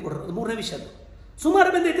ಎತ್ತಿಟ್ಬಿಡ್ರು. 3ನೇ ವಿಷಲ್. ಸುಮಾರು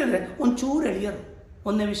ಬೆಂದೈತೆ ಅಂದರೆ ಒಂಚೂರು ಎಳಿಯೋರು.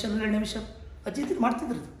 1ನೇ ವಿಷಲ್ 2ನೇ ವಿಷಲ್ ಅಜ್ಜಿದ್ರು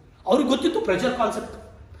ಮಾಡ್ತಿದ್ರು. ಅವ್ರಿಗೆ ಗೊತ್ತಿತ್ತು ಪ್ರೆಷರ್ ಕಾನ್ಸೆಪ್ಟ್.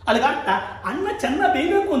 ಅಲ್ಲಿಗಾಟ ಅನ್ನ ಚೆನ್ನಾಗಿ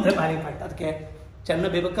ಬೇಯಬೇಕು ಅಂದರೆ ಬಾಯ್ಲಿಂಗ್ ಪಾಯಿಂಟ್. ಅದಕ್ಕೆ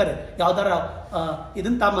ಚೆನ್ನಾಗಿ ಬೇಯ್ಬೇಕಾದ್ರೆ ಯಾವ್ದಾರ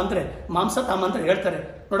ಇದನ್ನ ತಾಂಬಂದ್ರೆ, ಮಾಂಸ ತಾಂಬಂದ್ರೆ ಹೇಳ್ತಾರೆ,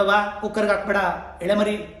 ನೋಡವಾ ಕುಕ್ಕರ್ಗೆ ಹಾಕ್ಬೇಡ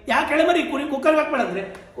ಎಳೆಮರಿ. ಯಾಕೆ ಎಳೆಮರಿ ಕುಕ್ಕರ್ಗೆ ಹಾಕ್ಬೇಡ ಅಂದರೆ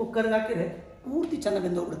ಕುಕ್ಕರ್ಗೆ ಹಾಕಿದ್ರೆ ಪೂರ್ತಿ ಚೆನ್ನಾಗಿ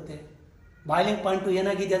ಬೆಂದೋಗ್ಬಿಡುತ್ತೆ. ಬಾಯ್ಲಿಂಗ್ ಪಾಯಿಂಟು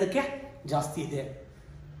ಏನಾಗಿದೆ ಅದಕ್ಕೆ ಜಾಸ್ತಿ ಇದೆ.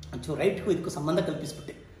 ಒಂಚೂರು ರೈಟ್ಗೂ ಇದಕ್ಕೂ ಸಂಬಂಧ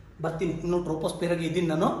ಕಲ್ಪಿಸ್ಬಿಟ್ಟೆ. ಬರ್ತೀನಿ, ಇನ್ನೂ ಟ್ರೋಪೋಸ್ಫಿಯರ್ಗೆ ಇದ್ದೀನಿ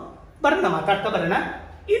ನಾನು. ಬರೋಣ, ಮಾತಾಡ್ತಾ ಬರೋಣ.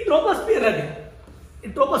 ಈ ಟ್ರೋಪೋಸ್ಫಿಯರ್ಗೆ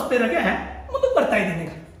ಮುಂದಕ್ಕೆ ಬರ್ತಾ ಇದ್ದೀನಿ.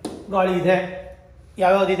 ಈಗ ಗಾಳಿ ಇದೆ,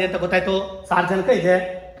 ಯಾವ್ಯಾವುದಿದೆ ಅಂತ ಗೊತ್ತಾಯ್ತು. ಸಾರಜನಕ ಇದೆ,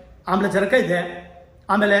 ಆಮ್ಲಜನಕ ಇದೆ,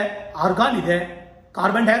 ಆಮೇಲೆ ಆರ್ಗಾನ್ ಇದೆ,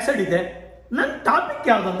 ಕಾರ್ಬನ್ ಡೈಆಕ್ಸೈಡ್ ಇದೆ. ನನ್ನ ಟಾಪಿಕ್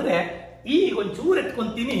ಯಾವುದಂದ್ರೆ ಈಗ ಒಂಚೂರು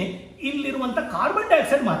ಎತ್ಕೊಂತೀನಿ, ಇಲ್ಲಿರುವಂಥ ಕಾರ್ಬನ್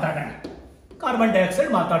ಡೈಆಕ್ಸೈಡ್ ಮಾತಾಡೋಣ. ಕಾರ್ಬನ್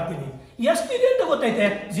ಡೈಆಕ್ಸೈಡ್ ಮಾತಾಡ್ತೀನಿ. ಎಷ್ಟಿದೆ ಅಂತ ಗೊತ್ತೈತೆ?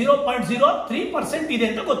 0.03% ಇದೆ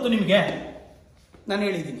ಅಂತ ಗೊತ್ತು ನಿಮಗೆ. ನಾನು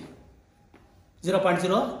ಹೇಳಿದ್ದೀನಿ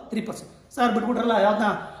 0.03%. ಸರ್ ಬಿಟ್ಬಿಟ್ರಲ್ಲ ಯಾವ್ದನ್ನ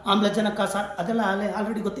ಆಮ್ಲಜನಕ ಸರ್, ಅದೆಲ್ಲ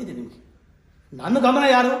ಆಲ್ರೆಡಿ ಗೊತ್ತಿದೆ ನಿಮಗೆ. ನನ್ನ ಗಮನ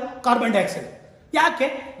ಯಾರು? Carbon dioxide. ಯಾಕೆ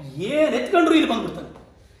ಏನು ಎತ್ಕೊಂಡ್ರು ಇಲ್ಲಿ ಬಂದ್ಬಿಡ್ತಾನೆ.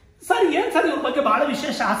 ಸರ್ ಏನು ಸರ್ ಇವ್ರ ಬಗ್ಗೆ ಭಾಳ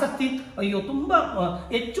ವಿಶೇಷ ಆಸಕ್ತಿ, ಅಯ್ಯೋ ತುಂಬ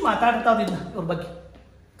ಹೆಚ್ಚು ಮಾತಾಡ್ತಾ ಇವ್ರ ಬಗ್ಗೆ,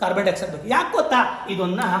 ಕಾರ್ಬನ್ ಡೈಆಕ್ಸೈಡ್ ಬಗ್ಗೆ. ಯಾಕೆ ಗೊತ್ತಾ?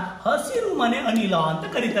 ಇದನ್ನ ಹಸಿರು ಮನೆ ಅನಿಲ ಅಂತ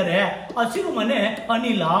ಕರೀತಾರೆ. ಹಸಿರು ಮನೆ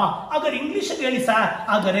ಅನಿಲ ಹಾಗಾದ್ರೆ ಇಂಗ್ಲಿಷ್ ಹೇಳಿ ಸರ್,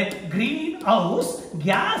 ಹಾಗಾದ್ರೆ ಗ್ರೀನ್ ಹೌಸ್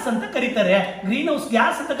ಗ್ಯಾಸ್ ಅಂತ ಕರೀತಾರೆ. ಗ್ರೀನ್ ಹೌಸ್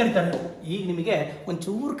ಗ್ಯಾಸ್ ಅಂತ ಕರೀತಾರೆ. ಈಗ ನಿಮಗೆ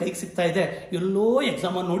ಒಂಚೂರು ಕೈಗೆ ಸಿಗ್ತಾ ಇದೆ, ಎಲ್ಲೋ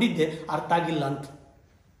ಎಕ್ಸಾಮ್ ನೋಡಿದ್ದೆ ಅರ್ಥ ಆಗಿಲ್ಲ ಅಂತ.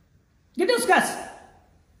 ಗ್ರೀನ್ ಹೌಸ್ ಗ್ಯಾಸ್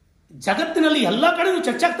ಜಗತ್ತಿನಲ್ಲಿ ಎಲ್ಲ ಕಡೆನೂ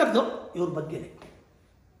ಚರ್ಚೆ ಆಗ್ತಾ ಇರೋದು ಇವ್ರ ಬಗ್ಗೆನೆ.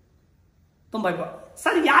 ತುಂಬ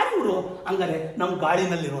ಸರ್ ಯಾರು ಇವರು? ಹಂಗಾರೆ ನಮ್ಮ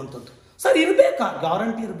ಗಾಳಿನಲ್ಲಿರುವಂಥದ್ದು. ಸರ್ ಇರಬೇಕಾ?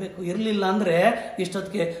 ಗ್ಯಾರಂಟಿ ಇರಬೇಕು. ಇರಲಿಲ್ಲ ಅಂದರೆ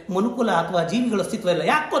ಇಷ್ಟೊತ್ತಿಗೆ ಮನುಕುಲ ಅಥವಾ ಜೀವಿಗಳ ಅಸ್ತಿತ್ವ ಇಲ್ಲ.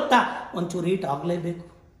 ಯಾಕೆ ಗೊತ್ತಾ? ಒಂಚೂರು ಹೀಟ್ ಆಗಲೇಬೇಕು.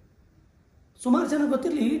 ಸುಮಾರು ಜನ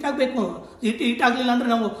ಗೊತ್ತಿರಲಿ ಹೀಟ್ ಆಗಬೇಕು. ಹೀಟ್ ಆಗಲಿಲ್ಲ ಅಂದರೆ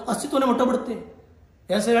ನಾವು ಅಸ್ತಿತ್ವನೇ ಹೊಟ್ಟೋಗ್ಬಿಡುತ್ತೆ.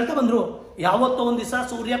 ಹೆಸರು ಹೇಳ್ತಾ ಬಂದರು, ಯಾವತ್ತೋ ಒಂದು ದಿವಸ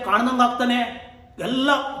ಸೂರ್ಯ ಕಾಣ್ದಂಗೆ ಆಗ್ತಾನೆ, ಎಲ್ಲ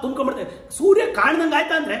ತುಂಬ್ಕೊಂಡ್ಬಿಡ್ತೇವೆ. ಸೂರ್ಯ ಕಾಣ್ದಂಗೆ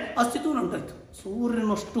ಆಯ್ತಾ ಅಂದರೆ ಅಸ್ತಿತ್ವ ಹೊಂಟೋಯ್ತು.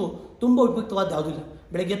 ಸೂರ್ಯನಷ್ಟು ತುಂಬ ಉಪಯುಕ್ತವಾದ ಯಾವುದಿಲ್ಲ.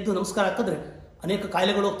 ಬೆಳಗ್ಗೆ ಎದ್ದು ನಮಸ್ಕಾರ ಹಾಕಿದ್ರೆ ಅನೇಕ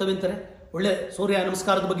ಕಾಯಿಲೆಗಳು ಹೋಗ್ತವೆ ಅಂತಾರೆ. ಒಳ್ಳೆ ಸೂರ್ಯ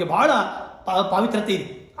ನಮಸ್ಕಾರದ ಬಗ್ಗೆ ಭಾಳ ಪಾವಿತ್ರತೆ ಇದೆ.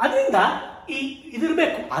 ಅದರಿಂದ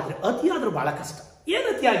ಇದಿರಬೇಕು. ಆದರೆ ಅತಿಯಾದರೂ ಭಾಳ ಕಷ್ಟ. ಏನು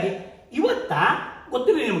ಅತಿಯಾಗಿ? ಇವತ್ತ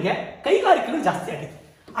ಗೊತ್ತಿಲ್ಲ ನಿಮಗೆ, ಕೈಗಾರಿಕೆಗಳು ಜಾಸ್ತಿ ಆಗಿದೆ.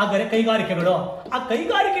 ಆದರೆ ಕೈಗಾರಿಕೆಗಳು, ಆ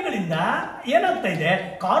ಕೈಗಾರಿಕೆಗಳಿಂದ ಏನಾಗ್ತಾ ಇದೆ?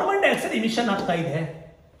 ಕಾರ್ಬನ್ ಡೈಆಕ್ಸೈಡ್ ಎಮಿಷನ್ ಆಗ್ತಾ ಇದೆ.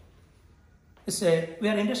 We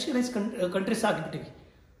are industrialise countries ಆಗಿಬಿಟ್ಟಿವಿ.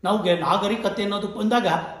 ನಮಗೆ ನಾಗರಿಕತೆ ಅನ್ನೋದು ಬಂದಾಗ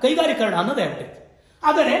ಕೈಗಾರಿಕರಣ ಅನ್ನೋದೇ ಆಗ್ಬಿಟ್ಟಿದೆ.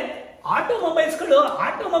 ಆದರೆ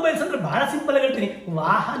ಆಟೋಮೊಬೈಲ್ಸ್ ಅಂದ್ರೆ ಬಹಳ ಸಿಂಪಲ್ ಆಗಿ ಹೇಳ್ತೀನಿ,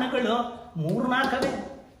 ವಾಹನಗಳು 3-4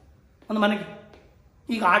 ಒಂದು ಮನೆಗೆ.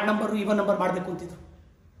 ಈಗ ಆಡ್ ನಂಬರು ಇವನ್ ನಂಬರ್ ಮಾಡಬೇಕು ಅಂತಿದ್ರು.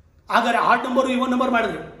 ಹಾಗಾದ್ರೆ ಆಡ್ ನಂಬರು ಇವನ್ ನಂಬರ್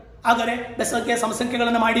ಮಾಡಿದ್ರು. ಹಾಗಾದ್ರೆ ಬೆಸಂಖ್ಯೆ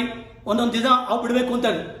ಸಮಸಂಖ್ಯೆಗಳನ್ನು ಮಾಡಿ ಒಂದೊಂದು ದಿನ ಅವು ಬಿಡಬೇಕು ಅಂತ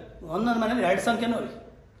ಒಂದೊಂದು ಮನೇಲಿ 2 ಸಂಖ್ಯೆನೂ ಹೋಗಿ,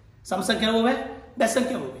 ಸಮಸಂಖ್ಯೆ ಹೋವೆ,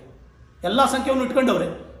 ಬೆಸಂಖ್ಯೆ ಹೋವೆ, ಎಲ್ಲ ಸಂಖ್ಯೆಯನ್ನು ಇಟ್ಕೊಂಡವ್ರೆ.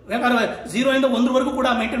 ಯಾಕಂದ್ರೆ 0 ಇಂದ 1 ಕೂಡ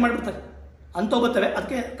ಮೈಂಟೈನ್ ಮಾಡಿಬಿಡ್ತಾರೆ ಅಂತ ಬರ್ತವೆ.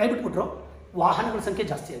 ಅದಕ್ಕೆ ಕೈ ಬಿಟ್ಬಿಟ್ರು. ವಾಹನಗಳ ಸಂಖ್ಯೆ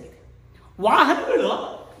ಜಾಸ್ತಿ ಆಗಿದೆ. ವಾಹನಗಳು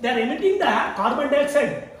they are emitting the carbon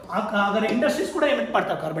dioxide. ಹಾಗಾದ್ರೆ ಇಂಡಸ್ಟ್ರೀಸ್ ಕೂಡ ಎಮಿಟ್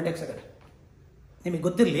ಮಾಡ್ತಾರೆ ಕಾರ್ಬನ್ ಡೈಆಕ್ಸೈಡ್. ನಿಮಗೆ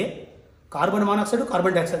ಗೊತ್ತಿರಲಿ, ಕಾರ್ಬನ್ ಮಾನಾಕ್ಸೈಡು,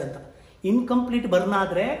 ಕಾರ್ಬನ್ ಡೈಆಕ್ಸೈಡ್ ಅಂತ. ಇನ್ಕಂಪ್ಲೀಟ್ ಬರ್ನ್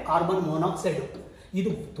ಆದರೆ ಕಾರ್ಬನ್ ಮೊನಾಕ್ಸೈಡು.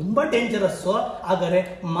 ಇದು ತುಂಬ ಡೇಂಜರಸ್ಸು. ಆದರೆ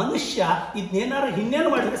ಮನುಷ್ಯ ಇದನ್ನೇನಾರು ಇನ್ನೇನು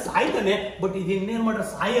ಮಾಡಿದ್ರೆ ಸಾಯ್ತಾನೆ. ಬಟ್ ಇದು ಇನ್ನೇನು ಮಾಡಿದ್ರೆ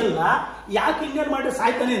ಸಾಯಲ್ಲ. ಯಾಕೆ ಇನ್ನೇನು ಮಾಡಿದ್ರೆ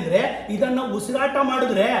ಸಾಯ್ತಾನೆ ಅಂದರೆ, ಇದನ್ನು ಉಸಿರಾಟ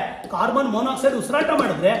ಮಾಡಿದ್ರೆ, ಕಾರ್ಬನ್ ಮೊನಾಕ್ಸೈಡ್ ಉಸಿರಾಟ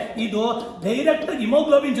ಮಾಡಿದ್ರೆ ಇದು ಡೈರೆಕ್ಟ್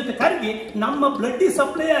ಹಿಮೋಗ್ಲೋಬಿನ್ ಜೊತೆ ಕರಗಿ ನಮ್ಮ ಬ್ಲಡ್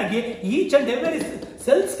ಸಪ್ಲೈ ಆಗಿ ಈಚ್ ಅಂಡ್ ಎವರಿ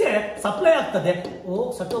ಸೆಲ್ಸ್ಗೆ ಸಪ್ಲೈ ಆಗ್ತದೆ.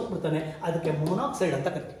 ಸತ್ತೋಗ್ಬಿಡ್ತಾನೆ. ಅದಕ್ಕೆ ಮೊನಾಕ್ಸೈಡ್ ಅಂತ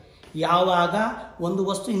ಕರಿತೀವಿ. ಯಾವಾಗ ಒಂದು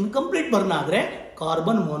ವಸ್ತು ಇನ್ಕಂಪ್ಲೀಟ್ ಬರ್ನ್ ಆದರೆ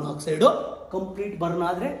ಕಾರ್ಬನ್ ಮೊನಾಕ್ಸೈಡು, ಕಂಪ್ಲೀಟ್ ಬರ್ನ್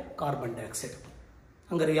ಆದರೆ ಕಾರ್ಬನ್ ಡೈಆಕ್ಸೈಡ್.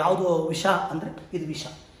 ಹಂಗಾರೆ ಯಾವುದು ವಿಷ ಅಂದರೆ ಇದು ವಿಷ.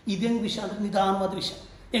 ಇದು ಹೆಂಗೆ ವಿಷ ಅಂದರೆ ನಿಧಾನವಾದ ವಿಷ.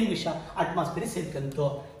 ಹೆಂಗೆ ವಿಷ? ಅಟ್ಮಾಸ್ಫಿಯರ್ ಸೇರ್ಕಂತು.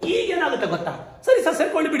 ಈಗೇನಾಗುತ್ತೆ ಗೊತ್ತಾ? ಸರಿ ಸರ್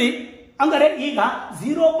ಸೇರ್ಕೊಳ್ಳಿ ಬಿಡಿ. ಹಂಗಾರೆ ಈಗ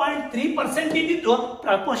 0.3% ಇದ್ದಿದ್ದು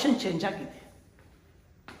ಪ್ರಪೋರ್ಷನ್ ಚೇಂಜ್ ಆಗಿದೆ.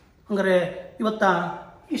 ಹಂಗಾರೆ ಇವತ್ತ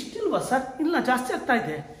ಇಷ್ಟಿಲ್ವಾ ಸರ್? ಇಲ್ಲ, ಜಾಸ್ತಿ ಆಗ್ತಾ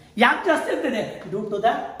ಇದೆ. ಯಾಕೆ ಜಾಸ್ತಿ ಆಗ್ತಿದೆ? ಡ್ಯೂ ಟು ದ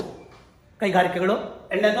ಕೈಗಾರಿಕೆಗಳು,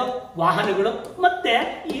 ಎಣ್ಣೆದು, ವಾಹನಗಳು. ಮತ್ತೆ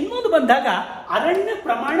ಇನ್ನೊಂದು ಬಂದಾಗ ಅರಣ್ಯ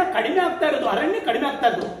ಪ್ರಮಾಣ ಕಡಿಮೆ ಆಗ್ತಾ ಇರೋದು. ಅರಣ್ಯ ಕಡಿಮೆ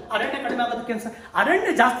ಆಗೋದಕ್ಕೆ ಸರ್, ಅರಣ್ಯ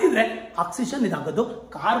ಜಾಸ್ತಿ ಇದ್ರೆ ಆಕ್ಸಿಜನ್ ಇದಾಗೋದು.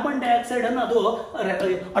 ಕಾರ್ಬನ್ ಡೈಆಕ್ಸೈಡ್ ಅನ್ನು ಅದು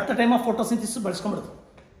at the time of photosynthesis ಬಳಸ್ಕೊಂಡ್ಬಿಡೋದು.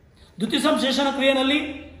 ದ್ಯುತಿ ಸಂಶ್ಲೇಷಣ ಕ್ರಿಯೆಯಲ್ಲಿ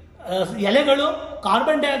ಎಲೆಗಳು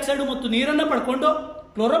ಕಾರ್ಬನ್ ಡೈಆಕ್ಸೈಡ್ ಮತ್ತು ನೀರನ್ನು ಪಡ್ಕೊಂಡು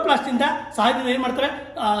ಕ್ಲೋರೋಪ್ಲಾಸ್ಟ್ ಇಂದ ಸಹಾಯದಿಂದ ಏನ್ ಮಾಡ್ತಾರೆ?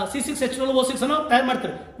 C6H12O6 ಅನ್ನು ತಯಾರು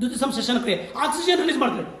ಮಾಡ್ತಾರೆ. ದ್ಯುತಿ ಸಂಶ್ಲೇಷಣ ಕ್ರಿಯೆ ಆಕ್ಸಿಜನ್ ರಿಲೀಸ್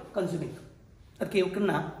ಮಾಡ್ತಾರೆ, ಕನ್ಸ್ಯೂಮಿಂಗ್. ಅದಕ್ಕೆ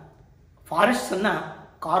ಇವಕ್ಕನ್ನ ಫಾರೆಸ್ಟ್ಸ್ ಅನ್ನ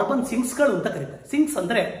ಕಾರ್ಬನ್ ಸಿಂಕ್ಸ್ಗಳು ಅಂತ ಕರೀತಾರೆ. ಸಿಂಕ್ಸ್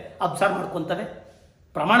ಅಂದ್ರೆ ಅಬ್ಸರ್ವ್ ಮಾಡ್ಕೊಂತವೆ,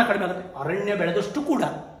 ಪ್ರಮಾಣ ಕಡಿಮೆ ಆಗುತ್ತೆ. ಅರಣ್ಯ ಬೆಳೆದಷ್ಟು ಕೂಡ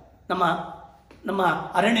ನಮ್ಮ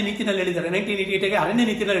ಅರಣ್ಯ ನೀತಿನಲ್ಲಿ ಹೇಳಿದ್ದಾರೆ, 1988ಗೆ ಅರಣ್ಯ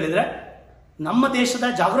ನೀತಿನಲ್ಲಿ ಹೇಳಿದರೆ ನಮ್ಮ ದೇಶದ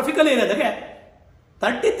ಜಾಗ್ರಫಿಕಲ್ ಏರಿಯಾದಾಗೆ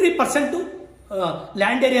 33%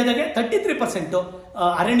 ಲ್ಯಾಂಡ್ ಏರಿಯಾದಾಗೆ 33%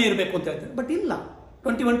 ಅರಣ್ಯ ಇರಬೇಕು ಅಂತ ಹೇಳ್ತಾರೆ. ಬಟ್ ಇಲ್ಲ,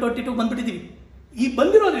 21-22 ಬಂದ್ಬಿಟ್ಟಿದ್ದೀವಿ. ಈ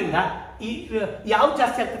ಬಂದಿರೋದ್ರಿಂದ ಈ ಯಾವ್ದು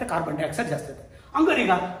ಜಾಸ್ತಿ ಆಗ್ತದೆ? ಕಾರ್ಬನ್ ಡೈಆಕ್ಸೈಡ್ ಜಾಸ್ತಿ ಆಗ್ತದೆ. ಹಂಗಾರೆ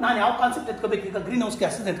ಈಗ ನಾನು ಯಾವ ಕಾನ್ಸೆಪ್ಟ್ ಎತ್ಕೋಬೇಕು? ಈಗ green house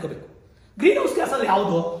gases ಎತ್ಕೋಬೇಕು. Green house gas ಅಂದ್ರೆ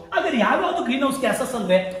ಯಾವುದು? ಆದರೆ ಯಾವ್ಯಾವುದು ಗ್ರೀನ್ ಹೌಸ್ ಗ್ಯಾಸಸ್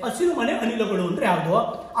ಅಂದ್ರೆ ಹಸಿರು ಮನೆ ಅನಿಲಗಳು ಅಂದ್ರೆ ಯಾವುದು?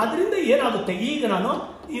 ಅದರಿಂದ ಏನಾಗುತ್ತೆ? ಈಗ ನಾನು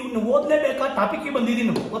ಇವ್ನು ಓದಲೇಬೇಕಾ? ಟಾಪಿಕ್ಗೆ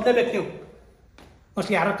ಬಂದಿದ್ದೀನಿ, ಓದಲೇಬೇಕು ನೀವು.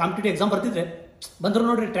 ಮೋಸ್ಟ್ಲಿ ಯಾರೋ ಕಾಂಪಿಟೇಟಿವ್ ಎಕ್ಸಾಮ್ ಬರ್ತಿದ್ರೆ ಬಂದರು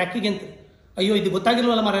ನೋಡ್ರಿ ಟ್ರ್ಯಾಕಿಗೆ ಅಂತ, ಅಯ್ಯೋ ಇದು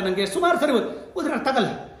ಗೊತ್ತಾಗಿಲ್ವಲ್ಲ ಮಾರ ನನಗೆ, ಸುಮಾರು ಸರಿ ಹೋದ್ರೆ ಅರ್ಥ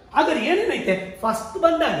ಆಗಲ್ಲ. ಹಾಗಾದ್ರೆ ಏನೇನೈತೆ, ಫಸ್ಟ್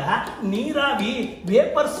ಬಂದಾಗ ನೀರಾವಿ,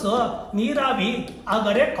 ವೇಪರ್ಸ್, ನೀರಾವಿ,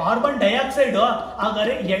 ಹಾಗಾದ್ರೆ ಕಾರ್ಬನ್ ಡೈಆಕ್ಸೈಡ್,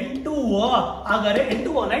 ಹಾಗಾದ್ರೆ N2O, ಹಾಗಾದ್ರೆ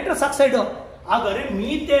N2O ನೈಟ್ರಸ್ ಆಕ್ಸೈಡ್, ಹಾಗಾದ್ರೆ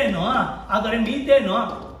ಮೀಥೇನು, ಹಾಗಾದ್ರೆ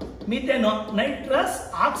ಮೀಥೇನು ನೈಟ್ರಸ್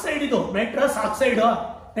ಆಕ್ಸೈಡ್, ಇದು ನೈಟ್ರಸ್ ಆಕ್ಸೈಡ್.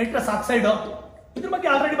 ಇದ್ರ ಬಗ್ಗೆ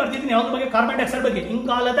ಆಲ್ರೆಡಿ ಬರ್ತಿದ್ದೀನಿ, ಯಾವ್ದ್ರ ಬಗ್ಗೆ, ಕಾರ್ಬನ್ ಡೈಆಕ್ಸೈಡ್ ಬಗ್ಗೆ.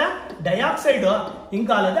 ಇಂಗಾಲದ ಡೈಆಕ್ಸೈಡ್,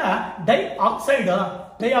 ಇಂಗಾಲದ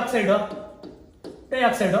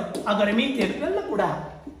ಡೈಆಕ್ಸೈಡ್, ಹಾಗಾದ್ರೆ ಮೀಥೇನ್, ಇವೆಲ್ಲ ಕೂಡ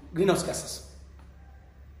ಗ್ರೀನ್ ಹೌಸ್ ಗ್ಯಾಸಸ್.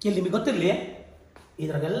 ಇಲ್ಲಿ ನಿಮಗೆ ಗೊತ್ತಿರಲಿ,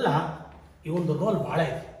 ಇದರಾಗೆಲ್ಲ ಈ ಒಂದು ರೋಲ್ ಬಹಳ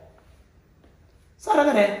ಇದೆ ಸರ್.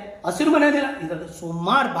 ಹಾಗಾದ್ರೆ ಹಸಿರು ಮನೆ ಅನಿಲ ಇದರಲ್ಲಿ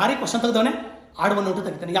ಸುಮಾರು ಬಾರಿ ಕ್ವಶನ್ ತೆಗೆದವನೇ, ಆಡುವ ನೋಟು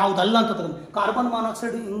ತೆಗಿತಾನೆ, ಯಾವುದಲ್ಲ ಅಂತ ತೆಗೆದು. Carbon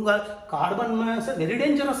monoxide, carbon monoxide very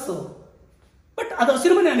dangerous, but ಅದು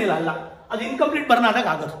ಹಸಿರು ಮನೆ ಅನಿಲ ಅಲ್ಲ, ಅದು ಇನ್ಕಂಪ್ಲೀಟ್ ಬರ್ನ್ ಆದಾಗ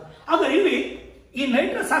ಆಗೋದು. ಹಾಗಾದ್ರೆ ಇಲ್ಲಿ ಈ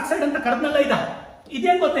ನೈಟ್ರಸ್ ಆಕ್ಸೈಡ್ ಅಂತ ಕರೆದ್ನೆಲ್ಲ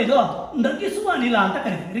ಇದೇನ್ ಗೊತ್ತಾ, ಇದು ನಗಿಸುವ ಅನಿಲ ಅಂತ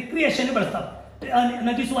ಕರೀತೀವಿ, ರಿಕ್ರಿಯೇಷನ್ ಬಳಸ್ತಾರೆ.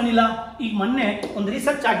 ನಗಿಸುವ ಅನಿಲ. ಈಗ ಮೊನ್ನೆ ಒಂದು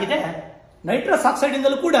ರಿಸರ್ಚ್ ಆಗಿದೆ, ನೈಟ್ರಸ್ ಆಕ್ಸೈಡ್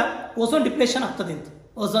ಇಂದಲೂ ಕೂಡ ಓಝೋನ್ ಡಿಪ್ಲೇಷನ್ ಆಗ್ತದೆ ಅಂತ.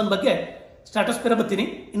 ಓಝೋನ್ ಬಗ್ಗೆ ಸ್ಟ್ರಾಟೋಸ್ಫಿಯರ್ ಬರ್ತೀನಿ,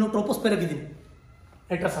 ಇನ್ನು ಟ್ರೋಪೋಸ್ಫಿಯರ್ ಆಗಿದ್ದೀನಿ.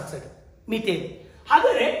 Nitrous oxide, methane.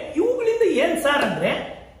 ಹಾಗಾದ್ರೆ ಇವುಗಳಿಂದ ಏನ್ ಸಾರ್ ಅಂದ್ರೆ,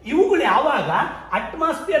 ಇವುಗಳು ಯಾವಾಗ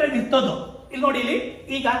ಅಟ್ಮಾಸ್ಫಿಯರ್ ಅಲ್ಲಿ ಇರ್ತದೋ, ಇಲ್ಲಿ ನೋಡಿ, ಇಲ್ಲಿ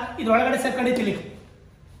ಈಗ ಇದ್ರೊಳಗಡೆ ಸೇರ್ಕೊಂಡಿತ್ತು,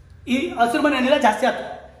 ಈ ಹಸಿರು ಮನೆ ಅನಿಲ ಜಾಸ್ತಿ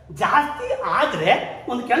ಆದ್ರೆ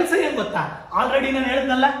ಒಂದು ಕೆಲಸ ಏನ್ ಗೊತ್ತಾ, ಆಲ್ರೆಡಿ ನಾನು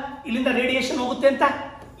ಹೇಳಿದ್ನಲ್ಲ, ಇಲ್ಲಿಂದ ರೇಡಿಯೇಷನ್ ಹೋಗುತ್ತೆ ಅಂತ,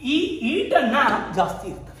 ಈ ಹೀಟನ್ನ ಜಾಸ್ತಿ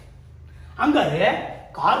ಇರ್ತದೆ. ಹಂಗಾರೆ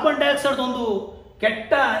ಕಾರ್ಬನ್ ಡೈಆಕ್ಸೈಡ್ ಒಂದು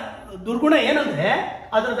ಕೆಟ್ಟ ದುರ್ಗುಣ ಏನಂದ್ರೆ,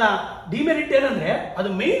 ಅದರದ ಡಿಮೆರಿಟ್ ಏನಂದ್ರೆ, ಅದು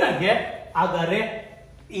ಮೇನ್ ಆಗಿ ಹಾಗಾದ್ರೆ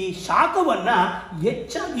ಈ ಶಾಖವನ್ನ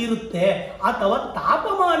ಹೆಚ್ಚಾಗಿರುತ್ತೆ ಅಥವಾ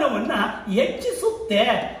ತಾಪಮಾನವನ್ನ ಹೆಚ್ಚಿಸುತ್ತೆ.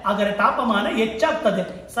 ಹಾಗಾದ್ರೆ ತಾಪಮಾನ ಹೆಚ್ಚಾಗ್ತದೆ.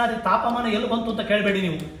 ಸರ್, ತಾಪಮಾನ ಎಲ್ಲಿ ಬಂತು ಅಂತ ಕೇಳಬೇಡಿ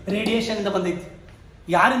ನೀವು, ರೇಡಿಯೇಷನ್ ಇಂದ ಬಂದೈತೆ.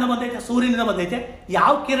 ಯಾರಿಂದ ಬಂದೈತೆ? ಸೂರ್ಯನಿಂದ ಬಂದೈತೆ.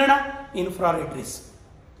 ಯಾವ ಕಿರಣ? ಇನ್ಫ್ರಾರೆಡ್ ರೇಸ್,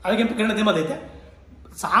 ಅದಕ್ಕೆ ಕಿರಣದಿಂದ ಬಂದೈತೆ.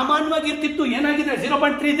 ಸಾಮಾನ್ಯವಾಗಿ ಇರ್ತಿತ್ತು, ಏನಾಗಿದೆ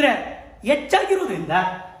 0.3 ಇದ್ರೆ ಹೆಚ್ಚಾಗಿರೋದ್ರಿಂದ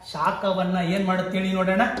ಶಾಖವನ್ನ ಏನ್ ಮಾಡುತ್ತೆ ಹೇಳಿ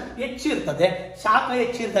ನೋಡೋಣ, ಹೆಚ್ಚಿರ್ತದೆ. ಶಾಖ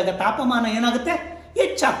ಹೆಚ್ಚಿರಿದಾಗ ತಾಪಮಾನ ಏನಾಗುತ್ತೆ?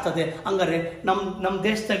 ಹೆಚ್ಚಾಗ್ತದೆ. ಹಂಗಾರೆ ನಮ್ಮ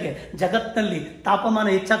ದೇಶದಾಗೆ ಜಗತ್ತಲ್ಲಿ ತಾಪಮಾನ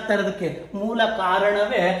ಹೆಚ್ಚಾಗ್ತಾ ಇರೋದಕ್ಕೆ ಮೂಲ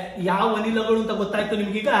ಕಾರಣವೇ ಯಾವ ಅನಿಲಗಳು ಅಂತ ಗೊತ್ತಾಯ್ತು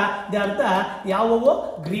ನಿಮ್ಗೀಗ. ಅರ್ಥ ಯಾವುವು?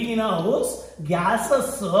 Green house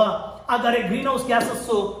gases. ಹಾಗಾದ್ರೆ ಗ್ರೀನ್ ಹೌಸ್ ಗ್ಯಾಸಸ್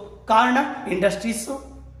ಕಾರಣ ಇಂಡಸ್ಟ್ರೀಸ್,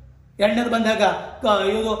 ಎರಡನೇದು ಬಂದಾಗ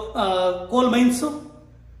ಕೋಲ್ ಮೈನ್ಸ್,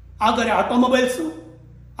 ಹಾಗಾದ್ರೆ ಆಟೋಮೊಬೈಲ್ಸ್,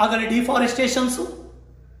 ಹಾಗಾದ್ರೆ ಡಿಫಾರೆಸ್ಟೇಷನ್ಸ್,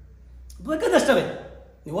 ಬೇಕಾದಷ್ಟವೇ.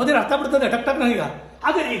 ನೀವು ಓದಿದ್ರೆ ಅರ್ಥ ಬಿಡ್ತದೆ ಟಕ್ ಈಗ.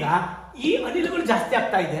 ಹಾಗಾದ್ರೆ ಈಗ ಈ ಅನಿಲಗಳು ಜಾಸ್ತಿ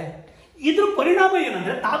ಆಗ್ತಾ ಇದೆ, ಇದ್ರ ಪರಿಣಾಮ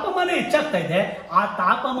ಏನಂದ್ರೆ ತಾಪಮಾನ ಹೆಚ್ಚಾಗ್ತಾ ಇದೆ. ಆ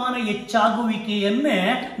ತಾಪಮಾನ ಹೆಚ್ಚಾಗುವಿಕೆಯನ್ನೇ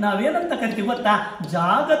ನಾವೇನಂತ ಕರಿತೀವಿ ಗೊತ್ತಾ?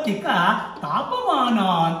 ಜಾಗತಿಕ ತಾಪಮಾನ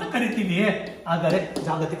ಅಂತ ಕರಿತೀವಿ. ಹಾಗಾದ್ರೆ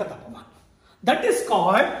ಜಾಗತಿಕ ತಾಪಮಾನ, ದಟ್ ಈಸ್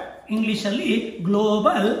ಕಾಲ್ಡ್ ಇಂಗ್ಲಿಷ್ ಅಲ್ಲಿ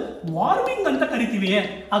ಗ್ಲೋಬಲ್ ವಾರ್ಮಿಂಗ್ ಅಂತ ಕರಿತೀವಿ.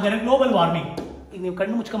 ಹಾಗಾದ್ರೆ ಗ್ಲೋಬಲ್ ವಾರ್ಮಿಂಗ್, ಈಗ ನೀವು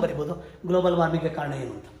ಕಣ್ಣು ಮುಚ್ಕೊಂಡ್ ಬರೀಬಹುದು ಗ್ಲೋಬಲ್ ವಾರ್ಮಿಂಗ್ ಕಾರಣ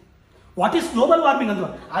ಏನು ಅಂತ. ವಾಟ್ ಈಸ್ ಗ್ಲೋಬಲ್ ವಾರ್ಮಿಂಗ್ ಅಂದ್ರೆ,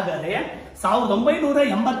 ಹಾಗಾದ್ರೆ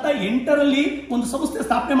 1988ರಲ್ಲಿ ಒಂದು ಸಂಸ್ಥೆ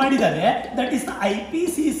ಸ್ಥಾಪನೆ ಮಾಡಿದ್ದಾರೆ, ದಟ್ ಈಸ್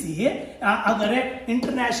IPCC. ಹಾಗಾದ್ರೆ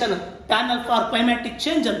international panel for climatic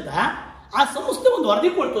change ಅಂತ. ಆ ಸಂಸ್ಥೆ ಒಂದು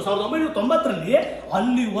ವರದಿ ಕೊಡ್ತು 1990ರಲ್ಲಿ.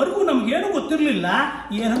 ಅಲ್ಲಿವರೆಗೂ ನಮ್ಗೇನು ಗೊತ್ತಿರಲಿಲ್ಲ.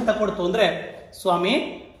 ಏನಂತ ಕೊಡ್ತು ಅಂದ್ರೆ, ಸ್ವಾಮಿ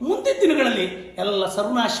ಮುಂದಿನ ದಿನಗಳಲ್ಲಿ ಎಲ್ಲ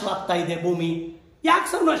ಸರ್ವನಾಶವಾಗ್ತಾ ಇದೆ ಭೂಮಿ. ಯಾಕೆ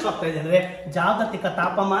ಸರ್ವನಾಶವಾಗ್ತಾ ಇದೆ ಅಂದ್ರೆ ಜಾಗತಿಕ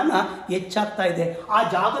ತಾಪಮಾನ ಹೆಚ್ಚಾಗ್ತಾ ಇದೆ. ಆ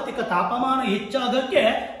ಜಾಗತಿಕ ತಾಪಮಾನ ಹೆಚ್ಚಾಗಕ್ಕೆ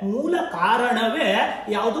ಮೂಲ ಕಾರಣವೇ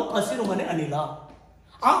ಯಾವುದು? ಹಸಿರು ಮನೆ ಅನಿಲ.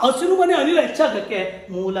 ಆ ಹಸಿರು ಮನೆ ಅನಿಲ ಹೆಚ್ಚಾಗಕ್ಕೆ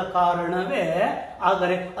ಮೂಲ ಕಾರಣವೇ,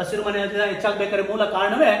 ಆದರೆ ಹಸಿರು ಮನೆ ಅನಿಲ ಹೆಚ್ಚಾಗಬೇಕಾದ್ರೆ ಮೂಲ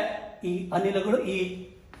ಕಾರಣವೇ ಈ ಅನಿಲಗಳು, ಈ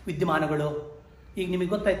ವಿದ್ಯಮಾನಗಳು. ಈಗ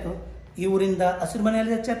ನಿಮಗೆ ಗೊತ್ತಾಯ್ತು, ಈ ಊರಿಂದ ಹಸಿರು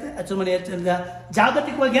ಮನೆಯಲ್ಲಿ ಹೆಚ್ಚಾಗ್ತದೆ, ಹಸಿರು ಮನೆ ಹೆಚ್ಚಿಂದ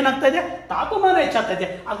ಜಾಗತಿಕವಾಗಿ ಏನಾಗ್ತಾ ಇದೆ? ತಾಪಮಾನ ಹೆಚ್ಚಾಗ್ತಾ ಇದೆ.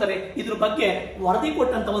 ಆದರೆ ಇದ್ರ ಬಗ್ಗೆ ವರದಿ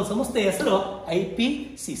ಕೊಟ್ಟಂತ ಒಂದು ಸಂಸ್ಥೆ ಹೆಸರು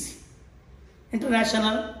IPCC,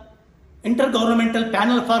 inter governmental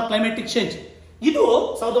panel for climatic change. ಇದು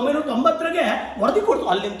 1990ರಿಗೆ ವರದಿ ಕೊಡ್ತು.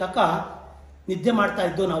 ಅಲ್ಲಿಂದ ತಕ್ಕ ನಿದ್ದೆ ಮಾಡ್ತಾ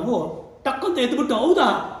ಇದ್ದು ನಾವು, ಟಕ್ಕಂತ ಎದ್ಬಿಟ್ಟು ಹೌದಾ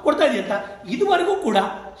ಕೊಡ್ತಾ ಇದೀವಿ ಅಂತ. ಇದುವರೆಗೂ ಕೂಡ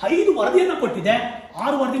 5 ವರದಿಯನ್ನು ಕೊಟ್ಟಿದೆ.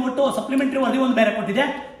 6 ವರದಿ ಕೊಟ್ಟು ಸಪ್ಲಿಮೆಂಟರಿ ವರದಿ ಒಂದು ಬೇರೆ ಕೊಟ್ಟಿದೆ.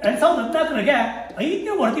 2014ರಿಗೆ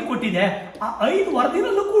 5ನೇ ವರದಿ ಕೊಟ್ಟಿದೆ. ಆ 5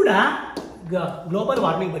 ವರದಿನಲ್ಲೂ ಕೂಡ ಗ್ಲೋಬಲ್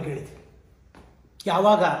ವಾರ್ಮಿಂಗ್ ಬಗ್ಗೆ ಹೇಳಿದೆ.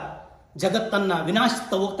 ಯಾವಾಗ ಜಗತ್ತನ್ನ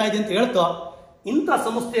ವಿನಾಶಿಸ್ತಾ ಹೋಗ್ತಾ ಇದೆ ಅಂತ ಹೇಳ್ತೋ, ಇಂಥ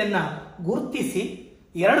ಸಂಸ್ಥೆಯನ್ನ ಗುರುತಿಸಿ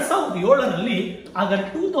 2007ರಲ್ಲಿ, ಆಗ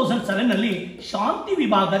 2007ನಲ್ಲಿ ಶಾಂತಿ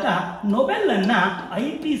ವಿಭಾಗದ ನೊಬೆಲ್ ಅನ್ನ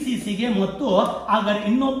IPCCಗೆ ಮತ್ತು ಆಗ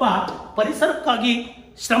ಇನ್ನೊಬ್ಬ ಪರಿಸರಕ್ಕಾಗಿ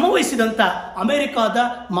ಶ್ರಮ ವಹಿಸಿದಂತ ಅಮೆರಿಕಾದ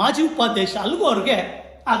ಮಾಜಿ ಉಪಾಧ್ಯಕ್ಷ ಅಲ್ಗೋ ಅವ್ರಿಗೆ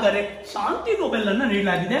ಆದರೆ ಶಾಂತಿ ನೊಬೆಲ್ ಅನ್ನ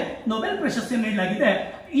ನೀಡಲಾಗಿದೆ, ನೊಬೆಲ್ ಪ್ರಶಸ್ತಿಯನ್ನು ನೀಡಲಾಗಿದೆ.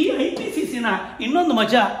 ಈ IPCCನ ಇನ್ನೊಂದು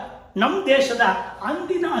ಮಜಾ, ನಮ್ಮ ದೇಶದ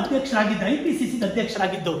ಅಂದಿನ ಅಧ್ಯಕ್ಷರಾಗಿದ್ದ IPCC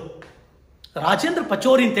ಅಧ್ಯಕ್ಷರಾಗಿದ್ದವರು ರಾಜೇಂದ್ರ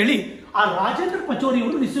ಪಚೋರಿ ಅಂತೇಳಿ, ಆ ರಾಜೇಂದ್ರ ಪಚೋರಿ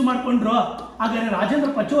ಅವರು ರಿಸೀವ್ ಮಾಡ್ಕೊಂಡ್ರು. ಹಾಗಾದ್ರೆ ರಾಜೇಂದ್ರ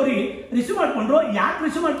ಪಚೋರಿ ರಿಸೀವ್ ಮಾಡ್ಕೊಂಡ್ರು. ಯಾಕೆ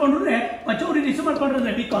ರಿಸೀವ್ ಮಾಡ್ಕೊಂಡ್ರೆ ಪಚೋರಿ ರಿಸೀವ್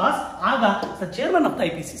ಮಾಡ್ಕೊಂಡ್ರೆ ಬಿಕಾಸ್ ಆಗ ಚೇರ್ಮನ್ ಆಫ್ ದ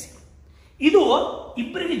IPCC. ಇದು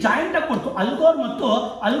ಇಬ್ಬರಿಗೆ ಜಾಯಿಂಟ್ ಆಗಿ ಕೊಡ್ತು,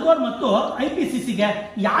 ಅಲ್ಗೋರ್ ಮತ್ತು IPCCಗೆ.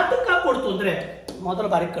 ಯಾತಕ್ಕೆ ಕೊಡ್ತು ಅಂದ್ರೆ ಮೊದಲ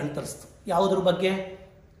ಬಾರಿ ಕಣ್ ತರಿಸ್ತು. ಯಾವುದ್ರ ಬಗ್ಗೆ?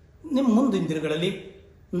 ನಿಮ್ಮ ಮುಂದಿನ ದಿನಗಳಲ್ಲಿ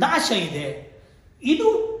ನಾಶ ಇದೆ, ಇದು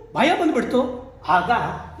ಭಯ ಬಂದ್ಬಿಡ್ತು. ಆಗ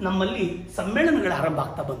ನಮ್ಮಲ್ಲಿ ಸಮ್ಮೇಳನಗಳು ಆರಂಭ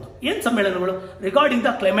ಆಗ್ತಾ ಬಂತು. ಏನ್ ಸಮ್ಮೇಳನಗಳು? Regarding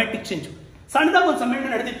the climatic change. ಸಣ್ಣದಾಗ ಒಂದು ಸಮ್ಮೇಳನ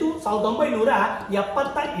ನಡೆದಿತ್ತು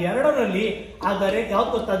 1972ರಲ್ಲಿ. ಆದರೆ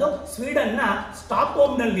ಯಾವ್ದು ಗೊತ್ತದು? ಸ್ವೀಡನ್ನ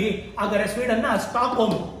ಸ್ಟಾಕ್ಹೋಮ್ನಲ್ಲಿ. ಆದರೆ ಸ್ವೀಡನ್ನ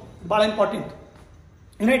ಸ್ಟಾಕ್ಹೋಮ್ ಬಹಳ important.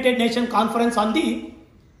 United nation conference on the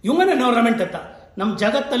human environment ಅಂತ. ನಮ್ಮ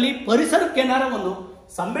ಜಗತ್ತಲ್ಲಿ ಪರಿಸರಕ್ಕೆ ಏನಾರ ಒಂದು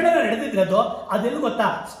ಸಮ್ಮೇಳನ ನಡೆದಿದ್ರದು ಅದೆಲ್ಲ ಗೊತ್ತಾ?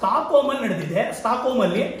 ಸ್ಟಾಕ್ಹೋಮ್ ಅಲ್ಲಿ ನಡೆದಿದೆ. ಸ್ಟಾಕ್ಹೋಮ್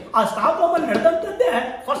ಅಲ್ಲಿ ನಡೆದಂತದ್ದೇ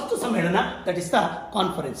ಫಸ್ಟ್ ಸಮ್ಮೇಳನ, ದಟ್ ಇಸ್ ದ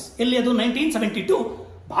ಕಾನ್ಫರೆನ್ಸ್. ಎಲ್ಲಿ ಅದು? 1972.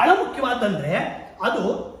 ಬಹಳ ಮುಖ್ಯವಾದಂದ್ರೆ ಅದು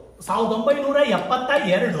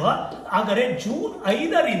 1972. ಆದರೆ ಜೂನ್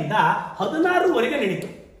 5ರಿಂದ 16ವರೆಗೆ ನಡೀತು.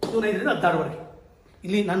 ಜೂನ್ 5ರಿಂದ 16ವರೆಗೆ.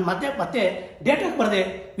 ಇಲ್ಲಿ ನಾನು ಮತ್ತೆ ಡೇಟಾಗೆ ಬರದೆ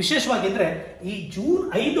ವಿಶೇಷವಾಗಿ ಅಂದ್ರೆ ಈ ಜೂನ್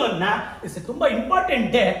 5 ತುಂಬಾ ಇಂಪಾರ್ಟೆಂಟ್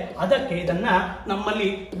ಡೇ. ಅದಕ್ಕೆ ಇದನ್ನ ನಮ್ಮಲ್ಲಿ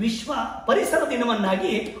ವಿಶ್ವ ಪರಿಸರ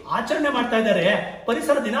ದಿನವನ್ನಾಗಿ ಆಚರಣೆ ಮಾಡ್ತಾ ಇದ್ದಾರೆ.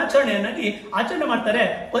 ಪರಿಸರ ದಿನಾಚರಣೆಯನ್ನಾಗಿ ಆಚರಣೆ ಮಾಡ್ತಾರೆ.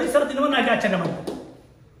 ಪರಿಸರ ದಿನವನ್ನಾಗಿ ಆಚರಣೆ ಮಾಡ್ತಾರೆ.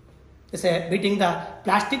 Beating the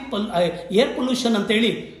plastic air pollution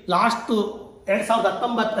ಅಂತೇಳಿ ಲಾಸ್ಟ್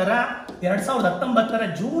 2019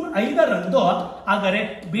 ಜೂನ್ 5ರಂದು ಆದರೆ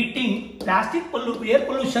ಬೀಟಿಂಗ್ ಪ್ಲಾಸ್ಟಿಕ್ ಏರ್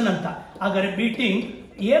ಪೊಲ್ಯೂಷನ್ ಅಂತ, ಆದರೆ ಬೀಟಿಂಗ್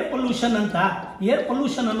ಏರ್ ಪೊಲ್ಯೂಷನ್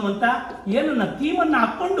ಅನ್ನುವಂತ ಏನನ್ನ ಥೀಮನ್ನು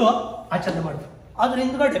ಹಾಕೊಂಡು ಆಚರಣೆ ಮಾಡಿದ್ರು. ಅದ್ರ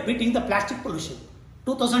ಹಿಂದ್ಗಡೆ beating the plastic pollution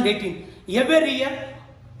 2018 every year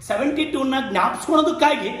 72ನ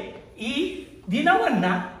ಜ್ಞಾಪಿಸ್ಕೊಳ್ಳೋದಕ್ಕಾಗಿ ಈ ದಿನವನ್ನ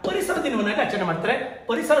ಪರಿಸರ ದಿನವನ್ನಾಗಿ ಆಚರಣೆ ಮಾಡ್ತಾರೆ.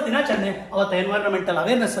 ಪರಿಸರ ದಿನಾಚರಣೆ ಅವತ್ತ ಎನ್ವೈರನ್ಮೆಂಟಲ್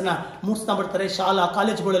ಅವೇರ್ನೆಸ್ ಅನ್ನ ಮೂಡಿಸ್ತಾ ಬರ್ತಾರೆ ಶಾಲಾ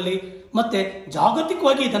ಕಾಲೇಜುಗಳಲ್ಲಿ. ಮತ್ತೆ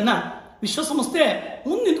ಜಾಗತಿಕವಾಗಿ ಇದನ್ನ ವಿಶ್ವಸಂಸ್ಥೆ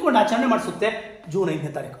ಮುಂದೆ ನಿಂತ್ಕೊಂಡು ಆಚರಣೆ ಮಾಡಿಸುತ್ತೆ ಜೂನ್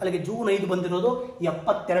 5ನೇ ತಾರೀಕು. ಅಲ್ಲಿಗೆ ಜೂನ್ 5 ಬಂದಿರೋದು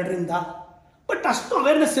 72ರಿಂದ. ಬಟ್ ಅಷ್ಟು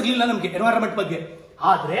ಅವೇರ್ನೆಸ್ ಇರಲಿಲ್ಲ ನಮಗೆ ಎನ್ವೈರನ್ಮೆಂಟ್ ಬಗ್ಗೆ.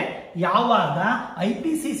 ಆದ್ರೆ ಯಾವಾಗ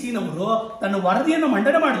IPCCನವರು ತನ್ನ ವರದಿಯನ್ನು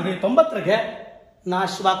ಮಂಡನೆ ಮಾಡಿದ್ರಿ 90ರಿಗೆ,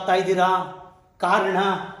 ನಾಶವಾಗ್ತಾ ಇದ್ದೀರಾ. ಕಾರಣ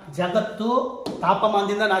ಜಗತ್ತು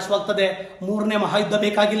ತಾಪಮಾನದಿಂದ ನಾಶವಾಗ್ತದೆ. 3ನೇ ಮಹಾಯುದ್ಧ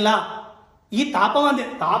ಬೇಕಾಗಿಲ್ಲ. ಈ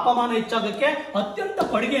ತಾಪಮಾನ ಹೆಚ್ಚಾಗಕ್ಕೆ ಅತ್ಯಂತ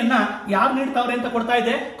ಕೊಡುಗೆಯನ್ನ ಯಾರು ನೀಡ್ತಾವ್ರೆ ಅಂತ ಕೊಡ್ತಾ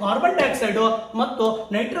ಇದೆ? ಕಾರ್ಬನ್ ಡೈಆಕ್ಸೈಡ್ ಮತ್ತು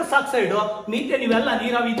ನೈಟ್ರಸ್ ಆಕ್ಸೈಡ್, ಮೀಥೇನ್, ಇವೆಲ್ಲ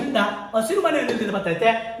ನೀರಾವಿ ಇದರಿಂದ ಹಸಿರು ಮನೆ ಬರ್ತೈತೆ.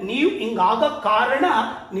 ನೀವು ಹಿಂಗಾಗ ಕಾರಣ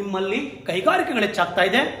ನಿಮ್ಮಲ್ಲಿ ಕೈಗಾರಿಕೆಗಳು ಹೆಚ್ಚಾಗ್ತಾ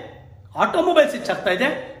ಇದೆ, ಆಟೋಮೊಬೈಲ್ಸ್ ಹೆಚ್ಚಾಗ್ತಾ ಇದೆ,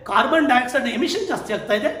 ಕಾರ್ಬನ್ ಡೈಆಕ್ಸೈಡ್ ಎಮಿಷನ್ ಜಾಸ್ತಿ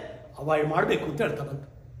ಆಗ್ತಾ ಇದೆ. ಅವಾಯ್ಡ್ ಮಾಡಬೇಕು ಅಂತ ಹೇಳ್ತಾ ಬಂತು.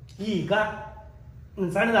 ಈಗ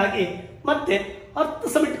ಸಣ್ಣದಾಗಿ ಮತ್ತೆ ಅರ್ತ್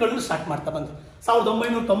ಸಮಿಟ್ಗಳನ್ನು ಸ್ಟಾರ್ಟ್ ಮಾಡ್ತಾ ಬಂದ್ರು.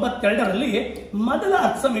 1992ರಲ್ಲಿ ಮೊದಲ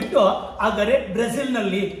ಅರ್ತ್ ಸಮಿಟ್ ಆದರೆ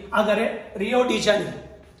ಬ್ರೆಜಿಲ್ನಲ್ಲಿ, ಆದರೆ ರಿಯೋ ಡಿ ಜಾನಿರೋ,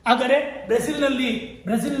 ಆದರೆ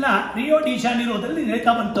ಬ್ರೆಜಿಲ್ನ ರಿಯೋ ಡಿ ಜಾನಿರೋದಲ್ಲಿ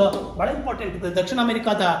ನಡೀತಾ ಬಂತು. ಬಹಳ ಇಂಪಾರ್ಟೆಂಟ್. ದಕ್ಷಿಣ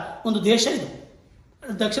ಅಮೆರಿಕಾದ ಒಂದು ದೇಶ ಇದು.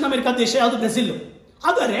 ದಕ್ಷಿಣ ಅಮೆರಿಕಾದ ದೇಶ ಯಾವುದು? ಬ್ರೆಜಿಲ್.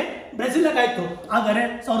 ಆದರೆ ಬ್ರೆಜಿಲ್ನಾಗಾಯ್ತು ಆದರೆ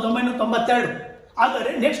 1992.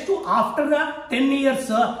 ಆದರೆ ನೆಕ್ಸ್ಟ್ ಆಫ್ಟರ್ 10 years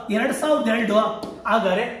 2002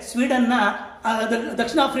 ಆದರೆ ಸ್ವೀಡನ್ನ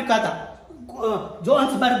ದಕ್ಷಿಣ ಆಫ್ರಿಕಾದ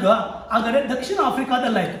ಜೋಹಾನ್ಸ್ಬರ್ಗ್, ಆದರೆ ದಕ್ಷಿಣ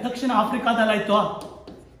ಆಫ್ರಿಕಾದಲ್ಲಾಯ್ತು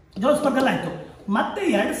ಜೋಹಾನ್ಸ್ಬರ್ಗಲ್ಲಾಯ್ತು. ಮತ್ತೆ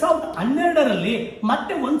 2012ರಲ್ಲಿ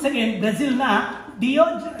ಮತ್ತೆ ಒನ್ಸ್ ಅಗೇನ್ ಬ್ರೆಜಿಲ್ನ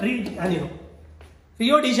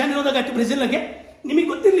ರಿಯೋ ಡಿ ಜಾನಿರೋದಾಗಾಯ್ತು ಬ್ರೆಜಿಲ್ಗೆ. ನಿಮಗೆ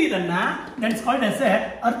ಗೊತ್ತಿರಲಿ ಇದನ್ನ, that's called as A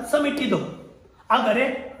earth summit ಇದು. ಆದರೆ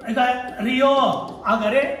ಈಗ ರಿಯೋ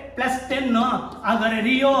ಆದರೆ +10, ಆದರೆ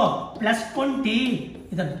ರಿಯೋ +20.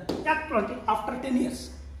 ಇದನ್ನು ಯಾಕೆ 20? ಆಫ್ಟರ್ 10 years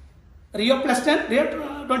ರಿಯೋ +10 ರಿಯೋ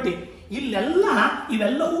 20.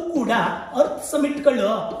 ಇವೆಲ್ಲವೂ ಕೂಡ ಅರ್ತ್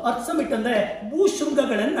ಸಮಿಟ್ ಅಂದ್ರೆ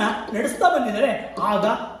ಭೂಶೃಂಗಗಳನ್ನ ನಡೆಸ್ತಾ ಬಂದಿದ್ದಾರೆ. ಆಗ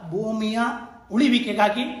ಭೂಮಿಯ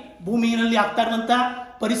ಉಳಿವಿಕೆಗಾಗಿ, ಭೂಮಿಯಲ್ಲಿ ಆಗ್ತಾ ಇರುವಂತ,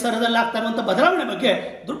 ಪರಿಸರದಲ್ಲಿ ಆಗ್ತಾ ಇರುವಂತ ಬದಲಾವಣೆ ಬಗ್ಗೆ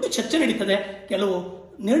ದೊಡ್ಡ ಚರ್ಚೆ ನಡೀತದೆ. ಕೆಲವು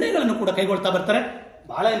ನಿರ್ಣಯಗಳನ್ನು ಕೂಡ ಕೈಗೊಳ್ತಾ ಬರ್ತಾರೆ.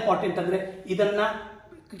 ಬಹಳ ಇಂಪಾರ್ಟೆಂಟ್ ಅಂದ್ರೆ ಇದನ್ನ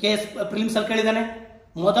KS ಪ್ರಿಲಿಮ್ಸ್ ಅಲ್ಲಿ ಕೇಳಿದಾನೆ.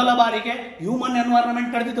 ಮೊದಲ ಬಾರಿಗೆ ಹ್ಯೂಮನ್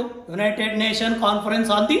ಎನ್ವೈರನ್ಮೆಂಟ್ ನಡೆದಿದ್ದು United nation conference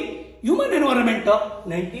on the human environment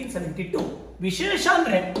 1972. ವಿಶೇಷ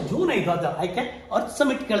ಅಂದ್ರೆ ಜೂನ್ 5 ಆಯ್ಕೆ. ಅರ್ತ್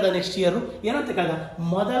ಸಮಿಟ್ ಕೇಳ್ದ ನೆಕ್ಸ್ಟ್ ಇಯರ್ ಏನಂತ ಕೇಳ್ದ?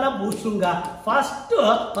 ಮೊದಲ ಭೂಶೃಂಗ ಫಸ್ಟ್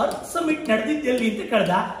ಅರ್ತ್ ಸಮಿಟ್ ನಡೆದಿದ್ದೆಲ್ಲಿ ಅಂತ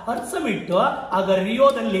ಕೇಳ್ದ. ಅರ್ತ್ ಸಮಿಟ್ ಆದರೆ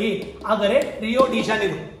ರಿಯೋದಲ್ಲಿ, ಆದರೆ ರಿಯೋ ಡಿ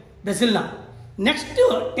ಜಾನಿರೋ ಬ್ರೆಜಿಲ್ನ. ನೆಕ್ಸ್ಟ್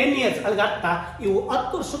 10 years ಅಲ್ಲಿಗೆ ಅರ್ಥ ಇವು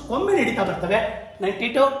 10 ವರ್ಷಕ್ಕೊಮ್ಮೆ ನಡೀತಾ ಬರ್ತವೆ.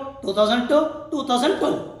 92, 2002,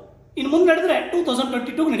 2012. ಇನ್ನು ಮುಂದೆ ನಡೆದ್ರೆ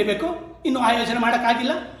 2022 ನಡಿಬೇಕು. ಇನ್ನು ಆಯೋಜನೆ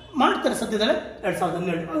ಮಾಡೋಕ್ಕಾಗಿಲ್ಲ, ಮಾಡ್ತಾರೆ ಸದ್ಯದಲ್ಲೇ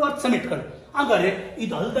 2012 ಅರ್ತ್ ಸಮಿಟ್ಗಳು. ಹಾಗಾದ್ರೆ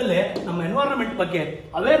ಇದು ಅಲ್ಲದಲ್ಲೇ ನಮ್ಮ ಎನ್ವೈರನ್ಮೆಂಟ್ ಬಗ್ಗೆ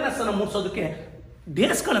ಅವೇರ್ನೆಸ್ ಅನ್ನು ಮೂಡಿಸೋದಕ್ಕೆ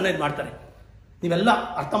ಡೇಸ್ಗಳನ್ನು ಇದು ಮಾಡ್ತಾರೆ. ನೀವೆಲ್ಲ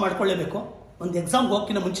ಅರ್ಥ ಮಾಡ್ಕೊಳ್ಳೇಬೇಕು. ಒಂದು ಎಕ್ಸಾಮ್ಗೆ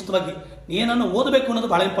ಹೋಗ್ಕಿನ್ನ ಮುಂಚಿತವಾಗಿ ಏನನ್ನು ಓದಬೇಕು ಅನ್ನೋದು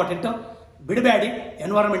ಬಹಳ ಇಂಪಾರ್ಟೆಂಟ್. ಬಿಡಬೇಡಿ,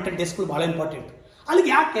 ಎನ್ವೈರನ್ಮೆಂಟಲ್ ಡೇಸ್ಗಳು ಬಹಳ ಇಂಪಾರ್ಟೆಂಟ್.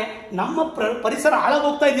 ಅಲ್ಲಿಗೆ ಯಾಕೆ ನಮ್ಮ ಪರಿಸರ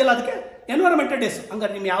ಹಾಳಾಗೋಗ್ತಾ ಇದೆಯಲ್ಲ, ಅದಕ್ಕೆ ಎನ್ವೈರನ್ಮೆಂಟಲ್ ಡೇಸ್.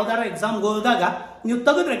 ಹಂಗಾರೆ ನೀವು ಯಾವ್ದಾರ ಎಕ್ಸಾಮ್ಗೆ ಹೋದಾಗ ನೀವು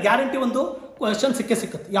ತೆಗೆದ್ರೆ ಗ್ಯಾರಂಟಿ ಒಂದು ಕ್ವಶನ್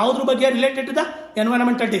ಸಿಕ್ಕುತ್ತೆ. ಯಾವುದ್ರ ಬಗ್ಗೆ ರಿಲೇಟೆಡ್ ದ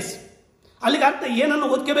ಎನ್ವೈರನ್ಮೆಂಟಲ್ ಡೇಸ್. ಅಲ್ಲಿಗೆ ಅರ್ಥ ಏನನ್ನು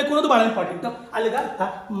ಓದ್ಕೋಬೇಕು ಅನ್ನೋದು ಬಹಳ ಇಂಪಾರ್ಟೆಂಟ್. ಅಲ್ಲಿಗೆ ಅರ್ಥ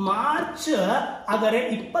ಮಾರ್ಚ್ ಆದರೆ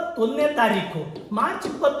 21ನೇ ತಾರೀಕು, ಮಾರ್ಚ್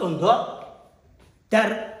 21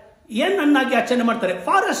 ಏನನ್ನಾಗಿ ಆಚರಣೆ ಮಾಡ್ತಾರೆ?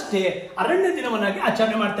 ಫಾರೆಸ್ಟ್ ಡೇ, ಅರಣ್ಯ ದಿನವನ್ನಾಗಿ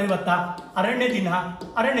ಆಚರಣೆ ಮಾಡ್ತಾರೆ. ಇವತ್ತ ಅರಣ್ಯ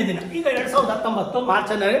ದಿನ. ಈಗ 2019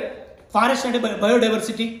 ಮಾರ್ಚ್ ಅಂದರೆ forest and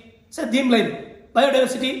biodiversity theme line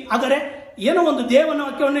biodiversity. ಆದರೆ ಏನೋ ಒಂದು ದೇವನ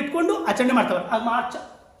ವಾಕ್ಯವನ್ನು ಇಟ್ಕೊಂಡು ಆಚರಣೆ ಮಾಡ್ತಾರೆ. ಅದು ಮಾರ್ಚ್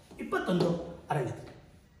 21 ಅರಣ್ಯ ದಿನ.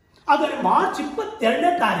 ಆದರೆ ಮಾರ್ಚ್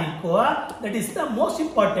 22ನೇ ತಾರೀಕು that is the most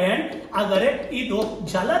important. ಆದರೆ ಇದು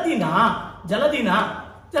ಜಲದಿನ.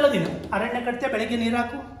 ಅರಣ್ಯ ಕಟ್ತೆ, ಬೆಳಗ್ಗೆ ನೀರು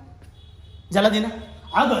ಹಾಕು, ಜಲದಿನ.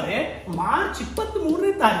 ಆದರೆ ಮಾರ್ಚ್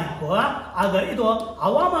 23ನೇ ತಾರೀಕು ಆದರೆ ಇದು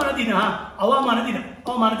ಹವಾಮಾನ ದಿನ.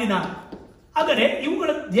 ಆದರೆ ಇವುಗಳ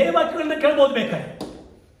ಧ್ಯೇಯವಾಕ್ಯಗಳನ್ನ ಕೇಳಬಹುದು ಬೇಕಾದ್ರೆ.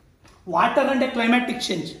 Water and climatic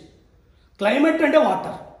change, climate and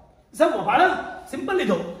water, ಬಹಳ ಸಿಂಪಲ್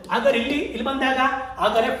ಇದು. ಆದರೆ ಇಲ್ಲಿ ಬಂದಾಗ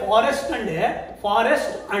ಆದರೆ ಫಾರೆಸ್ಟ್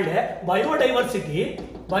ಅಂಡ್ ಬಯೋಡೈವರ್ಸಿಟಿ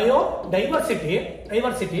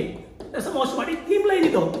ಮೋಸ್ಟ್ ಮಾಡಿ ಥೀಮ್ ಲೈನ್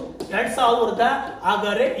ಇದು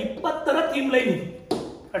 2020 ಥೀಮ್ ಲೈನ್ ಇದು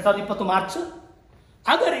 2020 ಮಾರ್ಚ್.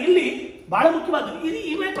 ಆದರೆ ಇಲ್ಲಿ ಬಹಳ ಮುಖ್ಯವಾದ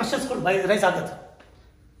ಇವೇ ಕ್ವಶನ್ಸ್ಗಳು ರೈಸ್ ಆಗುತ್ತೆ.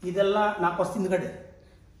 ಇದೆಲ್ಲ 4 ವರ್ಷದ ಹಿಂದ್ಗಡೆ,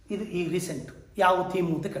 ಇದು ಈಗ ರೀಸೆಂಟ್ ಯಾವ ಥೀಮ್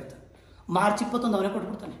ಅಂತ ಕೇಳ್ತಾನೆ. ಮಾರ್ಚ್ 21 ಅವನೇ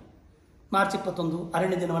ಕೊಟ್ಬಿಡ್ತಾನೆ. ಮಾರ್ಚ್ 21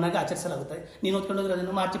 ಅರಣ್ಯ ದಿನವನ್ನಾಗಿ ಆಚರಿಸಲಾಗುತ್ತೆ. ನೀನು ಓದ್ಕೊಂಡೋದ್ರೆ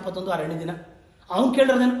ಅದೇನು ಮಾರ್ಚ್ 21 ಅರಣ್ಯ ದಿನ. ಅವ್ನು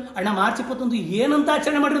ಕೇಳಿರೋದೇನು, ಅಣ್ಣ ಮಾರ್ಚ್ 21 ಏನಂತ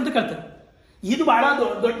ಆಚರಣೆ ಮಾಡ್ರಿ ಅಂತ ಕೇಳ್ತಾನೆ. ಇದು ಬಹಳ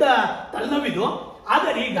ದೊಡ್ಡ ತಲೆನೋವಿದು.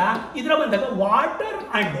 ಆದರೆ ಈಗ ಇದರ ಬಂದಾಗ ವಾಟರ್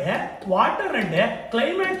ಅಂಡ್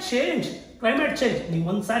ಕ್ಲೈಮೇಟ್ ಚೇಂಜ್. ನೀವು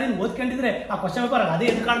ಒಂದ್ಸಾರಿ ಓದ್ಕೊಂಡಿದ್ರೆ ಆ ಕ್ವಶನ್ ಪೇಪರ್ ಅದೇ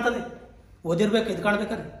ಎದ್ದು ಕಾಣ್ತದೆ. ಓದಿರ್ಬೇಕು, ಎದ್ದು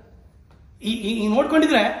ಕಾಣ್ಬೇಕಾದ್ರೆ ಈ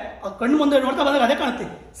ನೋಡ್ಕೊಂಡಿದ್ರೆ ಕಣ್ಣು ಮುಂದೆ ನೋಡ್ತಾ ಬಂದಾಗ ಅದೇ ಕಾಣುತ್ತೆ.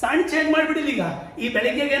 ಸಣ್ಣ ಚೇಂಜ್ ಮಾಡಿಬಿಡಿಲ್ಲ. ಈಗ ಈ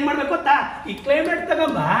ಬೆಳಗ್ಗೆ ಏನ್ ಮಾಡ್ಬೇಕು ಗೊತ್ತಾ, ಈ ಕ್ಲೈಮೇಟ್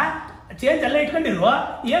ತಗೊಂಬ ಚೇಂಜ್ ಎಲ್ಲ ಇಟ್ಕೊಂಡಿರುವ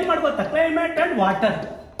ಏನ್ ಮಾಡ್ಬೋತ್ತಾ, ಕ್ಲೈಮೇಟ್ ಅಂಡ್ ವಾಟರ್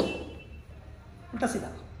ಉಲ್ಟಾ ಸೀದಾ.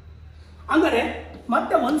 ಹಂಗಾರೆ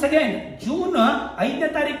ಮತ್ತೆ ಒಂದ್ಸ್ ಅಗೇನ್ ಜೂನ್ 5ನೇ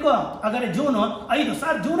ತಾರೀಕು. ಹಾಗಾದ್ರೆ ಜೂನ್ 5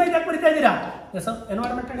 ಸರ್, ಜೂನ್ 5 ಯಾಕೆ ಬರೀತಾ ಇದ್ದೀರಾ?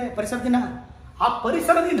 ಎನ್ವೈರನ್ಮೆಂಟಲ್ ಡೇ, ಪರಿಸರ ದಿನ. ಆ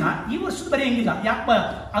ಪರಿಸರ ದಿನ ಈ ವರ್ಷದ ಬರೆಯಂಗಿಲ್ಲ. ಯಾಕೆ?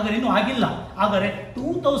 ಹಾಗಾದ್ರೆ ಇನ್ನೂ ಆಗಿಲ್ಲ. ಹಾಗಾದ್ರೆ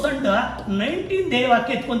 2019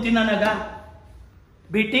 ಧ್ಯೇಯವಾಕ್ಯ ಎತ್ಕೊಂತೀನಿ ನಾನಾಗ.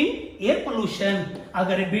 Beating air pollution.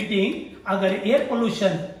 ಹಾಗಾದ್ರೆ ಏರ್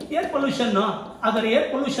ಪೊಲ್ಯೂಷನ್ ಹಾಗಾದ್ರೆ ಏರ್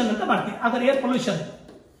ಪೊಲ್ಯೂಷನ್ ಅಂತ ಮಾಡ್ತೀವಿ. ಹಾಗಾದ್ರೆ ಏರ್ ಪೊಲ್ಯೂಷನ್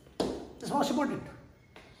ಮೋಸ್ಟ್ ಇಂಪಾರ್ಟೆಂಟ್.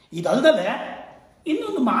 ಇದಲ್ದಲೆ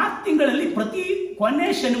ಇನ್ನೊಂದು ಮಾರ್ಚ್ ತಿಂಗಳಲ್ಲಿ ಪ್ರತಿ ಕೊನೆ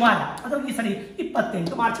ಶನಿವಾರ, ಅದ್ರಲ್ಲಿ ಈ ಸರಿ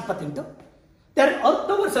 28 ಮಾರ್ಚ್ 28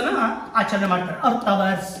 ಅರ್ತ್ ಅವರ್ಸ್ ಅನ್ನ ಆಚರಣೆ ಮಾಡ್ತಾರೆ. ಅರ್ತ್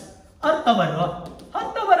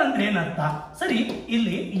ಅವರ್ ಅಂದ್ರೆ ಏನರ್ಥ? ಸರಿ,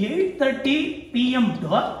 ಇಲ್ಲಿ 8:30 PM ಟು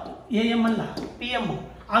AM ಅಲ್ಲ, PM.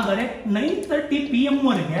 ಹಾಗಾದ್ರೆ 9:30 PM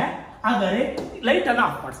ವರೆಗೆ ಹಾಗಾದ್ರೆ ಲೈಟ್ ಅನ್ನ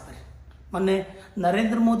ಆಫ್ ಮಾಡಿಸ್ತಾರೆ. ಮೊನ್ನೆ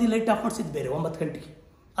ನರೇಂದ್ರ ಮೋದಿ ಲೈಟ್ ಆಫ್ ಮಾಡಿಸಿದ್ದು ಬೇರೆ 9 ಗಂಟೆಗೆ.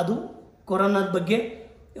 ಅದು ಕೊರೋನಾದ ಬಗ್ಗೆ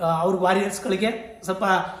ಅವ್ರ ವಾರಿಯರ್ಸ್ಗಳಿಗೆ ಸ್ವಲ್ಪ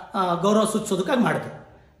ಗೌರವ ಸೂಚಿಸೋದಕ್ಕಾಗಿ ಮಾಡಿದ್ರು.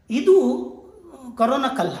 ಇದು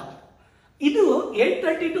ಕೊರೋನಾಕ್ಕಲ್ಲ. ಇದು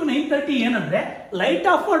 8:30 ಟು 9:30 ಏನಂದ್ರೆ ಲೈಟ್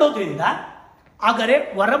ಆಫ್ ಮಾಡೋದ್ರಿಂದ ಹಾಗಾದ್ರೆ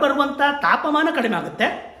ಹೊರ ಬರುವಂತ ತಾಪಮಾನ ಕಡಿಮೆ ಆಗುತ್ತೆ.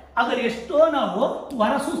 ಹಾಗಾದ್ರೆ ಎಷ್ಟೋ ನಾವು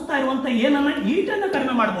ಹೊರ ಸೂಸ್ತಾ ಇರುವಂತ ಏನನ್ನ ಹೀಟನ್ನು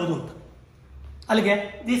ಕಡಿಮೆ ಮಾಡಬಹುದು ಅಂತ. ಅಲ್ಲಿಗೆ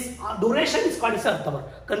this duration is called earth hour.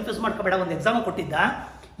 Confuse ಮಾಡ್ಕೋಬೇಡ. ಒಂದು ಎಕ್ಸಾಮ್ ಕೊಟ್ಟಿದ್ದ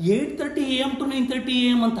 8:30 AM ಟು 9:30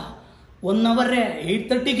 AM ಅಂತ. 1 ಅವರೇ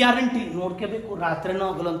 8:30 ಗ್ಯಾರಂಟಿ ನೋಡ್ಕೋಬೇಕು. ರಾತ್ರಿನೋ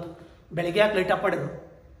ಹಗಲಂತ. ಬೆಳಗ್ಗೆ ಯಾಕೆ ಲೈಟ್ ಆಫ್ ಮಾಡಿದ್ರು?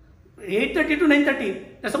 8:30 ಟು 9:30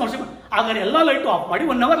 ಹಾಗಾದ್ರೆ ಎಲ್ಲ ಲೈಟು ಆಫ್ ಮಾಡಿ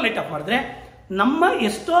 1 ಅವರ್ ಲೈಟ್ ಆಫ್ ಮಾಡಿದ್ರೆ ನಮ್ಮ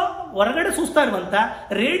ಎಷ್ಟೋ ಹೊರಗಡೆ ಸೂಸ್ತಾ ಇರುವಂತ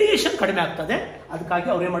ರೇಡಿಯೇಷನ್ ಕಡಿಮೆ ಆಗ್ತದೆ. ಅದಕ್ಕಾಗಿ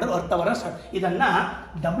ಅವ್ರು ಏನ್ ಮಾಡೋದು, ಅರ್ತ್ ಅವರ್. ಇದನ್ನ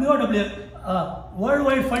WWF ವರ್ಲ್ಡ್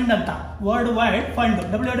ವೈಡ್ ಫಂಡ್ ಅಂತ,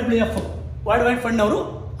 WWF ವರ್ಲ್ಡ್ ವೈಡ್ ಫಂಡ್ ಅವರು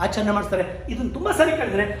ಆಚರಣೆ ಮಾಡ್ತಾರೆ. ಇದನ್ನ ತುಂಬಾ ಸರಿ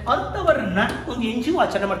ಕೇಳಿದ್ರೆ ಅರ್ತ್ ಅವರನ್ನ ಒಂದು NGO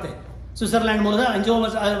ಆಚರಣೆ ಮಾಡ್ತಾರೆ. ಸ್ವಿಟ್ಜರ್ಲ್ಯಾಂಡ್ ಮೂಲದ NGO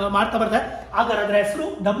ಮಾಡ್ತಾ ಬರ್ತಾರೆ. ಹಾಗಾದ್ರೆ ಅದರ ಹೆಸರು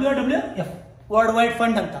WWF ವರ್ಲ್ಡ್ ವೈಡ್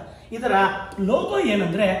ಫಂಡ್ ಅಂತ. ಇದರ ಲೋಗೋ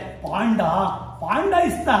ಏನಂದ್ರೆ ಪಾಂಡಾ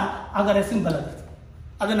ಇಸ್ತ ಹಾಗಾದ್ರೆ ಸಿಂಬಲ್ ಅದು.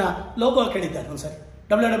 ಅದನ್ನ ಲೋಗೋ ಕೇಳಿದ್ದಾರೆ ಒಂದ್ಸರಿ.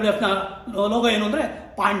 WWF ನ ಲೋಗೋ ಏನು ಅಂದ್ರೆ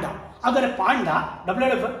ಪಾಂಡಾ. ಹಾಗಾದ್ರೆ ಪಾಂಡಾ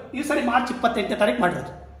WWF ಈ ಸರಿ ಮಾರ್ಚ್ 28ನೇ ತಾರೀಕು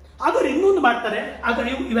ಮಾಡಿರೋದು. ಹಾಗಾದ್ರೆ ಇನ್ನೊಂದು ಮಾಡ್ತಾರೆ.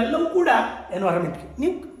 ಹಾಗಾದ್ರೆ ಇವೆಲ್ಲವೂ ಕೂಡ ಎನ್ವೈರನ್ಮೆಂಟ್ಗೆ.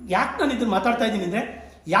 ನೀವು ಯಾಕೆ ನಾನು ಇದನ್ನು ಮಾತಾಡ್ತಾ ಇದ್ದೀನಿ ಅಂದರೆ,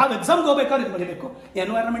 ಯಾವ ಎಕ್ಸಾಮ್ಗೆ ಹೋಗ್ಬೇಕಾದ್ರೆ ಇದು ಬರೀಬೇಕು.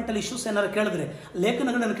 ಎನ್ವೈರನ್ಮೆಂಟಲ್ ಇಶ್ಯೂಸ್ ಏನಾದ್ರು ಕೇಳಿದ್ರೆ,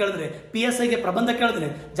 ಲೇಖನಗಳನ್ನು ಕೇಳಿದ್ರೆ, PSIಗೆ ಪ್ರಬಂಧ ಕೇಳಿದ್ರೆ,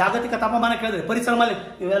 ಜಾಗತಿಕ ತಾಪಮಾನ ಕೇಳಿದ್ರೆ, ಪರಿಸರ ಮಾಲಿನ್ಯ,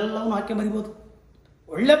 ಇವೆಲ್ಲವೂ ಹಾಕಿ ಬರಿಬೋದು.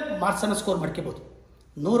 ಒಳ್ಳೆ ಮಾರ್ಕ್ಸನ್ನು ಸ್ಕೋರ್ ಮಾಡ್ಕೋಬಹುದು.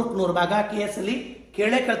 100ಕ್ಕೆ 100 ಭಾಗ KS ಅಲ್ಲಿ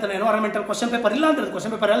ಕೇಳ್ತಾನೆ. ಎನ್ವೈರನ್ಮೆಂಟಲ್ ಕ್ವಶನ್ ಪೇಪರ್ ಇಲ್ಲ ಅಂದ್ರೆ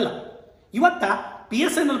ಕ್ವಶನ್ ಪೇಪರ್ ಅಲ್ಲ. ಇವತ್ತ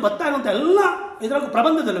PSI ನಲ್ಲಿ ಬರ್ತಾ ಇರುವಂತ ಎಲ್ಲ ಇದ್ರಾಗ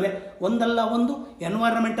ಪ್ರಬಂಧದಲ್ಲವೇ ಒಂದಲ್ಲ ಒಂದು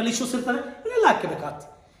ಎನ್ವೈರನ್ಮೆಂಟಲ್ ಇಶ್ಯೂಸ್ ಇರ್ತದೆ. ಇದೆಲ್ಲ ಹಾಕಬೇಕಾಗ್ತದೆ.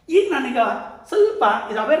 ಈಗ ನಾನೀಗ ಸ್ವಲ್ಪ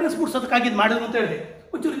ಇದು ಅವೇರ್ನೆಸ್ ಮೂಡಿಸೋದಕ್ಕಾಗಿ ಇದು ಮಾಡಿದ್ರು ಅಂತ ಹೇಳಿದೆ.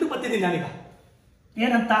 ಒಂಚೂರು ಇದು ಬರ್ತಿದ್ದೀನಿ ನಾನೀಗ.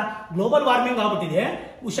 ಏನಂತ, ಗ್ಲೋಬಲ್ ವಾರ್ಮಿಂಗ್ ಆಗ್ಬಿಟ್ಟಿದೆ,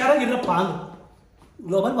 ಹುಷಾರಾಗಿರಪ್ಪ ಅಂದು.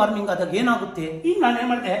 ಗ್ಲೋಬಲ್ ವಾರ್ಮಿಂಗ್ ಆದಾಗ ಏನಾಗುತ್ತೆ? ಈಗ ನಾನು ಏನು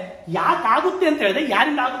ಮಾಡಿದೆ, ಯಾಕಾಗುತ್ತೆ ಅಂತ ಹೇಳಿದೆ,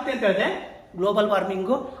 ಯಾರಿಂದ ಆಗುತ್ತೆ ಅಂತ ಹೇಳಿದೆ, ಗ್ಲೋಬಲ್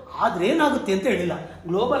ವಾರ್ಮಿಂಗು ಆದ್ರೆ ಏನಾಗುತ್ತೆ ಅಂತ ಹೇಳಿಲ್ಲ.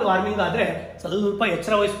 ಗ್ಲೋಬಲ್ ವಾರ್ಮಿಂಗ್ ಆದ್ರೆ ಸ್ವಲ್ಪ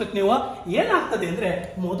ಎಚ್ಚರ ವಹಿಸ್ಬೇಕು ನೀವು. ಏನಾಗ್ತದೆ ಅಂದ್ರೆ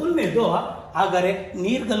ಮೊದಲನೇದು, ಹಾಗಾದ್ರೆ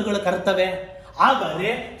ನೀರ್ಗಲ್ಗಳು ಕರ್ತವೆ, ಹಾಗಾದ್ರೆ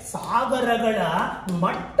ಸಾಗರಗಳ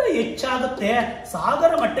ಮಟ್ಟ ಹೆಚ್ಚಾಗುತ್ತೆ,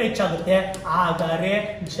 ಸಾಗರ ಮಟ್ಟ ಹೆಚ್ಚಾಗುತ್ತೆ, ಹಾಗಾದ್ರೆ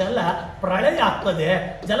ಜಲ ಪ್ರಳಯ ಆಗ್ತದೆ.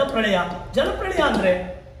 ಜಲಪ್ರಳಯ ಅಂದ್ರೆ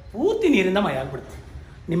ಪೂರ್ತಿ ನೀರಿಂದ ಮಯ ಆಗ್ಬಿಡುತ್ತೆ.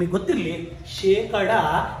 ನಿಮಗೆ ಗೊತ್ತಿರಲಿ,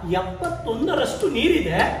 71%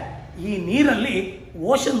 ನೀರಿದೆ. ಈ ನೀರಲ್ಲಿ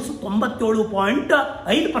ಓಷನ್ಸ್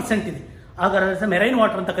 97.5% ಇದೆ. ಹಾಗಾದ್ರೆ ಮೆರೈನ್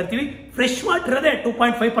ವಾಟರ್ ಅಂತ ಕರಿತೀವಿ. ಫ್ರೆಶ್ ವಾಟರ್ ಅದೇ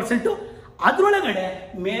 2.5%. ಅದರೊಳಗಡೆ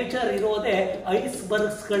ಮೇಜರ್ ಇರೋದೇ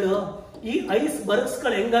ಐಸ್ಬರ್ಗ್ಸ್ಗಳು. ಈ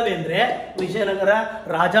ಐಸ್ಬರ್ಗ್ಸ್ಗಳು ಹೆಂಗವೆ ಅಂದ್ರೆ ವಿಜಯನಗರ,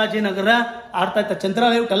 ರಾಜಾಜಿನಗರ,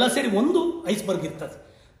 ಚಂದ್ರಲೇಔಟ್ ಎಲ್ಲ ಸೇರಿ ಒಂದು ಐಸ್ಬರ್ಗ್ ಇರ್ತದೆ,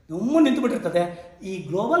 ನಿಂತು ಬಿಟ್ಟಿರ್ತದೆ. ಈ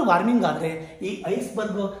ಗ್ಲೋಬಲ್ ವಾರ್ಮಿಂಗ್ ಆದ್ರೆ ಈ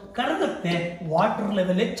ಐಸ್ಬರ್ಗ್ ಕರಗುತ್ತೆ, ವಾಟರ್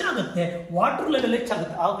ಲೆವೆಲ್ ಹೆಚ್ಚಾಗುತ್ತೆ.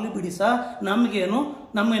 ಆಗ್ಲಿ ಬಿಡಿ ಸರ್, ನಮ್ಗೇನು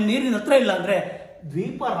ನಮ್ಮ ನೀರಿನ ಹತ್ರ ಇಲ್ಲ ಅಂದ್ರೆ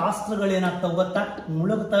ದ್ವೀಪ ರಾಷ್ಟ್ರಗಳೇನಾಗ್ತವೆ ಗೊತ್ತಾ?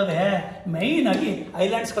 ಮುಳುಗ್ತವೆ. ಮೈನ್ ಆಗಿ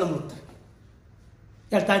ಐಲ್ಯಾಂಡ್ಸ್ಗಳು ಮುಳುಗ್ತವೆ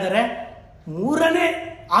ಹೇಳ್ತಾ ಇದ್ದಾರೆ. ಮೂರನೇ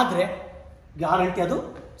ಆದ್ರೆ ಗ್ಯಾರಂಟಿ ಅದು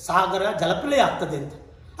ಸಾಗರ ಜಲಪ್ರಳಯ ಆಗ್ತದೆ ಅಂತ.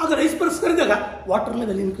 ಆಗ ಐಸ್ಬರ್ಗ್ಸ್ ಕರೆದಾಗ ವಾಟರ್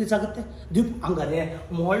ಲೆವೆಲ್ ಇನ್ಕ್ರೀಸ್ ಆಗುತ್ತೆ. ಹಂಗಾರೆ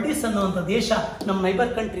ಮಾಲ್ಡೀವ್ಸ್ ಅನ್ನುವಂಥ ದೇಶ, ನಮ್ಮ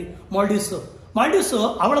ನೈಬರ್ ಕಂಟ್ರಿ ಮಾಲ್ಡೀವ್ಸ್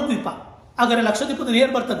ಅವಳ ದ್ವೀಪ. ಹಾಗಾದ್ರೆ ಲಕ್ಷದ್ವೀಪದ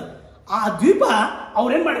ನೀರು ಬರ್ತದೆ. ಆ ದ್ವೀಪ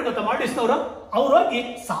ಅವ್ರೇನ್ ಮಾಡಿದ್ರು ಗೊತ್ತಾ? ಮಾಲ್ಡೀವ್ಸ್ನವರು ಅವ್ರು ಹೋಗಿ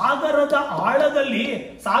ಸಾಗರದ ಆಳದಲ್ಲಿ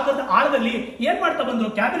ಏನ್ ಮಾಡ್ತಾ ಬಂದ್ರು?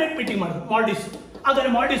 ಕ್ಯಾಬಿನೆಟ್ ಮೀಟಿಂಗ್ ಮಾಡಿದ್ರು ಮಾಲ್ಡೀವ್ಸ್.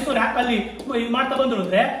 ಹಾಗಾದ್ರೆ ಮಾಲ್ಡೀವ್ಸ್ ಯಾಕಲ್ಲಿ ಮಾಡ್ತಾ ಬಂದ್ರು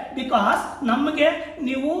ಅಂದ್ರೆ, ಬಿಕಾಸ್ ನಮಗೆ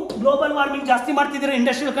ನೀವು ಗ್ಲೋಬಲ್ ವಾರ್ಮಿಂಗ್ ಜಾಸ್ತಿ ಮಾಡ್ತಿದ್ದೀರಾ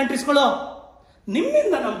ಇಂಡಸ್ಟ್ರಿಯಲ್ ಕಂಟ್ರೀಸ್ಗಳು,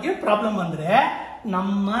 ನಿಮ್ಮಿಂದ ನಮ್ಗೆ ಪ್ರಾಬ್ಲಮ್ ಅಂದ್ರೆ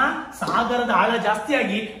ನಮ್ಮ ಸಾಗರದ ಆಳ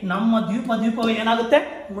ಜಾಸ್ತಿಯಾಗಿ ನಮ್ಮ ದ್ವೀಪ ಏನಾಗುತ್ತೆ?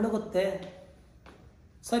 ಮುಳುಗುತ್ತೆ.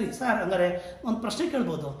 ಸರಿ ಸರ್, ಅಂದರೆ ಒಂದು ಪ್ರಶ್ನೆ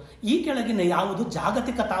ಕೇಳ್ಬೋದು. ಈ ಕೆಳಗಿನ ಯಾವುದು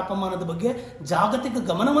ಜಾಗತಿಕ ತಾಪಮಾನದ ಬಗ್ಗೆ ಜಾಗತಿಕ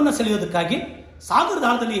ಗಮನವನ್ನು ಸೆಳೆಯೋದಕ್ಕಾಗಿ ಸಾಗರದ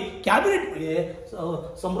ಆಳದಲ್ಲಿ ಕ್ಯಾಬಿನೆಟ್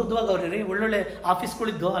ಸಮೃದ್ಧವಾಗಿ ಅವ್ರಿ ಒಳ್ಳೊಳ್ಳೆ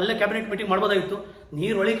ಆಫೀಸ್ಗಳಿದ್ದು ಅಲ್ಲೇ ಕ್ಯಾಬಿನೆಟ್ ಮೀಟಿಂಗ್ ಮಾಡ್ಬೋದಾಗಿತ್ತು.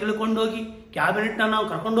 ನೀರೊಳಗೆ ಇಳ್ಕೊಂಡೋಗಿ ಕ್ಯಾಬಿನೆಟ್ನ ನಾವು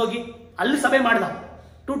ಕರ್ಕೊಂಡೋಗಿ ಅಲ್ಲಿ ಸಭೆ ಮಾಡ್ದ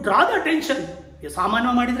ಟು ಡ್ರಾ ದ ಅಟೆನ್ಷನ್.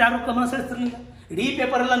 ಸಾಮಾನ್ಯ ಮಾಡಿದ್ರೆ ಯಾರು ಗಮನ ಸೆಳೆಸ್ತಿರ್ಲಿಲ್ಲ. ಇಡೀ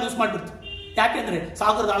ಪೇಪರ್ ಎಲ್ಲ ನ್ಯೂಸ್ ಮಾಡಿಬಿಡ್ತು. ಯಾಕೆಂದ್ರೆ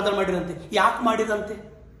ಸಾಗರದ ಆಳದಲ್ಲಿ ಮಾಡಿರಂತೆ. ಯಾಕೆ ಮಾಡಿದಂತೆ?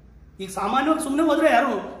 ಈಗ ಸಾಮಾನ್ಯವಾಗಿ ಸುಮ್ಮನೆ ಹೋದ್ರೆ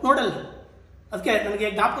ಯಾರು ನೋಡಲ್ಲ. ಅದಕ್ಕೆ ನನಗೆ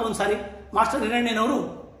ಜ್ಞಾಪಕ ಒಂದ್ಸಾರಿ ಮಾಸ್ಟರ್ ಹಿರಣ್ಣನವರು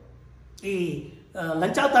ಈ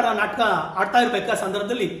ಲಂಚಾವತಾರ ನಾಟಕ ಆಡ್ತಾ ಇರ್ಬೇಕಾ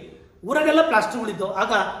ಸಂದರ್ಭದಲ್ಲಿ ಊರಾಗೆಲ್ಲ ಪ್ಲಾಸ್ಟರ್ಗಳಿದ್ದು.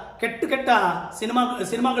 ಆಗ ಕೆಟ್ಟ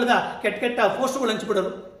ಸಿನಿಮಾಗಳದ ಕೆಟ್ಟ ಪೋಸ್ಟರ್ಗಳು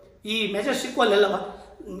ಹಂಚಿಬಿಡೋರು ಈ ಮೆಜೆಸ್ಟಿಕ್ ಅಲ್ಲೆಲ್ಲವ.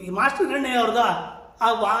 ಈ ಮಾಸ್ಟರ್ ಹಿರಣ್ಣಯ್ಯವ್ರದ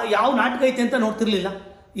ಯಾವ ನಾಟಕ ಐತೆ ಅಂತ ನೋಡ್ತಿರ್ಲಿಲ್ಲ.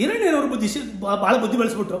 ಹಿರಣ್ಣಯ್ಯನವರು ಭಾಳ ಬುದ್ಧಿ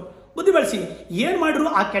ಬೆಳೆಸಿ ಏನು ಮಾಡಿದ್ರು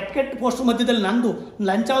ಆ ಕೆಟ್ಟ ಪೋಸ್ಟರ್ ಮಧ್ಯದಲ್ಲಿ ನಂದು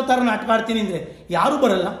ಲಂಚಾವತಾರ ನಾಟಕ ಆಡ್ತೀನಿ ಅಂದರೆ ಯಾರೂ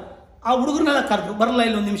ಬರಲ್ಲ. ಆ ಹುಡುಗರನ್ನೆಲ್ಲ ಕರೆದ್ರು, ಬರಲ್ಲ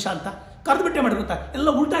ಇಲ್ಲೊಂದು ನಿಮಿಷ ಅಂತ ಕರೆದು ಬಿಟ್ಟೆ ಮಾಡಿ ಗೊತ್ತಾ, ಎಲ್ಲ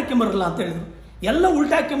ಉಲ್ಟಾ ಹಾಕ್ಕೊಂಬರಲ್ಲ ಅಂತ ಹೇಳಿದ್ರು. ಎಲ್ಲ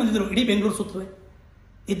ಉಲ್ಟಾ ಹಾಕ್ಕೊಂಬಂದಿದ್ರು. ಇಡೀ ಬೆಂಗಳೂರು ಸುತ್ತುವೆ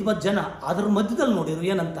ಇದ್ಬತ್ತು ಜನ. ಅದ್ರ ಮಧ್ಯದಲ್ಲಿ ನೋಡಿದ್ರು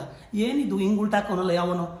ಏನಂತ, ಏನಿದು ಹಿಂಗೆ ಉಲ್ಟಾ ಹಾಕೋನಲ್ಲ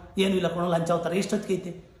ಯಾವನು, ಏನೂ ಇಲ್ಲ ಕೊಡೋ ಲಂಚಾವತಾರ ಎಷ್ಟೊತ್ತಿಗೆ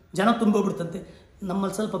ಐತೆ, ಜನ ತುಂಬೋಗ್ಬಿಡ್ತಂತೆ.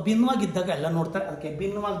 ನಮ್ಮಲ್ಲಿ ಸ್ವಲ್ಪ ಭಿನ್ನವಾಗಿದ್ದಾಗ ಎಲ್ಲ ನೋಡ್ತಾರೆ. ಅದಕ್ಕೆ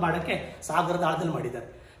ಭಿನ್ನವಾಗಿ ಮಾಡೋಕ್ಕೆ ಸಾಗರದ ಆಳದಲ್ಲಿ ಮಾಡಿದ್ದಾರೆ.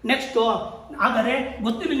 ನೆಕ್ಸ್ಟು ಆದರೆ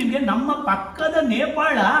ಗೊತ್ತಿಲ್ಲ ನಿಮಗೆ, ನಮ್ಮ ಪಕ್ಕದ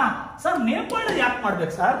ನೇಪಾಳ. ಸರ್ ನೇಪಾಳ ಯಾಕೆ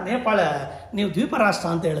ಮಾಡ್ಬೇಕು ಸರ್? ನೇಪಾಳ ನೀವು ದ್ವೀಪ ರಾಷ್ಟ್ರ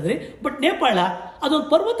ಅಂತ ಹೇಳಿದ್ರಿ, ಬಟ್ ನೇಪಾಳ ಅದೊಂದು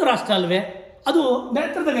ಪರ್ವತ ರಾಷ್ಟ್ರ ಅಲ್ವೇ? ಅದು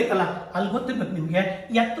ಎತ್ತರದಾಗ ಐತಲ್ಲ, ಅಲ್ಲಿ ಗೊತ್ತಿರ್ಬೇಕು ನಿಮಗೆ.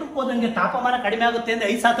 ಎತ್ತರಕ್ಕೆ ಹೋದಂಗೆ ತಾಪಮಾನ ಕಡಿಮೆ ಆಗುತ್ತೆ ಅಂದ್ರೆ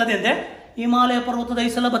ಐಸ್ ಆಗ್ತದೆ ಅಂದ್ರೆ ಹಿಮಾಲಯ ಪರ್ವತದ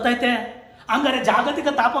ಐಸೆಲ್ಲ ಬರ್ತೈತೆ. ಹಂಗಾರೆ ಜಾಗತಿಕ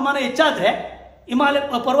ತಾಪಮಾನ ಹೆಚ್ಚಾದ್ರೆ ಹಿಮಾಲಯ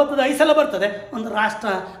ಪರ್ವತದ ಐಸೆಲ್ಲ ಬರ್ತದೆ, ಒಂದು ರಾಷ್ಟ್ರ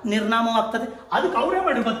ನಿರ್ನಾಮವಾಗ್ತದೆ. ಅದಕ್ಕೆ ಅವರೇ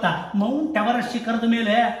ಮಾಡಿ ಗೊತ್ತಾ, ಮೌಂಟ್ ಎವರೆಸ್ಟ್ ಶಿಖರದ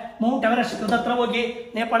ಮೇಲೆ, ಮೌಂಟ್ ಎವರೆಸ್ಟ್ ಶಿಖರದ ಹತ್ರ ಹೋಗಿ,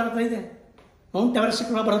 ನೇಪಾಳದ ಹತ್ರ ಇದೆ ಮೌಂಟ್ ಎವರೆಸ್ಟ್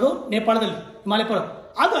ಶಿಖರ ಬರೋದು ನೇಪಾಳದಲ್ಲಿ, ಹಿಮಾಲಯ ಪರ್ವತ.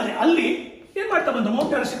 ಹಾಗಾದ್ರೆ ಅಲ್ಲಿ ಏನ್ ಮಾಡ್ತಾ ಬಂದು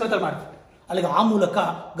ಮೌಂಟ್ ಎವರೆಸ್ಟ್ ಶಿಖರ ಮಾಡ್ತಾರೆ. ಅಲ್ಲಿಗೆ ಆ ಮೂಲಕ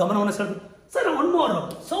ಗಮನವನ್ನು ಸೆಳೆದು. Sir one more,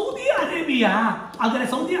 Saudi Arabia. ಆದರೆ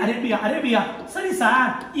ಸೌದಿ ಅರೇಬಿಯಾ ಸರಿ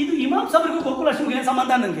ಸರ್, ಇದು ಇಮಾಮ್ ಸಾಬ್ರಿಗೂ ಗೋಕುಲಾಶ್ರಮಿಗೆ ಏನು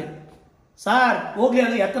ಸಂಬಂಧ ನನಗೆ? ಸರ್ ಹೋಗ್ಲಿ,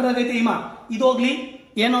 ಅಲ್ಲಿ ಎತ್ತರದಾಗೈತೆ ಹಿಮ, ಇದು ಹೋಗ್ಲಿ,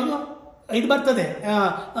 ಏನೋದು ಇದು ಬರ್ತದೆ,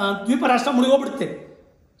 ದ್ವೀಪ ರಾಷ್ಟ್ರ ಮುಳುಗೋಗ್ಬಿಡುತ್ತೆ,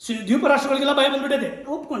 ದ್ವೀಪ ರಾಷ್ಟ್ರಗಳಿಗೆಲ್ಲ ಭಯ ಬಂದ್ಬಿಟ್ಟಿದೆ.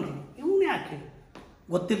 ಒಪ್ಕೊಂಡ್ರಿ, ಇವನೇ ಯಾಕೆ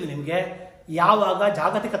ಗೊತ್ತಿರಲಿ ನಿಮಗೆ. ಯಾವಾಗ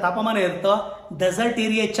ಜಾಗತಿಕ ತಾಪಮಾನ ಇರುತ್ತೋ ಡೆಸರ್ಟ್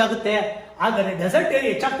ಏರಿಯಾ ಹೆಚ್ಚಾಗುತ್ತೆ. ಹಾಗಾದ್ರೆ ಡೆಸರ್ಟ್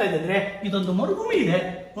ಏರಿಯಾ ಹೆಚ್ಚಾಗ್ತಾ ಇದೆ ಅಂದ್ರೆ ಇದೊಂದು ಮರುಭೂಮಿ ಇದೆ,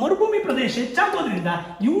 ಮರುಭೂಮಿ ಪ್ರದೇಶ ಹೆಚ್ಚಾಗೋದ್ರಿಂದ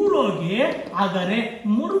ಇವರೋಗಿ ಹಾಗಾದ್ರೆ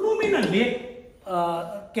ಮರುಭೂಮಿನಲ್ಲಿ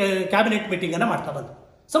ಕ್ಯಾಬಿನೆಟ್ ಮೀಟಿಂಗ್ ಅನ್ನ ಮಾಡ್ತಾ ಬಂದು,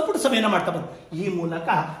 ಸಂಪುಟ ಸಭೆಯನ್ನ ಮಾಡ್ತಾ ಬಂದು. ಈ ಮೂಲಕ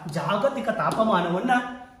ಜಾಗತಿಕ ತಾಪಮಾನವನ್ನ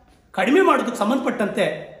ಕಡಿಮೆ ಮಾಡೋದಕ್ಕೆ ಸಂಬಂಧಪಟ್ಟಂತೆ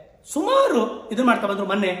ಸುಮಾರು ಇದನ್ನ ಮಾಡ್ತಾ ಬಂದ್ರು.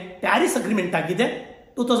 ಮೊನ್ನೆ ಪ್ಯಾರಿಸ್ ಅಗ್ರಿಮೆಂಟ್ ಆಗಿದೆ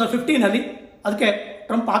 2015 ಅದಕ್ಕೆ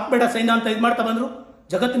ಟ್ರಂಪ್ ಹಾಕ್ಬೇಡ ಸೈನ್ಯ ಅಂತ ಇದು ಮಾಡ್ತಾ ಬಂದ್ರು.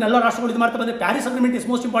 ಜಗತ್ತಿನ ಎಲ್ಲ ರಾಷ್ಟ್ರಗಳು ಇದು ಮಾಡ್ತಾ ಬಂದ್ರೆ Paris agreement is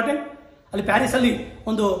most important. ಅಲ್ಲಿ ಪ್ಯಾರಿಸ್ ಅಲ್ಲಿ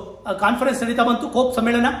ಒಂದು ಕಾನ್ಫರೆನ್ಸ್ ನಡೀತಾ ಬಂತು, ಕೋಪ್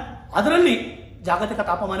ಸಮ್ಮೇಳನ. ಅದರಲ್ಲಿ ಜಾಗತಿಕ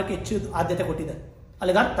ತಾಪಮಾನಕ್ಕೆ ಹೆಚ್ಚು ಆದ್ಯತೆ ಕೊಟ್ಟಿದೆ.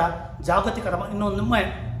 ಅಲ್ಲಿಗೆ ಅರ್ಥ ಜಾಗತಿಕ ಇನ್ನೊಂದೊಮ್ಮೆ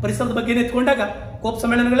ಪರಿಸರದ ಬಗ್ಗೆ ಎತ್ಕೊಂಡಾಗ ಕೋಪ್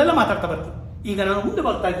ಸಮ್ಮೇಳನಗಳೆಲ್ಲ ಮಾತಾಡ್ತಾ ಬರ್ತೀವಿ. ಈಗ ನಾನು ಮುಂದೆ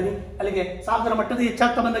ಬರ್ತಾ ಇದ್ದೀನಿ, ಅಲ್ಲಿಗೆ ಸಾಗರ ಮಟ್ಟದ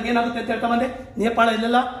ಹೆಚ್ಚಾಗ್ತಾ ಬಂದಾಗ ಏನಾಗುತ್ತೆ ಅಂತ ಹೇಳ್ತಾ ಬಂದೆ, ನೇಪಾಳ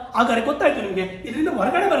ಇಲ್ಲೆಲ್ಲ ಹಾಗಾದ್ರೆ ಗೊತ್ತಾಯ್ತು ನಿಮಗೆ. ಇದರಿಂದ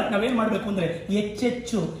ಹೊರಗಡೆ ಬರಕ್ಕೆ ನಾವೇನು ಮಾಡಬೇಕು ಅಂದರೆ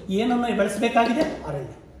ಹೆಚ್ಚೆಚ್ಚು ಏನನ್ನು ಬೆಳೆಸಬೇಕಾಗಿದೆ,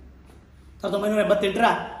 ಅರಣ್ಯ. 1988ರ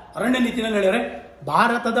ಅರಣ್ಯ ನೀತಿನಲ್ಲಿ ಹೇಳಿದರೆ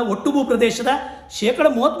ಭಾರತದ ಒಟ್ಟು ಭೂ ಪ್ರದೇಶದ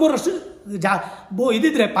 33%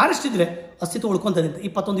 ಇದಿದ್ರೆ ಫಾರೆಸ್ಟ್ ಇದ್ರೆ ಅಸ್ತಿತ್ವ ಉಳ್ಕೊಂತದೆ ಅಂತ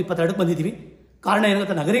 21-22ಕ್ಕೆ ಬಂದಿದ್ದೀವಿ. ಕಾರಣ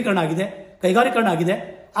ಏನಾಗುತ್ತೆ, ನಗರೀಕರಣ ಆಗಿದೆ, ಕೈಗಾರೀಕರಣ ಆಗಿದೆ.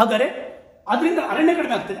 ಹಾಗಾದರೆ ಅದರಿಂದ ಅರಣ್ಯ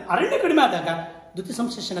ಕಡಿಮೆ ಆಗ್ತದೆ. ಅರಣ್ಯ ಕಡಿಮೆ ಆದಾಗ ದ್ಯುತಿ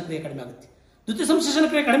ಸಂಶ್ಲೇಷಣ ಕ್ರಿಯೆ ಕಡಿಮೆ ಆಗುತ್ತೆ. ದ್ಯುತಿ ಸಂಶ್ಲೇಷಣ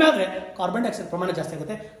ಕ್ರಿಯೆ ಕಡಿಮೆ ಆದರೆ ಕಾರ್ಬನ್ ಡೈಆಕ್ಸೈಡ್ ಪ್ರಮಾಣ ಜಾಸ್ತಿ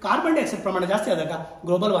ಆಗುತ್ತೆ. ಕಾರ್ಬನ್ ಡೈಆಕ್ಸೈಡ್ ಪ್ರಮಾಣ ಜಾಸ್ತಿ ಆದಾಗ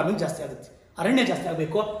ಗ್ಲೋಬಲ್ ವಾರ್ಮಿಂಗ್ ಜಾಸ್ತಿ ಆಗುತ್ತೆ. ಅರಣ್ಯ ಜಾಸ್ತಿ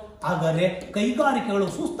ಆಗಬೇಕು. ಹಾಗಾದರೆ ಕೈಗಾರಿಕೆಗಳು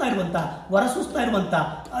ಹೊರಸೂಸ್ತಾ ಇರುವಂಥ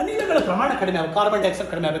ಅನಿಲಗಳ ಪ್ರಮಾಣ ಕಡಿಮೆ ಆಗಬೇಕು, ಕಾರ್ಬನ್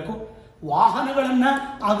ಡೈಆಕ್ಸೈಡ್ ಕಡಿಮೆ ಆಗಬೇಕು. ವಾಹನಗಳನ್ನು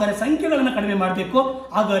ಹಾಗಾದರೆ ಸಂಖ್ಯೆಗಳನ್ನು ಕಡಿಮೆ ಮಾಡಬೇಕು.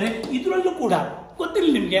 ಹಾಗಾದರೆ ಇದರಲ್ಲೂ ಕೂಡ ಗೊತ್ತಿಲ್ಲ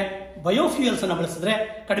ನಿಮಗೆ, ಬಯೋಫ್ಯೂಯಲ್ಸ್ ಅನ್ನು ಬಳಸಿದ್ರೆ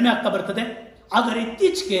ಕಡಿಮೆ ಆಗ್ತಾ ಬರ್ತದೆ. ಆದರೆ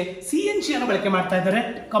ಇತ್ತೀಚೆಗೆ CNG ಅನ್ನು ಬಳಕೆ ಮಾಡ್ತಾ ಇದ್ದಾರೆ,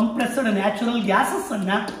 ಕಂಪ್ರೆಸ್ಡ್ ನ್ಯಾಚುರಲ್ ಗ್ಯಾಸಸ್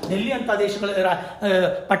ಅನ್ನ ಡೆಲ್ಲಿ ಅಂತ ದೇಶಗಳ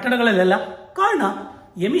ಪಟ್ಟಣಗಳಲ್ಲೆಲ್ಲ. ಕಾರಣ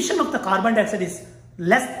emission of the carbon dioxide is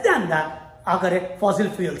less than the ಹಾಗಾದರೆ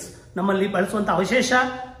ಫಾಸಿಲ್ ಫ್ಯೂಯಲ್ಸ್. ನಮ್ಮಲ್ಲಿ ಬಳಸುವಂಥ ಅವಶೇಷ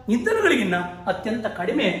ಇಂಧನಗಳಿಗಿನ್ನ ಅತ್ಯಂತ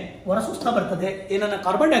ಕಡಿಮೆ ಹೊರಸೂಸ್ತಾ ಬರ್ತದೆ. ಏನನ್ನ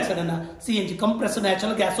ಕಾರ್ಬನ್ ಡೈಆಕ್ಸೈಡ್ ಅನ್ನ CNG ಕಂಪ್ರೆಸ್ಡ್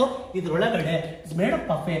ನ್ಯಾಚುರಲ್ ಗ್ಯಾಸು ಇದರೊಳಗಡೆ ಮೇಡ್ ಅಪ್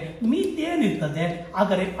ಆಫ್ ಮೀಥೇನ್ ಇರ್ತದೆ.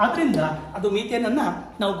 ಹಾಗಾದರೆ ಅದರಿಂದ ಅದು ಮೀಥೇನ್ ಅನ್ನ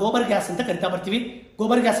ನಾವು ಗೋಬರ್ ಗ್ಯಾಸ್ ಅಂತ ಕರಿತಾ ಬರ್ತೀವಿ.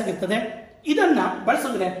 ಗೋಬರ್ ಗ್ಯಾಸ್ ಆಗಿರ್ತದೆ. ಇದನ್ನ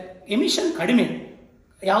ಬಳಸಿದ್ರೆ ಎಮಿಷನ್ ಕಡಿಮೆ.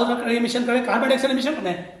 ಯಾವುದ್ರ ಕಡೆ ಎಮಿಷನ್ ಕಡಿಮೆ? ಕಾರ್ಬನ್ ಡೈಆಕ್ಸೈಡ್ ಎಮಿಷನ್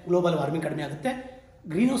ಕಡಿಮೆ, ಗ್ಲೋಬಲ್ ವಾರ್ಮಿಂಗ್ ಕಡಿಮೆ ಆಗುತ್ತೆ,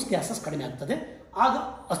 ಗ್ರೀನ್ ಹೌಸ್ ಗ್ಯಾಸಸ್ ಕಡಿಮೆ ಆಗ್ತದೆ. ಆಗ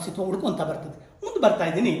ಅಸ್ತಿತ್ವ ಹುಡ್ಕೊಂತ ಬರ್ತದೆ. ಮುಂದೆ ಬರ್ತಾ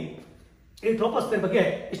ಇದ್ದೀನಿ. ಈ ಟ್ರೋಪೋಸ್ಫಿಯರ್ ಬಗ್ಗೆ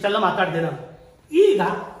ಇಷ್ಟೆಲ್ಲ ಮಾತಾಡಿದೆ ನಾನು. ಈಗ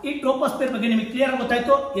ಈ ಟ್ರೋಪೋಸ್ಫಿಯರ್ ಬಗ್ಗೆ ನಿಮಗೆ ಕ್ಲಿಯರ್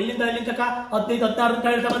ಗೊತ್ತಾಯ್ತು. ಎಲ್ಲಿಂದ ಎಲ್ಲಿ ತನಕ 15-16 ಅಂತ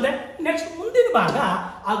ಹೇಳ್ತಾ ಬಂದೆ. ನೆಕ್ಸ್ಟ್ ಮುಂದಿನ ಭಾಗ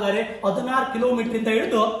ಹಾಗಾದ್ರೆ 16 ಕಿಲೋಮೀಟರ್ ಇಂದ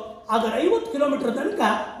ಹಿಡಿದು ಹಾಗಾದ್ರೆ 50 ಕಿಲೋಮೀಟರ್ ತನಕ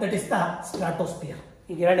ದಟ್ ಇಸ್ ದ ಸ್ಟ್ರಾಟೋಸ್ಫಿಯರ್.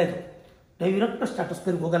 ಈಗ ಎರಡನೇದು ಡೈರೆಕ್ಟ್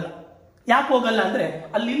ಸ್ಟ್ರಾಟೋಸ್ಫಿಯರ್ಗೆ ಹೋಗಲ್ಲ. ಯಾಕೆ ಹೋಗಲ್ಲ ಅಂದ್ರೆ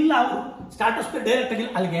ಅಲ್ಲಿಲ್ಲ, ಅವರು ಸ್ಟ್ರಾಟೋಸ್ಫಿಯರ್ ಡೈರೆಕ್ಟ್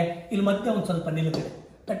ಆಗಿಲ್ಲ, ಅಲ್ಲಿಗೆ ಇಲ್ಲಿ ಮತ್ತೆ ಒಂದು ಸ್ವಲ್ಪ ನಿಲ್ಲುತ್ತದೆ.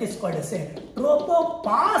 That is called as A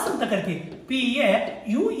tropopause ಅಂತ ಕರಿತೀವಿ.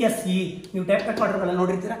 PAUSE. ನೀವು ಟೈಪ್ ರೆಕಾರ್ಡರ್ಗಳನ್ನ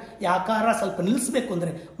ನೋಡಿರ್ತೀರಾ, ಯಾಕಾರ ಸ್ವಲ್ಪ ನಿಲ್ಲಿಸಬೇಕು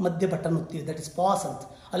ಅಂದ್ರೆ ಮಧ್ಯ ಬಟನ್ ಒತ್ತೀವಿ, ದಟ್ ಇಸ್ ಪಾಸ್ ಅಂತ.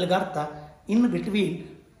 ಅಲ್ಲಿಗೆ ಅರ್ಥ ಇನ್ ಬಿಟ್ವೀನ್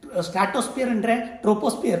ಸ್ಟ್ರಾಟೋಸ್ಫಿಯರ್ ಅಂದ್ರೆ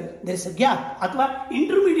troposphere there is A gap, ಅಥವಾ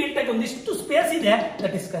ಇಂಟರ್ಮೀಡಿಯೇಟ್ ಆಗಿ ಒಂದಿಷ್ಟು ಸ್ಪೇಸ್ ಇದೆ,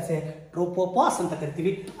 that is cos A tropopause ಅಂತ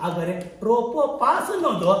ಕರಿತೀವಿ. ಹಾಗಾದ್ರೆ ಟ್ರೋಪೋಪಾಸ್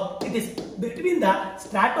ಅನ್ನೋದು it is between the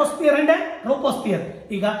stratosphere and troposphere.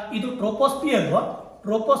 ಈಗ ಇದು ಟ್ರೋಪೋಸ್ಫಿಯರ್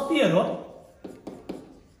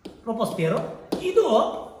ಇದು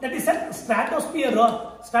ದಟ್ ಇಸ್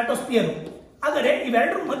ಸ್ಟ್ರಾಟೋಸ್ಫಿಯರ್. ಆದರೆ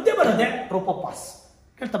ಇವೆರಡರ ಮಧ್ಯೆ ಬರೋದೆ ಟ್ರೋಪೋಪಾಸ್.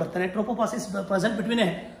 ಕೇಳ್ತಾ ಬರ್ತಾನೆ, tropopause is present between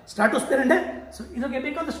stratosphere and ಇದಕ್ಕೆ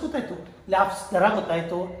ಬೇಕಾದಷ್ಟು ಗೊತ್ತಾಯ್ತು. ಲ್ಯಾಬ್ಸ್ ದರ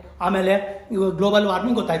ಗೊತ್ತಾಯ್ತು, ಆಮೇಲೆ ಗ್ಲೋಬಲ್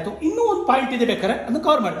ವಾರ್ಮಿಂಗ್ ಗೊತ್ತಾಯ್ತು. ಇನ್ನೂ ಒಂದು ಪಾಯಿಂಟ್ ಇದೆ, ಬೇಕಾದ್ರೆ ಅದನ್ನು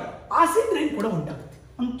ಕವರ್ ಮಾಡಿ. ಆಸಿಡ್ ರೈನ್ ಕೂಡ ಉಂಟಾಗುತ್ತೆ.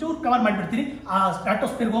 ಒಂಚೂರು ಕವರ್ ಮಾಡಿಬಿಡ್ತೀನಿ. ಆ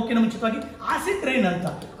ಸ್ಟ್ರಾಟೋಸ್ಫಿಯರ್ಗೆ ಹೋಗಿನ ಮುಂಚಿತವಾಗಿ ಆಸಿಡ್ ರೈನ್ ಅಂತ,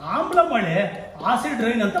 ಆಮ್ಲ ಮಳೆ, ಆಸಿಡ್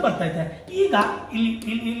ರೈನ್ ಅಂತ ಬರ್ತಾ ಇದೆ. ಈಗ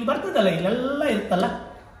ಇಲ್ಲಿ ಬರ್ತದಲ್ಲ, ಇಲ್ಲೆಲ್ಲ ಇರುತ್ತಲ್ಲ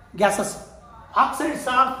gases, oxides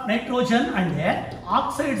of nitrogen and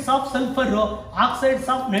oxides of sulphur, oxides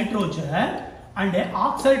of nitrogen and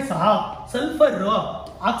oxides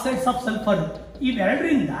of sulphur.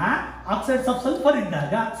 ಇವೆರಡರಿಂದ oxides of sulphur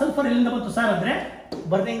ಇದ್ದಾಗ, ಸಲ್ಫರ್ ಎಲ್ಲಿಂದ ಬಂತು ಸರ್ ಅಂದ್ರೆ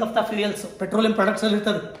burning of the fuels, petroleum products ಅಲ್ಲಿ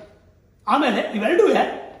ಇರ್ತದೆ. ಆಮೇಲೆ ಇವೆರಡೂ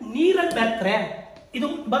ನೀರಲ್ಲಿ ಬೆರ್ತಾರೆ. ಇದು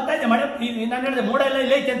ಬರ್ತಾ ಇದೆ ಮಳೆ, ನಾನು ಹೇಳಿದೆ ಮೋಡ ಎಲ್ಲ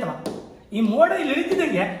ಇಲ್ಲೇ ಐತೆ ಅಂತ. ಈ ಮೋಡ ಇಲ್ಲಿ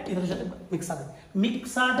ಇಳಿತಿದ್ದಂಗೆ ಇದ್ರ ಜೊತೆ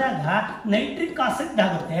ಮಿಕ್ಸ್ ಆದಾಗ ನೈಟ್ರಿಕ್ ಆಸಿಡ್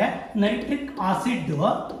ಆಗುತ್ತೆ. ನೈಟ್ರಿಕ್ ಆಸಿಡ್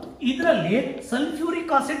ಇದರಲ್ಲಿ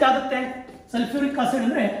ಸಲ್ಫ್ಯೂರಿಕ್ ಆಸಿಡ್ ಆಗುತ್ತೆ. ಸಲ್ಫ್ಯೂರಿಕ್ ಆಸಿಡ್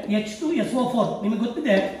ಅಂದ್ರೆ H2SO4. ನಿಮಗೆ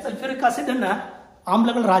ಗೊತ್ತಿದೆ, ಸಲ್ಫ್ಯೂರಿಕ್ ಆಸಿಡ್ ಅನ್ನ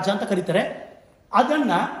ಆಮ್ಲಗಳ ರಾಜ ಅಂತ ಕರೀತಾರೆ.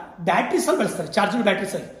 ಅದನ್ನ ಬ್ಯಾಟ್ರೀಸ್ ಅಲ್ಲಿ ಬಳಸ್ತಾರೆ, ಚಾರ್ಜಬಲ್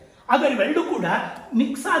ಬ್ಯಾಟ್ರೀಸ್ ಅಲ್ಲಿ. ಹಾಗಾದ್ರೆ ಇವೆರಡೂ ಕೂಡ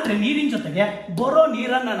ಮಿಕ್ಸ್ ಆದ್ರೆ ನೀರಿನ ಜೊತೆಗೆ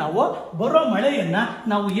ಬರೋ ಮಳೆಯನ್ನ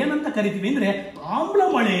ನಾವು ಏನಂತ ಕರಿತೀವಿ ಅಂದ್ರೆ ಆಮ್ಲ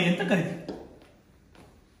ಮಳೆ ಅಂತ ಕರಿತೀವಿ.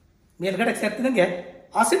 ಮೇಲ್ಗಡೆ ಸೇರ್ತಿದಂಗೆ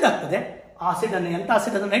ಆಸಿಡ್ ಆಗ್ತದೆ. ಆಸಿಡ್ ಅನ್ನು ಎಂತ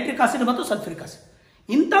ಆಸಿಡ್ ಅಂದ್ರೆ ನೈಟ್ರಿಕ್ ಆಸಿಡ್ ಮತ್ತು ಸಲ್ಫ್ಯೂರಿಕ್ ಆಸಿಡ್.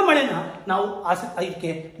 ಇಂಥ ಮಳೆನ ನಾವು ಆಸಿಡ್,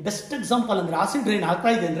 ಇದಕ್ಕೆ ಬೆಸ್ಟ್ ಎಕ್ಸಾಂಪಲ್ ಅಂದ್ರೆ ಆಸಿಡ್ ರೈನ್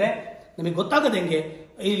ಆಗ್ತಾ ಇದೆ ಅಂದ್ರೆ ನಿಮಗೆ ಗೊತ್ತಾಗದೆ ಹೆಂಗೆ,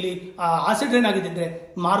 ಇಲ್ಲಿ ಆಸಿಡ್ ರೈನ್ ಆಗಿದೆ ಅಂದ್ರೆ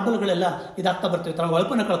ಮಾರ್ಬಲ್ಗಳೆಲ್ಲ ಇದಾಗ್ತಾ ಬರ್ತವೆ, ತನ್ನ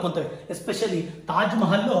ಹೊಳಪನ್ನು ಕಳ್ಕೊಂತವೆ. ಎಸ್ಪೆಷಲಿ ತಾಜ್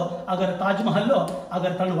ಮಹಲ್ಲು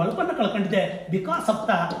ತನ್ನ ಹೊಳಪನ್ನು ಕಳ್ಕೊಂಡಿದೆ ಬಿಕಾಸ್ ಆಫ್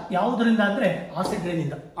ದ ಯಾವುದರಿಂದ ಅಂದ್ರೆ ಆಸಿಡ್ ರೈನ್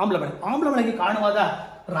ಇಂದ. ಆಮ್ಲ ಮಳೆಗೆ ಕಾರಣವಾದ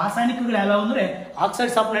ರಾಸಾಯನಿಕಗಳು ಯಾವ್ಯಾವ ಅಂದ್ರೆ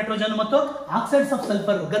ಆಕ್ಸೈಡ್ಸ್ ಆಫ್ ನೈಟ್ರೋಜನ್ ಮತ್ತು ಆಕ್ಸೈಡ್ಸ್ ಆಫ್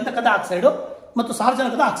ಸಲ್ಫರ್, ಗಂಧಕದ ಆಕ್ಸೈಡ್ ಮತ್ತು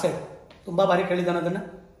ಸಾರ್ವಜನಿಕದ ಆಕ್ಸೈಡ್. ತುಂಬಾ ಬಾರಿ ಕೇಳಿದಾನೆ ಅದನ್ನ.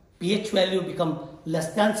 pH value become less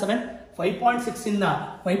than 7,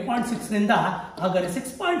 5.6 ರಿಂದ ಹಾಗಾದ್ರೆ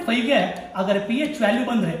 6.5ಗೆ ಹಾಗಾದ್ರೆ pH ವ್ಯಾಲ್ಯೂ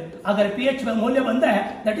ಬಂದ್ರೆ, ಹಾಗಾದ್ರೆ pH ಮೌಲ್ಯ ಬಂದ್ರೆ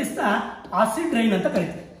that is the acid rain ಅಂತ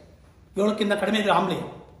ಕರಿತೀವಿ. 7ಕ್ಕಿಂತ ಕಡಿಮೆ ಇದ್ರೆ ಆಮ್ಲೀಯ,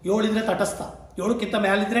 7 ಇದ್ರೆ ತಟಸ್ಥ, 7ಕ್ಕಿಂತ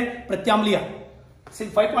ಮೇಲಿದ್ರೆ ಪ್ರತ್ಯಾಮ್ಲೀಯ,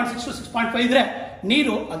 5.6 to 6.5 ಇದ್ರೆ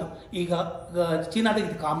ನೀರು. ಅದು ಈಗ ಚೀನಾದಾಗ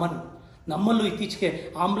ಇದು ಕಾಮನ್. ನಮ್ಮಲ್ಲೂ ಇತ್ತೀಚೆಗೆ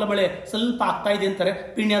ಆಮ್ಲ ಮಳೆ ಸ್ವಲ್ಪ ಆಗ್ತಾ ಇದೆ ಅಂತಾರೆ,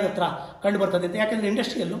 ಪಿಣ್ಯದ ಹತ್ರ ಕಂಡು ಬರ್ತದೆ ಅಂತ. ಯಾಕೆಂದ್ರೆ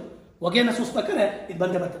ಇಂಡಸ್ಟ್ರಿಯಲ್ಲೂ ಹೊಗೆಯನ್ನು ಸೂಸ್ಬೇಕಾದ್ರೆ ಇದು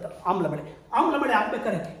ಬಂದೇ ಬರ್ತದೆ ಆಮ್ಲ ಮಳೆ. ಆಮ್ಲ ಮಳೆ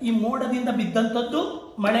ಆಗ್ಬೇಕಾದ್ರೆ ಈ ಮೋಡದಿಂದ ಬಿದ್ದಂಥದ್ದು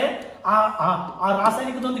ಮಳೆ ಆ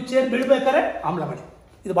ರಾಸಾಯನಿಕದೊಂದಿಗೆ ಸೇರಿ ಬೀಳ್ಬೇಕಾದ್ರೆ ಆಮ್ಲ ಮಳೆ.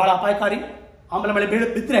 ಇದು ಬಹಳ ಅಪಾಯಕಾರಿ. ಆಮ್ಲ ಮಳೆ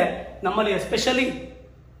ಬಿದ್ದರೆ ನಮ್ಮಲ್ಲಿ ಎಸ್ಪೆಷಲಿ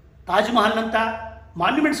ತಾಜ್ ಮಹಲ್ನಂಥ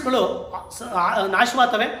ಮಾನ್ಯುಮೆಂಟ್ಸ್ಗಳು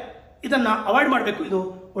ನಾಶವಾಗ್ತವೆ. ಇದನ್ನು ಅವಾಯ್ಡ್ ಮಾಡಬೇಕು. ಇದು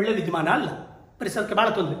ಒಳ್ಳೆ ವಿದ್ಯಮಾನ ಅಲ್ಲ, ಪರಿಸರಕ್ಕೆ ಬಹಳ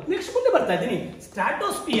ತೊಂದರೆ. ನೆಕ್ಸ್ಟ್ ಮುಂದೆ ಬರ್ತಾ ಇದ್ದೀನಿ.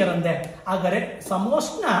 ಸ್ಟ್ರಾಟೋಸ್ಫಿಯರ್ ಅಂದೆ ಹಾಗಾದ್ರೆ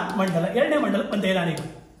ಸಮೋಷ್ಣ ಮಂಡಲ. ಎರಡನೇ ಮಂಡಲಕ್ಕೆ ಬಂದೇ ನಾನೀಗ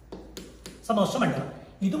ಸಮೋಷ್ಣ ಮಂಡಲ.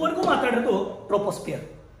 ಇದುವರೆಗೂ ಮಾತಾಡೋದು ಟ್ರೋಪೋಸ್ಫಿಯರ್.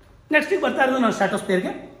 ನೆಕ್ಸ್ಟ್ ಈಗ ಬರ್ತಾ ಇರೋದು ನಾನು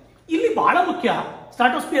ಸ್ಟ್ರಾಟೋಸ್ಫಿಯರ್ಗೆ. ಇಲ್ಲಿ ಬಹಳ ಮುಖ್ಯ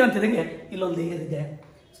ಸ್ಟ್ರಾಟೋಸ್ಫಿಯರ್ ಅಂತಿದಂಗೆ ಇಲ್ಲೊಂದು ಲೇಯರ್ ಇದೆ.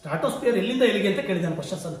 ಸ್ಟ್ರಾಟೋಸ್ಫಿಯರ್ ಎಲ್ಲಿಂದ ಎಲ್ಲಿಗೆ ಅಂತ ಕೇಳಿದ್ದಾನೆ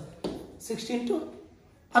ಕ್ವಶನ್ಸ್ ಅನ್ನು. 16 to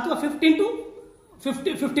ಅಥವಾ 15 to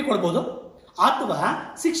 50 ಕೊಡ್ಬೋದು, ಅಥವಾ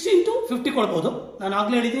 16 to 50 ಕೊಡ್ಬೋದು. ನಾನು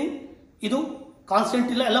ಆಗಲೇ ಹೇಳಿದ್ದೀನಿ ಇದು ಕಾನ್ಸ್ಟೆಂಟ್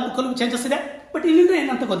ಇಲ್ಲ, ಎಲ್ಲ ಬುಕ್ಕಲ್ಲೂ ಚೇಂಜಸ್ ಇದೆ. ಬಟ್ ಇಲ್ಲಿಂದ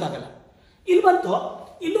ಏನಂತ ಗೊತ್ತಾಗಲ್ಲ. ಇಲ್ಲಿ ಬಂತು,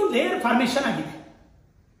 ಇಲ್ಲೊಂದು ಲೇಯರ್ ಫಾರ್ಮೇಷನ್ ಆಗಿದೆ.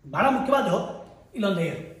 ಬಹಳ ಮುಖ್ಯವಾದ ಇಲ್ಲೊಂದು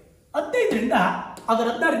ಲೇಯರ್ 15ರಿಂದ ಅದರ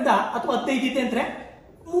 16ರಿಂದ ಅಥವಾ 15 ಇದೆ ಅಂದರೆ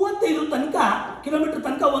 35 ಕಿಲೋಮೀಟರ್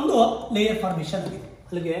ತನಕ ಒಂದು ಲೇಯರ್ ಫಾರ್ಮೇಷನ್ ಆಗಿದೆ.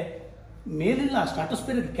 ಅಲ್ಲಿಗೆ ಮೇಲಿಲ್ಲ,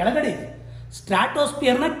 ಸ್ಟ್ರಾಟೋಸ್ಫಿಯರ್ ಕೆಳಗಡೆ ಇದೆ.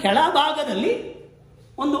 ಸ್ಟ್ರಾಟೋಸ್ಫಿಯರ್ನ ಕೆಳಭಾಗದಲ್ಲಿ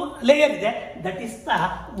ಒಂದು ಲೇಯರ್ ಇದೆ, ದಟ್ ಇಸ್ ದ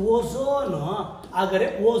ಓಝೋನ್. ಹಾಗಾದ್ರೆ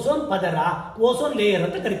ಓಝೋನ್ ಪದರ, ಓಝೋನ್ ಲೇಯರ್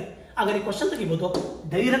ಅಂತ ಕರೀತೀವಿ. ಹಾಗಾದ್ರೆ ಕ್ವಶನ್ ತೆಗಿಬೋದು.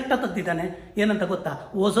 ಡೈರೆಕ್ಟ್ ತೆಗ್ದಿದ್ದಾನೆ. ಏನಂತ ಗೊತ್ತಾ?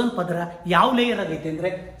 ಓಝೋನ್ ಪದರ ಯಾವ ಲೇಯರ್ ಆಗೈತೆ ಅಂದ್ರೆ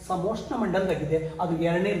ಸಮೋಷ್ಣ ಮಂಡಲದಾಗಿದೆ, ಅದು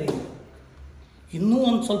 2ನೇ ಲೇಯರ್. ಇನ್ನೂ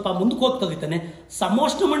ಒಂದು ಸ್ವಲ್ಪ ಮುಂದಕ್ಕೆ ಹೋಗಿ ತೆಗಿತಾನೆ.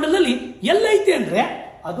 ಸಮೋಷ್ಣ ಮಂಡಲದಲ್ಲಿ ಎಲ್ಲೈತೆ ಅಂದ್ರೆ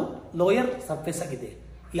ಅದು ಲೋಯರ್ ಸರ್ಫೇಸ್ ಆಗಿದೆ.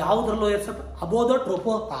 ಯಾವುದ್ರ lower surface? Above the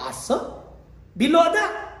tropopause, below the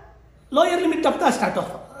lower limit of the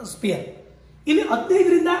stratosphere. ಇಲ್ಲಿ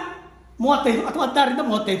 15ರಿಂದ 35 ಅಥವಾ 16ರಿಂದ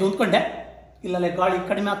 35 ಅಂದ್ಕೊಂಡೆ. ಇಲ್ಲಲ್ಲೇ ಗಾಳಿ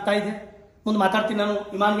ಕಡಿಮೆ ಆಗ್ತಾ ಇದೆ. ಮುಂದೆ ಮಾತಾಡ್ತೀನಿ ನಾನು.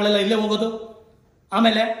 ವಿಮಾನಗಳೆಲ್ಲ ಇಲ್ಲೇ ಹೋಗೋದು.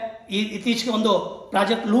 ಆಮೇಲೆ ಇತ್ತೀಚೆಗೆ ಒಂದು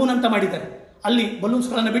ಪ್ರಾಜೆಕ್ಟ್ ಲೂನ್ ಅಂತ ಮಾಡಿದ್ದಾರೆ. ಅಲ್ಲಿ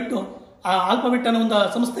ಬಲೂನ್ಸ್ಗಳನ್ನು ಬಿಟ್ಟು ಆಲ್ಫಾಬೆಟ್ ಅನ್ನೋ ಒಂದು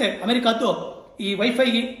ಸಂಸ್ಥೆ ಅಮೆರಿಕಾದ್ದು ಈ ವೈಫೈ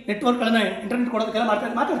ನೆಟ್ವರ್ಕ್ಗಳನ್ನ ಇಂಟರ್ನೆಟ್ ಕೊಡೋದಕ್ಕೆಲ್ಲ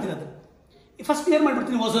ಮಾತಾಡ್ತೀನಿ. ಅದು ಫಸ್ಟ್ ಕ್ಲಿಯರ್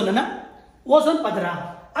ಮಾಡಿಬಿಡ್ತೀನಿ. ಓಝೋನನ್ನು, ಓಝೋನ್ ಪದರ.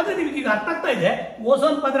 ಆದರೆ ನಿಮಗೆ ಈಗ ಅರ್ಥ ಆಗ್ತಾ ಇದೆ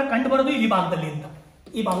ಓಝೋನ್ ಪದರ ಕಂಡು ಬರೋದು ಈ ಭಾಗದಲ್ಲಿ ಅಂತ.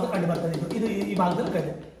 ಈ ಭಾಗದಲ್ಲಿ ಕಂಡು ಬರ್ತದೆ. ಇದು ಈ ಭಾಗದಲ್ಲಿ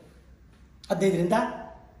ಕಂಡು 15ರಿಂದ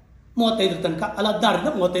 35 ತನಕ, ಅಲ್ಲ 16ರಿಂದ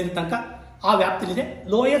 35 ತನಕ ಆ ವ್ಯಾಪ್ತಿಲಿದೆ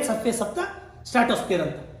lower surface of the stratosphere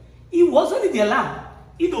ಅಂತ. ಈ ಓಝೋನ್ ಇದೆಯಲ್ಲ,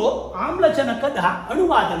 ಇದು ಆಮ್ಲಜನಕದ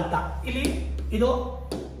ಅಣುವಾದಂತ. ಇಲ್ಲಿ ಇದು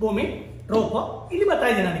ಭೂಮಿ ಟ್ರೋಪೋ. ಇಲ್ಲಿ ಬರ್ತಾ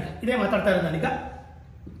ಇದೆ ನಾನೀಗ, ಇದೇ ಮಾತಾಡ್ತಾ ಇರೋದು ನಾನೀಗ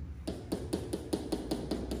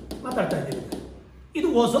ಮಾತಾಡ್ತಾ ಇದ್ದೀನಿ. ಇದು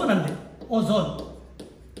ಓಝೋನ್ ಅಂದ್ರೆ ಓಝೋನ್.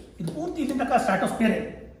 ಇದು ಪೂರ್ತಿ ಇಲ್ಲಿ ತನಕ ಸ್ಟ್ರಾಟೋಸ್ಫಿಯರ್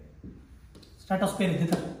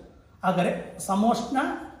ಇದ್ದ. ಹಾಗಾದ್ರೆ ಸಮೋಷ್ಣ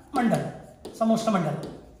ಮಂಡಲ.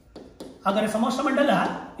 ಹಾಗಾದ್ರೆ ಸಮೋಷ್ಣ ಮಂಡಲ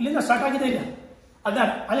ಇಲ್ಲಿಂದ ಸ್ಟಾರ್ಟ್ ಆಗಿದೆ. ಈಗ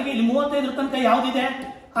ಅಲ್ಲಿಗೆ ಇಲ್ಲಿ 35 ತನಕ ಯಾವ್ದಿದೆ?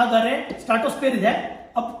 ಹಾಗಾದ್ರೆ ಸ್ಟ್ರಾಟೋಸ್ಫಿಯರ್ ಇದೆ.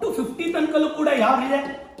 ಅಪ್ ಟು 50 ತನಕಲ್ಲೂ ಕೂಡ ಯಾವ್ದಿದೆ?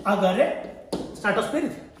 ಹಾಗಾದ್ರೆ ಸ್ಟ್ರಾಟೋಸ್ಫಿಯರ್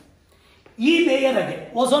ಇದೆ. ಈ ಲೇಯರ್ ಆಗಿ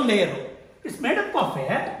ozone layer it's made up of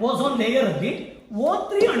ozone layer ಅಲ್ಲಿ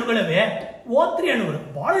O3 ಅಣುಗಳಿವೆ. O3 ಅಣುಗಳು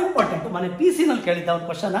ಬಹಳ ಇಂಪಾರ್ಟೆಂಟ್. ಮನೆ PC ನಲ್ಲಿ ಕೇಳಿದ್ದ ಒಂದು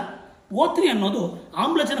ಕ್ವಶನ್. O3 ಅನ್ನೋದು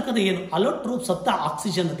ಆಮ್ಲಜನಕದ ಏನು ಅಲೋಟ್ರೋಪ್ಸ್ ಸತ್ತ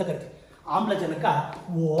ಆಕ್ಸಿಜನ್ ಅಂತ ಕರಿತೀವಿ. ಆಮ್ಲಜನಕ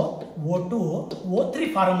O2 O3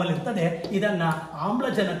 ಫಾರ್ಮ್ ಅಲ್ಲಿ ಇರ್ತದೆ. ಇದನ್ನ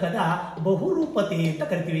ಆಮ್ಲಜನಕದ ಬಹುರೂಪತೆ ಅಂತ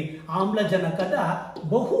ಕರಿತೀವಿ. ಆಮ್ಲಜನಕದ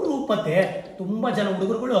ಬಹುರೂಪತೆ. ತುಂಬಾ ಜನ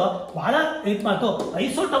ಹುಡುಗರುಗಳು ಬಹಳ ಇದು ಮಾತು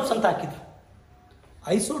ಐಸೋಟೋಪ್ಸ್ ಅಂತ ಹಾಕಿದ್ರು.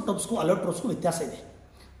 ಐಸೋಟೋಪ್ಸ್ಗೂ ಅಲೋಟ್ರೋಪ್ಸ್ಗೂ ವ್ಯತ್ಯಾಸ ಇದೆ.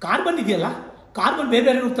 ಕಾರ್ಬನ್ ಇದೆಯಲ್ಲ, ಕಾರ್ಬನ್ ಬೇರೆ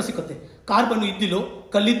ಬೇರೆ ರೂಪ ಸಿಗುತ್ತೆ. ಕಾರ್ಬನ್ ಇದ್ದಿಲು,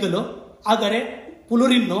 ಕಲ್ಲಿದ್ದಲು, ಹಾಗಾದ್ರೆ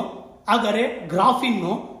ಪುಲುರಿನ್ನು, ಹಾಗಾದ್ರೆ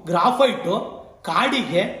ಗ್ರಾಫಿನ್ನು, ಗ್ರಾಫೈಟು,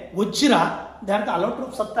 ಕಾಡಿಗೆ, ವಜ್ರ, ದ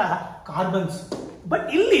ಅಲೋಟ್ರೋಪ್ಸ್ ಅಂತ ಕಾರ್ಬನ್ಸ್. ಬಟ್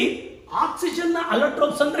ಇಲ್ಲಿ ಆಕ್ಸಿಜನ್ ನ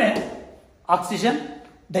ಅಲೋಟ್ರೋಪ್ಸ್ ಅಂದ್ರೆ ಆಕ್ಸಿಜನ್,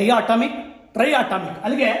 ಡೈಆಟಾಮಿಕ್, ಟ್ರೈಆಟಾಮಿಕ್.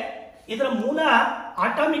 ಅಲ್ಲಿಗೆ ಇದರ ಮೂಲ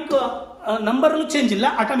ಆಟಾಮಿಕ್ ನಂಬರ್ ಚೇಂಜ್ ಇಲ್ಲ,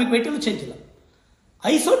 ಆಟಾಮಿಕ್ ವೆಯ್ಟ್ ಚೇಂಜ್ ಇಲ್ಲ.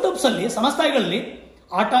 ಐಸೋಟೋಪ್ಸ್ ಅಲ್ಲಿ ಸಮಸ್ಥಾಯಿಗಳಲ್ಲಿ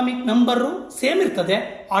ಆಟಾಮಿಕ್ ನಂಬರ್ ಸೇಮ್ ಇರ್ತದೆ,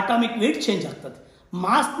 ಆಟಾಮಿಕ್ ವೆಯ್ಟ್ ಚೇಂಜ್ ಆಗ್ತದೆ.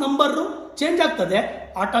 ಮಾಸ್ ನಂಬರ್ ಚೇಂಜ್ ಆಗ್ತದೆ,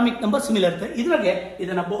 ಆಟಾಮಿಕ್ ನಂಬರ್ ಸಿಮಿಲರ್ ಇರ್ತದೆ. ಇದ್ರಾಗೆ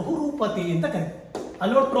ಇದನ್ನ ಬಹುರೂಪತಿ ಅಂತ ಕರೀತಾರೆ.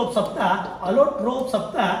 ಅಲೋಟ್ರೋಪ್ಸ್ ಆಫ್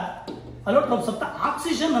ದ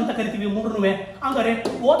ಆಕ್ಸಿಜನ್ ಅಂತ ಕರಿತೀವಿ ಮೂರನ್ನುವೆ. ಹಂಗಾರೆ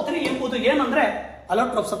O3 ಎಂಬುದು ಏನಂದ್ರೆ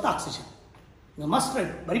ಅಲೋಟ್ರೋಪ್ಸ್ ಆಫ್ ದ ಆಕ್ಸಿಜನ್. ಮಸ್ಟ್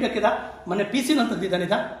ಬರಿಬೇಕಿದ. ಮೊನ್ನೆ PC ನ ತಂದಿದ್ದಾನೆ.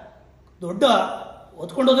 ಇದ ದೊಡ್ಡ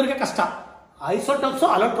ಓದ್ಕೊಂಡು ಹೋದ್ರಿಗೆ ಕಷ್ಟ. ಐಸೋಟೋಪ್ಸ್,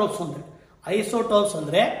 ಅಲೋಟ್ರೋಪ್ಸ್ ಅಂದ್ರೆ ಐಸೋಟೋಪ್ಸ್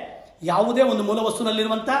ಅಂದ್ರೆ ಯಾವುದೇ ಒಂದು ಮೂಲ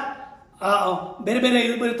ವಸ್ತುನಲ್ಲಿರುವಂತ ಬೇರೆ ಬೇರೆ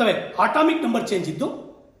ಇರ್ತವೆ. ಆಟಾಮಿಕ್ ನಂಬರ್ ಚೇಂಜ್ ಇದ್ದು,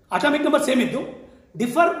 ಆಟಾಮಿಕ್ ನಂಬರ್ ಸೇಮ್ ಇದ್ದು,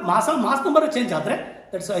 ಮಾಸ್ ನಂಬರ್ ಚೇಂಜ್ ಆದ್ರೆ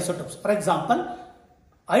that's isotopes. For example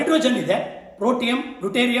hydrogen ಇದೆ, ಪ್ರೋಟಿಯಂ,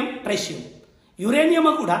 ಡ್ಯೂಟೇರಿಯಂ, ಟ್ರೈಶಿಯಂ. ಯುರೇನಿಯಂ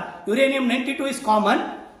ಕೂಡ uranium 92 is common.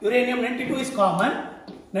 Uranium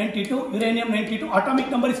 92 ಆಟಾಮಿಕ್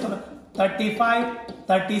number is 35,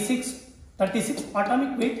 36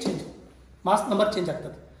 ಆಟಾಮಿಕ್ wait change, mass number change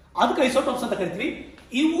ಆಗ್ತದೆ. ಅದಕ್ಕೆ ಐಸೋಟೋಪ್ಸ್ ಅಂತ ಕರಿತೀವಿ.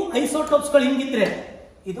 ಇವು ಐಸೋಟೋಪ್ಸ್ಗಳು ಹಿಂಗಿದ್ರೆ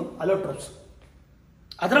ಇದು ಅಲೋಟ್ರೋಪ್ಸ್.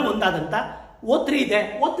 ಅದರ ಒಂದಾದಂತ O3 ಇದೆ.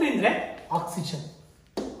 O3 ಅಂದ್ರೆ ಆಕ್ಸಿಜನ್.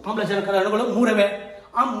 ಆಮ್ಲಜನಕದ ಅಣುಗಳು ಮೂರವೆ.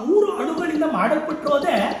 ಆ 3 ಅಣುಗಳಿಂದ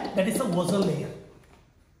ಮಾಡಲ್ಪಟ್ಟಿರೋದೇ that is a ozone layer.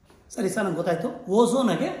 ಸರಿ ಸರ್, ನಂಗೆ ಗೊತ್ತಾಯ್ತು.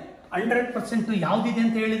 ಓಝೋನ್ಗೆ 100% ಯಾವ್ದಿದೆ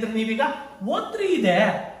ಅಂತ ಹೇಳಿದ್ರೆ ನೀವೀಗ O3 ಇದೆ.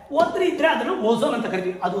 O3 ಇದ್ರೆ ಅದನ್ನು ಓಝೋನ್ ಅಂತ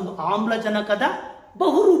ಕರಿತೀವಿ. ಅದೊಂದು ಆಮ್ಲಜನಕದ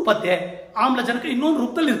ಬಹುರೂಪತೆ. ಆಮ್ಲಜನಕ ಇನ್ನೊಂದು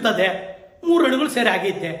ರೂಪದಲ್ಲಿ ಇರ್ತದೆ, 3 ಅಣುಗಳು ಸೇರಿ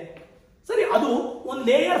ಆಗೈತೆ. ಸರಿ, ಅದು ಒಂದು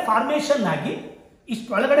ಲೇಯರ್ ಫಾರ್ಮೇಶನ್ ಆಗಿ ಇಷ್ಟು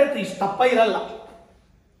ಒಳಗಡೆ ಇಷ್ಟು ದಪ್ಪ ಇರಲ್ಲ.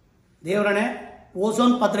 ದೇವರಣೆ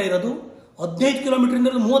ಓಝೋನ್ ಪದ್ರ ಇರೋದು 15 ಕಿಲೋಮೀಟರ್ ಇಂದ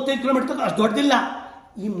 35 ಕಿಲೋಮೀಟರ್ ಅಷ್ಟು ದೊಡ್ಡದಿಲ್ಲ.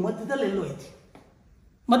 ಈ ಮಧ್ಯದಲ್ಲಿ ಎಲ್ಲೋ ಐತಿ,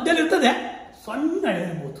 ಮಧ್ಯದಲ್ಲಿ ಇರ್ತದೆ. ಸಣ್ಣ ಎಳೆ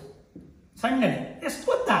ಇರ್ಬೋದು, ಸಣ್ಣ ಎಳೆ. ಎಷ್ಟು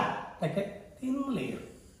ಗೊತ್ತಾ? ಯಾಕೆ ಥಿನ್ ಲೇಯರ್.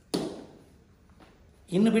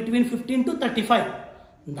 ಇನ್ನು ಬಿಟ್ವೀನ್ 15 to 35,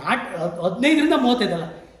 ನಾಟ್ 15ರಿಂದ 35 ಅಲ್ಲ.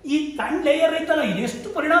 ಈ ಸಣ್ಣ ಲೇಯರ್ ಐತಲ್ಲ, ಇದೆಷ್ಟು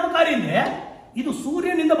ಪರಿಣಾಮಕಾರಿ ಅಂದ್ರೆ ಇದು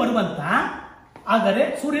ಸೂರ್ಯನಿಂದ ಬರುವಂತ, ಆದರೆ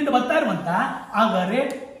ಸೂರ್ಯನಿಂದ ಬರ್ತಾ ಇರುವಂತ, ಆದರೆ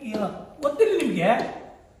ಗೊತ್ತಿಲ್ಲ ನಿಮಗೆ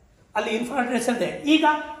ಅಲ್ಲಿ ಇನ್ಫ್ರಾರೆಡ್ ರೇಸ್ ಇದೆ. ಈಗ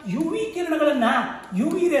ಯುವಿ ಕಿರಣಗಳನ್ನ,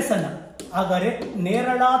 ಯುವಿ ರೇಸ್ ಅನ್ನ, ಆದರೆ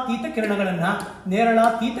ನೇರಳಾತೀತ ಕಿರಣಗಳನ್ನ,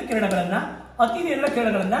 ಅತಿ ನೇರಳ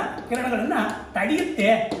ಕಿರಣಗಳನ್ನ ತಡೆಯುತ್ತೆ.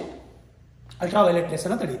 ಅಲ್ಟ್ರಾವೈಲೆಟ್ ರೇಸ್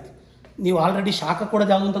ಅನ್ನ ತಡೆಯುತ್ತೆ. ನೀವು ಆಲ್ರೆಡಿ ಶಾಖ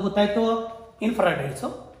ಕೊಡೋದು ಯಾವುದು ಅಂತ ಗೊತ್ತಾಯ್ತು, ಇನ್ಫ್ರಾರೆಡ್ ರೇಸ್.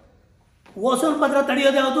 ಓಝೋನ್ ಪದ್ರ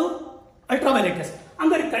ತಡೆಯೋದು ಯಾವುದು? Ultraviolet race.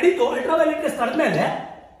 ಹಂಗಾರೆ ತಡೀತು. ಅಲ್ಟ್ರಾವೈಲೆಟ್ ರೇಸ್ ತಡೆದ್ಮೇಲೆ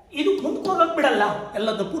ಇದು ಮುಂದಕ್ಕೆ ಹೋಗಕ್ ಬಿಡಲ್ಲ,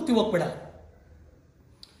 ಎಲ್ಲದನ್ನು ಪೂರ್ತಿ ಹೋಗ್ಬಿಡಲ್ಲ.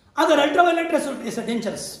 ಹಾಗಾದ್ರೆ ಅಲ್ಟ್ರಾವೈಲೆಟ್ ರೇಸ್ ಇಸ್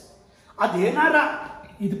ಡೇಂಜರಸ್. ಅದೇನಾರ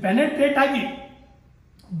ಇದು ಪೆನೆಟ್ರೇಟ್ ಆಗಿ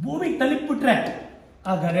ಭೂಮಿಗೆ ತಲುಪಿಬಿಟ್ರೆ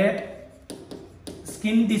ಹಾಗಾದ್ರೆ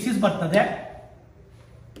ಸ್ಕಿನ್ ಡಿಸೀಸ್ ಬರ್ತದೆ.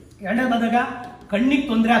 ಎರಡನೇ ಬಂದಾಗ ಕಣ್ಣಿಗೆ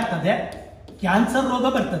ತೊಂದರೆ ಆಗ್ತದೆ, ಕ್ಯಾನ್ಸರ್ ರೋಗ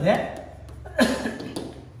ಬರ್ತದೆ,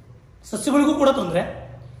 ಸಸ್ಯಗಳಿಗೂ ಕೂಡ ತೊಂದರೆ.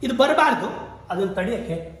 ಇದು ಬರಬಾರ್ದು. ಅದನ್ನು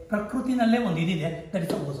ತಡೆಯೋಕ್ಕೆ ಪ್ರಕೃತಿನಲ್ಲೇ ಒಂದು ಇದಿದೆ, ದಟ್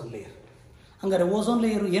ಇಸ್ ಓಝೋನ್ ಲೇಯರ್. ಹಂಗಾರೆ ಓಝೋನ್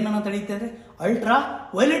ಲೇಯರ್ ಏನನ್ನ ತಡೆಯುತ್ತೆ ಅಂದರೆ ಅಲ್ಟ್ರಾ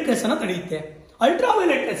ವೈಲೆಟ್ ರೇಸ್ ಅನ್ನು ತಡೆಯುತ್ತೆ. ಅಲ್ಟ್ರಾ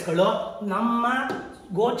ವೈಲೆಟ್ ರೇಸ್ಗಳು ನಮ್ಮ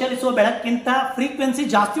ಗೋಚರಿಸುವ ಬೆಳಕಿಂತ ಫ್ರೀಕ್ವೆನ್ಸಿ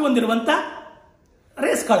ಜಾಸ್ತಿ ಹೊಂದಿರುವಂತ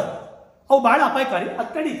ರೇಸ್ಗಳು, ಅವು ಬಹಳ ಅಪಾಯಕಾರಿ. ಅದು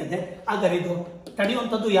ತಡೀತದೆ. ಆದರೆ ಇದು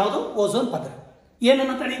ತಡೆಯುವಂಥದ್ದು ಯಾವುದು? ಓಝೋನ್ ಪದ್ರ.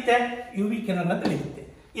 ಏನನ್ನು ತಡೆಯುತ್ತೆ? ಯುವಿ ಕಿರಣನ ತಡೆಯುತ್ತೆ.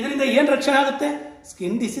 ಇದರಿಂದ ಏನು ರಕ್ಷಣೆ ಆಗುತ್ತೆ?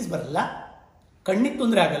 ಸ್ಕಿನ್ ಡಿಸೀಸ್ ಬರಲ್ಲ, ಕಣ್ಣಿಗೆ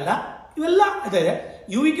ತೊಂದರೆ ಆಗಲ್ಲ. ಇವೆಲ್ಲ ಇದೆ.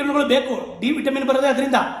 ಯುವಿ ಕಿರಣಗಳು ಬೇಕು, ಡಿ ವಿಟಮಿನ್ ಬರೋದೇ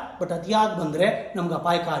ಅದರಿಂದ. ಬಟ್ ಅತಿಯಾಗಿ ಬಂದರೆ ನಮ್ಗೆ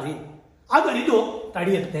ಅಪಾಯಕಾರಿ. ಆದರೆ ಇದು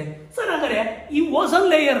ತಡೆಯುತ್ತೆ. ಸರ್, ಹಾಗಾದ್ರೆ ಈ ಓಝೋನ್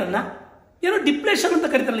ಲೇಯರ್ ಅನ್ನ ಏನೋ ಡಿಪ್ಲೇಷನ್ ಅಂತ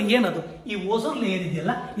ಕರೀತಾರಲ್ಲ, ಏನದು? ಈ ಓಝೋನ್ ಲೇಯರ್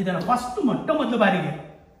ಇದೆಯಲ್ಲ, ಇದನ್ನು ಫಸ್ಟ್ ಮೊದಲ ಬಾರಿಗೆ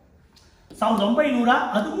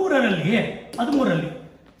 1913ರಲ್ಲಿ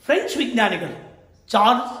ಫ್ರೆಂಚ್ ವಿಜ್ಞಾನಿಗಳು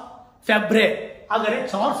ಚಾರ್ಲ್ಸ್ ಫೆಬ್ರೆ, ಹಾಗಾದ್ರೆ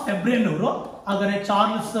ಚಾರ್ಲ್ಸ್ ಫೆಬ್ರೆನವರು, ಹಾಗಾದ್ರೆ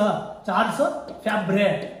ಚಾರ್ಲ್ಸ್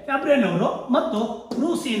ಫ್ಯಾಬ್ರೆನವರು ಮತ್ತು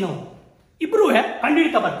ಬ್ರೂಸಿನವರು ಇಬ್ರು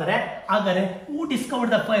ಕಂಡುಹಿಡಿತಾ ಬರ್ತಾರೆ. ಆದರೆ ಹೂ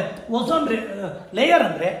ಡಿಸ್ಕವರ್ಡ್ ದ ಓಝೋನ್ ಲೇಯರ್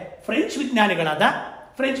ಅಂದ್ರೆ ಫ್ರೆಂಚ್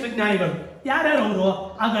ವಿಜ್ಞಾನಿಗಳು. ಯಾರ್ಯಾರು ಅವರು?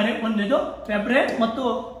 ಹಾಗಾದ್ರೆ ಒಂದೇದು ಫೆಬ್ರೆ ಮತ್ತು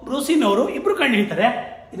ಬ್ರೂಸಿನವರು ಇಬ್ರು ಕಂಡುಹಿಡಿತಾರೆ.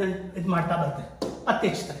 ಇದನ್ನ ಇದು ಮಾಡ್ತಾ ಬರ್ತಾರೆ, ಪತ್ತೆ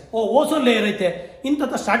ಹಚ್ತಾರೆ. ಓಝೋನ್ ಲೇಯರ್ ಐತೆ, ಇಂಥ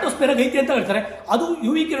ಸ್ಟ್ರಾಟೋಸ್ಫಿಯರ್ ಐತೆ ಅಂತ ಹೇಳ್ತಾರೆ. ಅದು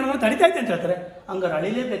ಯುವಿ ಕಿರಣಗಳು ತಡಿತಾ ಐತೆ ಅಂತ ಹೇಳ್ತಾರೆ. ಹಂಗಾರೆ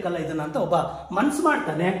ಅಳಿಲೇಬೇಕಲ್ಲ ಇದನ್ನ ಅಂತ ಒಬ್ಬ ಮನ್ಸು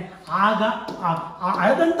ಮಾಡ್ತಾನೆ. ಆಗ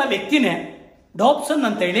ಅಳದಂತ ವ್ಯಕ್ತಿನೇ ಡಾಬ್ಸನ್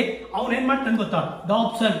ಅಂತ ಹೇಳಿ, ಅವನೇನ್ ಮಾಡ್ತಾನೆ ಗೊತ್ತಾ?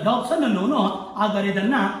 ಡಾಬ್ಸನ್ ಅನ್ನೋನು ಹಾಗಾದ್ರೆ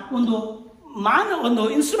ಇದನ್ನ ಒಂದು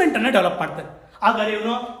ಇನ್ಸ್ಟ್ರೂಮೆಂಟ್ ಅನ್ನ ಡೆವಲಪ್ ಮಾಡ್ತಾನೆ. ಹಾಗಾದ್ರೆ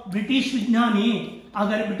ಇವನು ಬ್ರಿಟಿಷ್ ವಿಜ್ಞಾನಿ.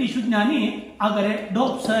 ಹಾಗಾದ್ರೆ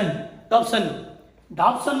ಡಾಬ್ಸನ್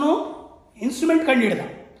ಇನ್ಸ್ಟ್ರೂಮೆಂಟ್ ಕಂಡುಹಿಡಿದ.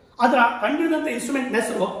 ಅದರ ಕಂಡುಹಿಡಿದಂತ ಇನ್ಸ್ಟ್ರೂಮೆಂಟ್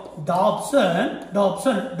ಹೆಸರು ಡಾಬ್ಸನ್.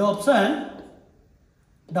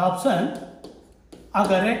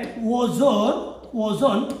 ಹಾಗಾದ್ರೆ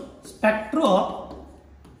ಓಝೋನ್ ಸ್ಪೆಕ್ಟ್ರೋ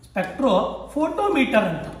ಫೋಟೋಮೀಟರ್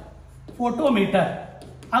ಅಂತ.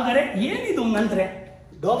 ಹಾಗಾದ್ರೆ ಏನಿದು ಅಂದ್ರೆ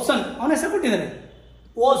ಡಾಬ್ಸನ್ ಅವನ ಹೆಸರು ಕೊಟ್ಟಿದ್ದಾನೆ,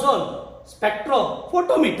 ಓಝೋನ್ ಸ್ಪೆಕ್ಟ್ರೋ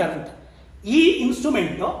ಫೋಟೋಮೀಟರ್ ಅಂತ. ಈ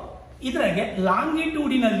ಇನ್ಸ್ಟ್ರೂಮೆಂಟ್ ಇದ್ರಾಗೆ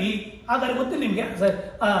ಲಾಂಗಿಟ್ಯೂಡಿನಲ್ಲಿ, ಹಾಗಾದ್ರೆ ಗೊತ್ತಿಲ್ಲ ನಿಮಗೆ,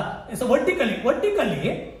 ವರ್ಟಿಕಲಿ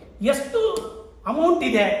ಎಷ್ಟು ಅಮೌಂಟ್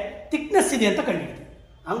ಇದೆ, ಥಿಕ್ನೆಸ್ ಇದೆ ಅಂತ ಕಂಡಿದೆ.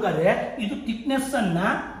 ಹಂಗಾದ್ರೆ ಇದು ಥಿಕ್ನೆಸ್ ಅನ್ನ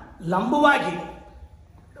ಲಂಬವಾಗಿ,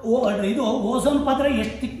 ಇದು ಓಝೋನ್ ಪದ್ರ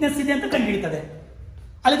ಎಷ್ಟು ಥಿಕ್ನೆಸ್ ಇದೆ ಅಂತ ಕಂಡುಹಿಡಿತದೆ.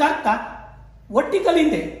 ಅಲ್ಲಿಗೆ ಅರ್ಥ ವರ್ಟಿಕಲ್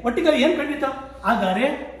ಏನು ಕಂಡಿತ? ಹಾಗಾದ್ರೆ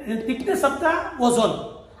ಥಿಕ್ನೆಸ್ ಅಂತ ಓಝೋನ್.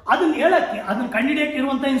 ಅದನ್ನ ಕಂಡುಹಿಡಿಯಕ್ಕೆ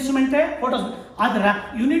ಇರುವಂತಹ ಇನ್ಸ್ಟ್ರೂಮೆಂಟೇ ಫೋಟೋಸ್. ಅದರ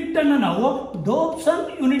ಯೂನಿಟ್ ಅನ್ನು ನಾವು ಡೋಬ್ಸನ್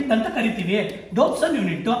ಯೂನಿಟ್ ಅಂತ ಕರಿತೀವಿ. ಡೋಬ್ಸನ್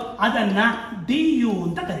ಯೂನಿಟ್ ಅದನ್ನ DU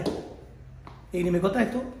ಅಂತ ಕರಿತೀವಿ. ಈಗ ನಿಮಗೆ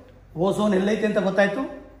ಗೊತ್ತಾಯ್ತು ಓಝೋನ್ ಎಲ್ಲೈತೆ ಅಂತ ಗೊತ್ತಾಯ್ತು.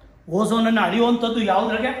 ಓಝೋನ್ ಅನ್ನು ಅಳೆಯುವಂಥದ್ದು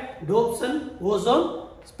ಯಾವುದ್ರಾಗೆ? ಓಝೋನ್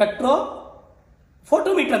ಸ್ಪೆಕ್ಟ್ರೋ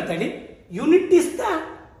ಫೋಟೋಮೀಟರ್ ಅಂತ ಹೇಳಿ. Unit is the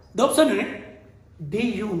ಡೋಬ್ಸನ್ unit,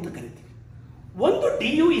 DU ಅಂತ ಕರಿತೀವಿ. ಒಂದು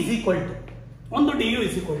DU is equal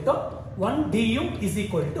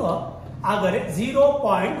to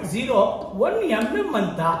 0.01 mm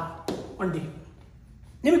ಅಂತ 1 DU.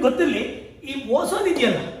 ನಿಮಗೆ ಗೊತ್ತಿರಲಿ, ಈ ಓಝೋನ್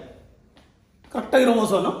ಇದೆಯಲ್ಲ, ಕರೆಕ್ಟ್ ಆಗಿರೋ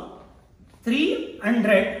ಓಝೋನು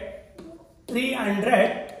 300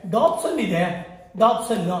 ಡಾಬ್ಸನ್ ಇದೆ.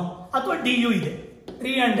 ಡಾಪ್ಸನ್ ಅಥವಾ ಡಿ ಯು ಇದೆ,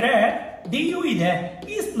 300 ಡಿ ಯು ಇದೆ,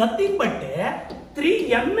 ಈಸ್ ನಥಿಂಗ್ ಬಟ್ 3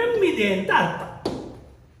 mm ಇದೆ ಅಂತ ಅರ್ಥ.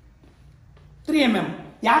 3 mm.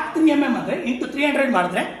 ಯಾಕೆ 3 mm ಅಂದ್ರೆ ಇಂಟು 300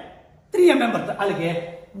 ಮಾಡಿದ್ರೆ 3 mm ಬರ್ತದೆ. ಅಲ್ಲಿಗೆ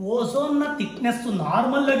ಓಝೋನ್ ನ ಥಿಕ್ನೆಸ್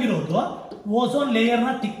ನಾರ್ಮಲ್ ಆಗಿರೋದು, ಓಝೋನ್ ಲೇಯರ್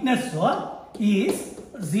ನ ಥಿಕ್ನೆಸ್ ಈಸ್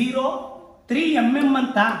 3 mm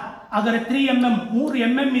ಅಂತ. ಹಾಗಾದ್ರೆ 3 mm 3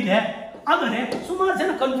 mm ಇದೆ. ಆದರೆ ಸುಮಾರು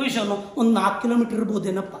ಜನ ಕನ್ಫ್ಯೂಷನ್, ಒಂದು 4 ಕಿಲೋಮೀಟರ್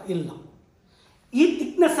ಇರ್ಬೋದೇನಪ್ಪ, ಇಲ್ಲ. ಈ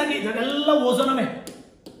ಥಿಕ್ನೆಸ್ ಆಗಿ ಇದೆಲ್ಲ ಓಝೋನವೇ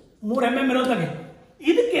 3 mm ಇರೋದಾಗೆ.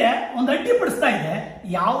 ಇದಕ್ಕೆ ಒಂದು ಅಡ್ಡಿ ಪಡಿಸ್ತಾ ಇದೆ,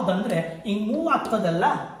 ಯಾವುದಂದ್ರೆ ಹಿಂಗ್ ಮೂವ್ ಆಗ್ತದಲ್ಲ,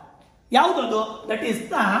 ಯಾವುದದು, ದಟ್ ಈಸ್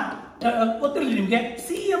ದ ಗೊತ್ತಿರಲಿ ನಿಮ್ಗೆ,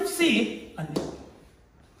 CFC ಅಂತ.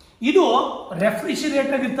 ಇದು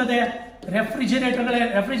ರೆಫ್ರಿಜಿರೇಟರ್ ಇರ್ತದೆ,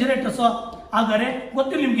 ರೆಫ್ರಿಜಿರೇಟರ್ಸ್. ಹಾಗಾದ್ರೆ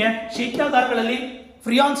ಗೊತ್ತಿರಲಿ ನಿಮ್ಗೆ, ಶೈತ್ಯಾಗಾರಗಳಲ್ಲಿ,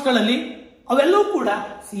 ಫ್ರಿಯಾನ್ಸ್ಗಳಲ್ಲಿ ಅವೆಲ್ಲವೂ ಕೂಡ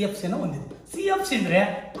CFC ನ ಹೊಂದಿದೆ. CFC ಅಂದ್ರೆ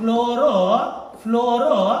ಫ್ಲೋರೋ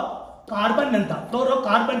ಕಾರ್ಬನ್ ಅಂತ, ಫ್ಲೋರೋ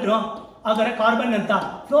ಕಾರ್ಬನ್. ಹಾಗಾದ್ರೆ ಕಾರ್ಬನ್ ಅಂತ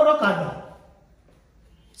ಫ್ಲೋರೋ ಕಾರ್ಬನ್,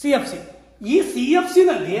 CFC. ಈ CFC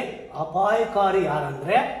ನಲ್ಲಿ ಅಪಾಯಕಾರಿ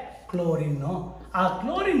ಯಾರಂದ್ರೆ ಕ್ಲೋರಿನ್. ಆ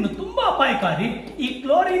ಕ್ಲೋರಿನ್ ತುಂಬಾ ಅಪಾಯಕಾರಿ. ಈ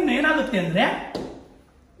ಕ್ಲೋರಿನ್ ಏನಾಗುತ್ತೆ ಅಂದ್ರೆ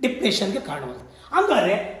ಡಿಪ್ರೆಷನ್ಗೆ ಕಾರಣವಾಗುತ್ತೆ.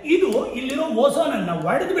 ಹಂಗಾರೆ ಇದು ಇಲ್ಲಿರೋ ಓಝೋನ್ ಅನ್ನ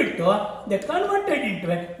ಒಡೆದು ಬಿಟ್ಟು ದೆ ಕನ್ವರ್ಟೆಡ್ ಇಂಟು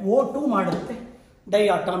O2 ಮಾಡುತ್ತೆ,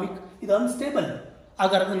 ಡೈಅಟಾಮಿಕ್. ಇದು ಅನ್ಸ್ಟೇಬಲ್.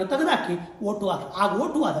 ಆಗ ಅದನ್ನು ತೆಗೆದಾಕಿ O2 ಆಗ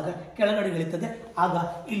O2 ಆದಾಗ ಕೆಳಗಡೆ ಇಳಿತದೆ. ಆಗ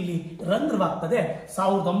ಇಲ್ಲಿ ರಂಧ್ರವಾಗ್ತದೆ.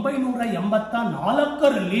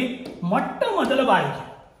 1984ರಲ್ಲಿ ಮೊಟ್ಟ ಮೊದಲ ಬಾರಿಗೆ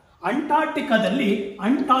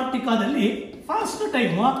ಅಂಟಾರ್ಟಿಕಾದಲ್ಲಿ ಫಸ್ಟ್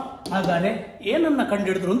ಟೈಮ್ ಹಾಗಾದ್ರೆ ಏನನ್ನ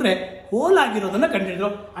ಕಂಡುಹಿಡಿದ್ರು ಅಂದ್ರೆ ಹೋಲ್ ಆಗಿರೋದನ್ನ ಕಂಡುಹಿಡಿದ್ರು.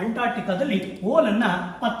 ಅಂಟಾರ್ಟಿಕಾದಲ್ಲಿ ಹೋಲ್ ಅನ್ನ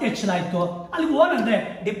ಪತ್ತೆ ಹಚ್ಚಲಾಯಿತು. ಅಲ್ಲಿ ಹೋಲ್ ಅಂದ್ರೆ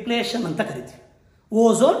ಡಿಪ್ಲೇಷನ್ ಅಂತ ಕರಿತೀವಿ.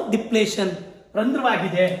 Ozone depletion,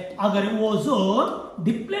 ರಂಧ್ರವಾಗಿದೆ. ಹಾಗಾದ್ರೆ ಓಝೋನ್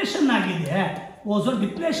ಡಿಪ್ಲೇಷನ್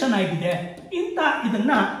ಆಗಿದೆ. ಇಂಥ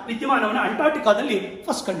ಇದನ್ನ ವಿದ್ಯಮಾನವನ್ನ ಅಂಟಾರ್ಟಿಕಾದಲ್ಲಿ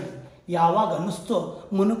ಫಸ್ಟ್ ಕಂಡಿದ್ರು. ಯಾವಾಗ ಅನ್ನಿಸ್ತೋ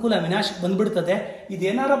ಮನುಕುಲ ವಿನಾಶಕ್ಕೆ ಬಂದ್ಬಿಡ್ತದೆ,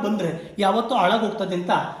 ಇದೇನಾರ ಬಂದ್ರೆ ಯಾವತ್ತೂ ಹಾಳಾಗೋಗ್ತದೆ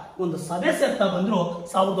ಅಂತ ಒಂದು ಸಭೆ ಸೇರ್ತಾ ಬಂದ್ರು.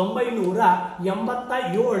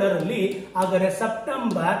 1987ರಲ್ಲಿ ಹಾಗಾದ್ರೆ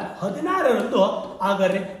ಸೆಪ್ಟೆಂಬರ್ 16ರಂದು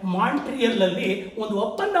ಹಾಗಾದ್ರೆ ಮಾಂಟ್ರಿಯಲ್ ಅಲ್ಲಿ ಒಂದು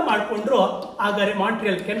ಒಪ್ಪಂದ ಮಾಡಿಕೊಂಡ್ರು. ಹಾಗಾದ್ರೆ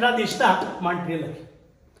ಮಾಂಟ್ರಿಯಲ್, ಕೆನಡಾ ದೇಶದ ಮಾಂಟ್ರಿಯಲ್ ಅಲ್ಲಿ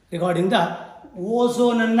ರಿಗಾರ್ಡಿಂಗ್ ದ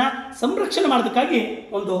ಓಝೋನ್ ಅನ್ನ ಸಂರಕ್ಷಣೆ ಮಾಡೋದಕ್ಕಾಗಿ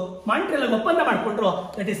ಒಂದು ಮಾಂಟ್ರಿಯಲ್ ಒಪ್ಪಂದ ಮಾಡಿಕೊಂಡ್ರು.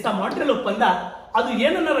 ದಟ್ ಇಸ್ ದ ಮಾಂಟ್ರಿಯಲ್ ಒಪ್ಪಂದ. ಅದು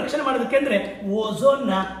ಏನನ್ನ ರಕ್ಷಣೆ ಮಾಡೋದಕ್ಕೆ ಅಂದ್ರೆ ಓಝೋನ್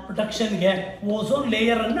ನ ಪ್ರೊಟೆಕ್ಷನ್ಗೆ, ಓಝೋನ್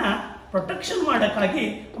ಲೇಯರ್ ಅನ್ನ ಪ್ರೊಟೆಕ್ಷನ್ ಮಾಡೋಕ್ಕಾಗಿ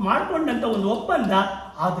ಮಾಡಿಕೊಂಡಂತ ಒಂದು ಒಪ್ಪಂದ.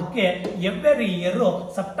 ಅದಕ್ಕೆ ಎವ್ರಿ ಇಯರ್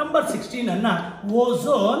ಸೆಪ್ಟೆಂಬರ್ 16 ಅನ್ನ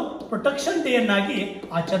ಓಝೋನ್ ಪ್ರೊಟೆಕ್ಷನ್ ಡೇ ಅನ್ನಾಗಿ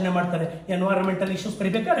ಆಚರಣೆ ಮಾಡ್ತಾರೆ. ಎನ್ವೈರನ್ಮೆಂಟಲ್ ಇಶ್ಯೂಸ್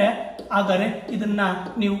ಬರೀಬೇಕಾದ್ರೆ ಹಾಗಾದ್ರೆ ಇದನ್ನ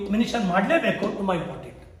ನೀವು ಮೆನ್ಷನ್ ಮಾಡಲೇಬೇಕು, ತುಂಬಾ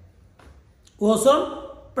ಇಂಪಾರ್ಟೆಂಟ್. Ozone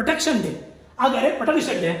protection day. ಹಾಗಾದ್ರೆ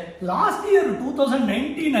protection day last year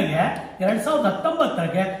 2019ಗೆ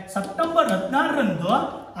 2019ಗೆ September 16ರಂದು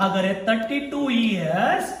ಹಾಗಾದ್ರೆ 32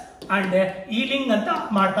 years ಅಂಡ್ ಈಲಿಂಗ್ ಅಂತ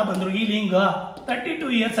ಮಾಡ್ತಾ ಬಂದ್ರು. ಈಲಿಂಗ್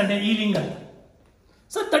 32 years ಅಂಡ್ ಈಲಿಂಗ್ ಅಂತ.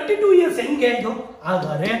 ಸೊ 32 years ಹೆಂಗೆ ಇದು?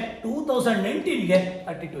 ಹಾಗಾದ್ರೆ 2019ಗೆ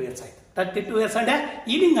 32 years ಆಯ್ತು. 32 years ಅಂಡ್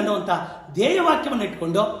ಈಲಿಂಗ್ ಅನ್ನುವಂತ ಧ್ಯೇಯವಾಕ್ಯವನ್ನು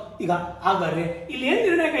ಇಟ್ಕೊಂಡು ಈಗ ಹಾಗಾದ್ರೆ ಇಲ್ಲಿ ಏನ್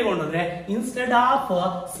ನಿರ್ಣಯ ಕೈಗೊಂಡ್ರೆ, ಇನ್ಸ್ಟೆಡ್ ಆಫ್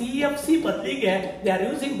CFC ಬದಲಿಗೆ they are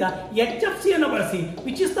using the HFC ಅನ್ನು ಬಳಸಿ,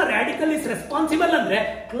 which is the radical is responsible ಅಂದ್ರೆ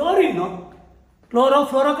ಕ್ಲೋರಿನ್,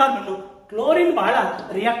 ಫ್ಲೋರೋಕಾರ್ಬನ್. ಕ್ಲೋರಿನ್ ಬಹಳ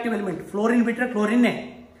ರಿಯಾಕ್ಟಿವ್ ಎಲಿಮೆಂಟ್. ಫ್ಲೋರಿನ್ ಬಿಟ್ರೆ ಕ್ಲೋರಿನ್ನೇ.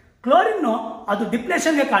 ಕ್ಲೋರಿನ್ ಅದು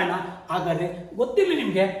ಡಿಪ್ಲೇಷನ್ಗೆ ಕಾರಣ. ಹಾಗಾದ್ರೆ ಗೊತ್ತಿಲ್ಲ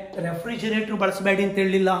ನಿಮ್ಗೆ, ರೆಫ್ರಿಜಿರೇಟರ್ ಬಳಸಬೇಡಿ ಅಂತ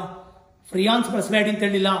ಹೇಳಿಲ್ಲ, ಫ್ರಿಯಾನ್ಸ್ ಬಳಸಬೇಡಿ ಅಂತ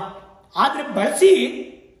ಹೇಳಿಲ್ಲ. ಆದ್ರೆ ಬಳಸಿ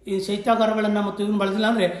ಈ ಶೈತ್ಯಾಗಾರಗಳನ್ನ ಮತ್ತು ಇವನ್ನ ಬಳಸಿಲ್ಲ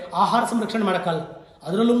ಅಂದ್ರೆ ಆಹಾರ ಸಂರಕ್ಷಣೆ ಮಾಡೋಕ್ಕಾಗಲ್ಲ.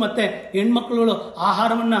 ಅದರಲ್ಲೂ ಮತ್ತೆ ಹೆಣ್ಮಕ್ಳುಗಳು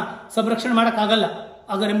ಆಹಾರವನ್ನ ಸಂರಕ್ಷಣೆ ಮಾಡೋಕ್ಕಾಗಲ್ಲ.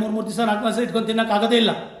 ಹಾಗಾದ್ರೆ 3 ದಿವಸ 4 ದಿವಸ ಇಟ್ಕೊಂಡು ತಿನ್ನಕ್ಕಾಗದೇ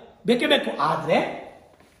ಇಲ್ಲ, ಬೇಕೇ ಬೇಕು. ಆದ್ರೆ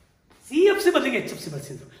CFC ಬದಲಿಗೆ HFC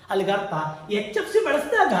ಬಳಸಿದ್ರು. ಅಲ್ಲಿಗೆ ಅರ್ಥ HFC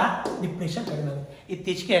ಬಳಸಿದಾಗ ಡಿಪ್ರೆಷನ್ ಕಡಿಮೆ ಆಗುತ್ತೆ.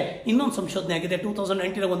 ಇತ್ತೀಚೆಗೆ ಇನ್ನೊಂದು ಸಂಶೋಧನೆ ಆಗಿದೆ,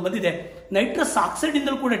 2019 ಒಂದು ಬಂದಿದೆ. ನೈಟ್ರಸ್ ಆಕ್ಸೈಡ್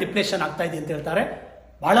ಇಂದಲೂ ಕೂಡ ಡಿಪ್ರೆಷನ್ ಆಗ್ತಾ ಇದೆ ಅಂತ ಹೇಳ್ತಾರೆ,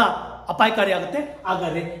 ಬಹಳ ಅಪಾಯಕಾರಿ ಆಗುತ್ತೆ.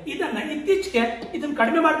 ಹಾಗಾದ್ರೆ ಇದನ್ನ ಇತ್ತೀಚೆಗೆ ಇದನ್ನ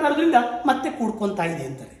ಕಡಿಮೆ ಮಾಡ್ತಾ ಇರೋದ್ರಿಂದ ಮತ್ತೆ ಕೂಡ್ಕೊಂತಾ ಇದೆ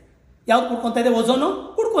ಅಂತಾರೆ. ಯಾವ್ದು ಕೂಡ್ಕೊಂತ ಇದೆ? ಓಝೋನು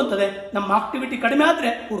ಕೂಡ್ಕೊಂತದೆ. ನಮ್ಮ ಆಕ್ಟಿವಿಟಿ ಕಡಿಮೆ ಆದ್ರೆ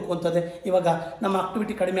ಕೂಡ್ಕೊಂತದೆ. ಇವಾಗ ನಮ್ಮ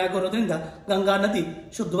ಆಕ್ಟಿವಿಟಿ ಕಡಿಮೆ ಆಗಿರೋದ್ರಿಂದ ಗಂಗಾ ನದಿ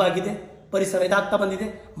ಶುದ್ಧವಾಗಿದೆ, ಪರಿಸರ ಇದಾಗ್ತಾ ಬಂದಿದೆ,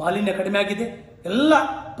 ಮಾಲಿನ್ಯ ಕಡಿಮೆ ಆಗಿದೆ, ಎಲ್ಲ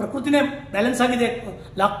ಪ್ರಕೃತಿನೇ ಬ್ಯಾಲೆನ್ಸ್ ಆಗಿದೆ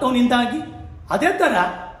ಲಾಕ್ಡೌನ್ ಇಂದಾಗಿ. ಅದೇ ತರ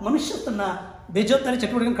ಮನುಷ್ಯ ತನ್ನ ಬೇಜವಾಬ್ದಾರಿ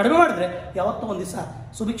ಚಟುವಟಿಕೆ ಕಡಿಮೆ ಮಾಡಿದ್ರೆ ಯಾವತ್ತೋ ಒಂದು ದಿವಸ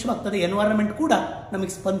ಸುಭಿಕ್ಷವಾಗ್ತದೆ, ಎನ್ವೈರನ್ಮೆಂಟ್ ಕೂಡ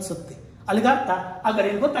ನಮಗೆ ಸ್ಪಂದಿಸುತ್ತೆ. ಅಲ್ಲಿಗರ್ಥ ಹಾಗಾದ್ರೆ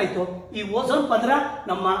ಇಲ್ಲಿ ಗೊತ್ತಾಯ್ತು, ಈ ಓಝೋನ್ ಪದರ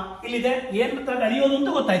ನಮ್ಮ ಇಲ್ಲಿದೆ, ಏನ್ ಅಳಿಯೋದು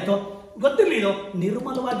ಅಂತ ಗೊತ್ತಾಯ್ತು. ಗೊತ್ತಿರಲಿ, ಇದು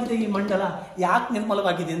ನಿರ್ಮಲವಾಗಿದೆ ಈ ಮಂಡಲ. ಯಾಕೆ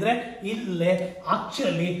ನಿರ್ಮಲವಾಗಿದೆ ಅಂದ್ರೆ ಇಲ್ಲೇ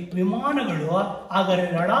ಆಕ್ಚುಲಿ ವಿಮಾನಗಳು ಹಾಗಾದ್ರೆ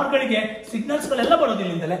ರಡಾರ್ಗಳಿಗೆ ಸಿಗ್ನಲ್ಸ್ಗಳೆಲ್ಲ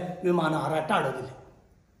ಬರೋದಿಲ್ಲಿಂದಲೇ ವಿಮಾನ ಹಾರಾಟ ಆಡೋದಿಲ್ಲ.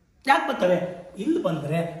 ಯಾಕೆ ಬರ್ತವೆ? ಇಲ್ಲಿ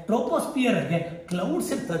ಬಂದ್ರೆ ಟ್ರೋಪೋಸ್ಫಿಯರ್ಗೆ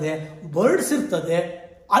ಕ್ಲೌಡ್ಸ್ ಇರ್ತದೆ, ಬರ್ಡ್ಸ್ ಇರ್ತದೆ.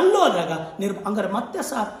 ಅಲ್ಲೋದಾಗ ಹಂಗಾರೆ ಮತ್ತೆ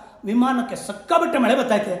ಸಹ ವಿಮಾನಕ್ಕೆ ಸಕ್ಕಾಬಟ್ಟೆ ಮಳೆ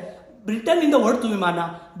ಬರ್ತಾಯಿದೆ. ಬ್ರಿಟನ್ನಿಂದ ಹೊರಡ್ತು ವಿಮಾನ,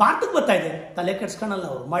 ಭಾರತಕ್ಕೆ ಬರ್ತಾ ಇದೆ, ತಲೆ ಕೆಡ್ಸ್ಕೊಳಲ್ಲ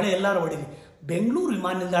ಅವರು, ಮಳೆ ಎಲ್ಲರೂ ಹೊಡಿಲಿ. ಬೆಂಗಳೂರು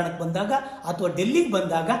ವಿಮಾನ ನಿಲ್ದಾಣಕ್ಕೆ ಬಂದಾಗ ಅಥವಾ ಡೆಲ್ಲಿಗೆ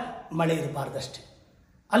ಬಂದಾಗ ಮಳೆ ಇರಬಾರ್ದಷ್ಟೇ.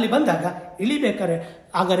 ಅಲ್ಲಿ ಬಂದಾಗ ಇಳಿಬೇಕಾರೆ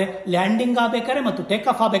ಹಾಗಾದ್ರೆ ಲ್ಯಾಂಡಿಂಗ್ ಆಗಬೇಕಾರೆ ಮತ್ತು ಟೇಕ್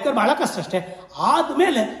ಆಫ್ ಆಗಬೇಕಾದ್ರೆ ಬಹಳ ಕಷ್ಟ ಅಷ್ಟೇ.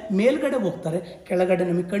 ಆದಮೇಲೆ ಮೇಲ್ಗಡೆ ಹೋಗ್ತಾರೆ, ಕೆಳಗಡೆ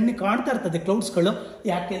ನಮಗೆ ಕಣ್ಣಿಗೆ ಕಾಣ್ತಾ ಇರ್ತದೆ ಕ್ಲೌಡ್ಸ್ಗಳು.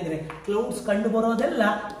 ಯಾಕೆಂದರೆ ಕ್ಲೌಡ್ಸ್ ಕಂಡು ಬರೋದೆಲ್ಲ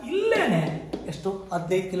ಇಲ್ಲೇನೆ, ಎಷ್ಟು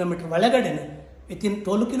 15 ಕಿಲೋಮೀಟರ್ ಒಳಗಡೆನೆ, ವಿತಿನ್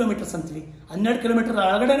 12 ಕಿಲೋಮೀಟರ್ಸ್ ಅಂತೀವಿ, 12 ಕಿಲೋಮೀಟರ್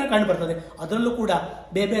ಒಳಗಡೆನೆ ಕಂಡು ಬರ್ತದೆ. ಅದರಲ್ಲೂ ಕೂಡ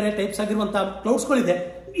ಬೇರೆ ಬೇರೆ ಟೈಪ್ಸ್ ಆಗಿರುವಂಥ ಕ್ಲೌಡ್ಸ್ಗಳಿದೆ.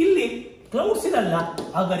 ಇಲ್ಲಿ ಕ್ಲೌಡ್ಸ್ ಇರಲ್ಲ.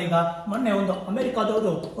 ಈಗ ಮೊನ್ನೆ ಒಂದು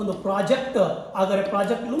ಅಮೆರಿಕಾದವರು ಒಂದು ಪ್ರಾಜೆಕ್ಟ್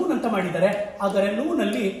ಪ್ರಾಜೆಕ್ಟ್ ಲೂನ್ ಅಂತ ಮಾಡಿದ್ದಾರೆ.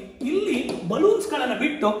 ಲೂನಲ್ಲಿ ಇಲ್ಲಿ ಬಲೂನ್ಸ್ಗಳನ್ನು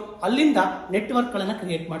ಬಿಟ್ಟು ಅಲ್ಲಿಂದ ನೆಟ್ವರ್ಕ್ಗಳನ್ನು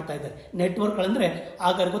ಕ್ರಿಯೇಟ್ ಮಾಡ್ತಾ ಇದ್ದಾರೆ. ನೆಟ್ವರ್ಕ್ಗಳಂದ್ರೆ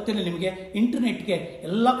ಗೊತ್ತಿಲ್ಲ ನಿಮಗೆ, ಇಂಟರ್ನೆಟ್ಗೆ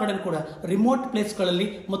ಎಲ್ಲ ಕಡೆ ಕೂಡ ರಿಮೋಟ್ ಪ್ಲೇಸ್ಗಳಲ್ಲಿ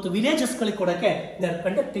ಮತ್ತು ವಿಲೇಜಸ್ಗಳಿಗೆ ಕೊಡೋಕ್ಕೆ ದೇ ಆರ್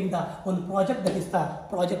ಕಂಡಕ್ಟಿಂಗ್ ದ ಒಂದು project, that is the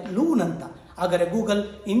project ಲೂನ್ ಅಂತ. ಗೂಗಲ್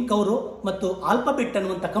ಇಂಕ್ ಅವರು ಮತ್ತು ಆಲ್ಫಾಬೆಟ್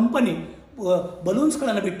ಅನ್ನುವಂಥ ಕಂಪನಿ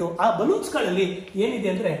ಬಲೂನ್ಸ್ಗಳನ್ನು ಬಿಟ್ಟು, ಆ ಬಲೂನ್ಸ್ಗಳಲ್ಲಿ ಏನಿದೆ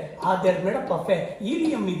ಅಂದರೆ ದೇರ್ ಮೇಡಪ್ ಆಫ್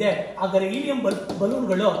ಈಲಿಯಂ ಇದೆ. ಈಲಿಯಂ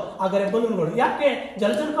ಬಲೂನ್ಗಳು ಯಾಕೆ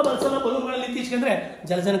ಜಲಜನಕ ಬಳಸಲ್ಲ ಬಲೂನ್ಗಳಲ್ಲಿ ಇತ್ತೀಚೆಗೆ ಅಂದರೆ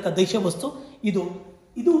ಜಲಜನಕ ದೈಶ ವಸ್ತು,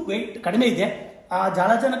 ಇದು ವೆಯ್ಟ್ ಕಡಿಮೆ ಇದೆ. ಆ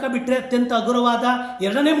ಜಲಜನಕ ಬಿಟ್ಟರೆ ಅತ್ಯಂತ ಹಗುರವಾದ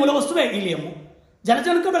ಎರಡನೇ ಮೂಲ ವಸ್ತುವೇ ಈಲಿಯಮ್ಮು.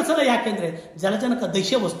 ಜಲಜನಕ ಬಳಸಲ್ಲ, ಯಾಕೆಂದ್ರೆ ಜಲಜನಕ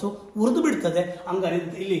ದೈಶ ವಸ್ತು ಉರಿದು ಬಿಡ್ತದೆ.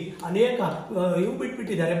 ಇಲ್ಲಿ ಅನೇಕ ಇವು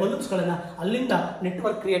ಬಿಟ್ಬಿಟ್ಟಿದ್ದಾರೆ ಬಲೂನ್ಸ್ಗಳನ್ನ, ಅಲ್ಲಿಂದ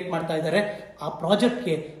ನೆಟ್ವರ್ಕ್ ಕ್ರಿಯೇಟ್ ಮಾಡ್ತಾ ಇದ್ದಾರೆ. ಆ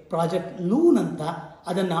ಪ್ರಾಜೆಕ್ಟ್ಗೆ ಪ್ರಾಜೆಕ್ಟ್ ಲೂನ್ ಅಂತ,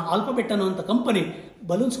 ಅದನ್ನು ಆಲ್ಫಾಬೆಟ್ ಅನ್ನುವಂಥ ಕಂಪನಿ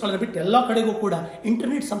ಬಲೂನ್ಸ್ಗಳನ್ನ ಬಿಟ್ಟು ಎಲ್ಲ ಕಡೆಗೂ ಕೂಡ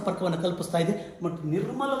ಇಂಟರ್ನೆಟ್ ಸಂಪರ್ಕವನ್ನು ಕಲ್ಪಿಸ್ತಾ ಇದೆ ಮತ್ತು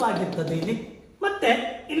ನಿರ್ಮಲವಾಗಿರ್ತದೆ ಇಲ್ಲಿ. ಮತ್ತೆ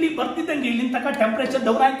ಇಲ್ಲಿ ಬರ್ತಿದ್ದಂಗೆ ಇಲ್ಲಿನ ತನಕ ಟೆಂಪರೇಚರ್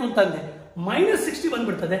ಡೌನ್ ಆಯ್ತು ಅಂತಂದೆ -60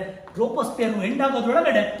 ಬಂದ್ಬಿಡ್ತದೆ. ಟ್ರೋಪೋಸ್ಫಿಯರ್ ಎಂಡ್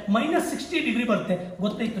ಆಗೋದ್ರೊಳಗಡೆ -60 ಡಿಗ್ರಿ ಬರುತ್ತೆ.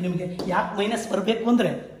 ಗೊತ್ತಾಯ್ತು ನಿಮಗೆ ಯಾಕೆ ಮೈನಸ್ ಬರಬೇಕು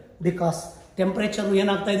ಅಂದ್ರೆ, ಬಿಕಾಸ್ ಟೆಂಪರೇಚರ್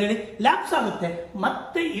ಏನಾಗ್ತಾ ಇದೆ ಹೇಳಿ, ಲ್ಯಾಪ್ಸ್ ಆಗುತ್ತೆ.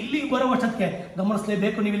 ಮತ್ತೆ ಇಲ್ಲಿ ಬರೋ ವರ್ಷಕ್ಕೆ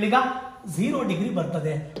ಗಮನಿಸಲೇಬೇಕು ನೀವು, ಇಲ್ಲಿಗ 0 ಡಿಗ್ರಿ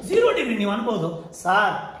ಬರ್ತದೆ. 0 ಡಿಗ್ರಿ ನೀವು ಅನ್ಬೋದು,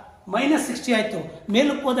 ಸಾರ್ -60 ಆಯ್ತು,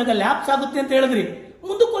 ಮೇಲಕ್ಕೆ ಹೋದಾಗ ಲ್ಯಾಪ್ಸ್ ಆಗುತ್ತೆ ಅಂತ ಹೇಳಿದ್ರಿ,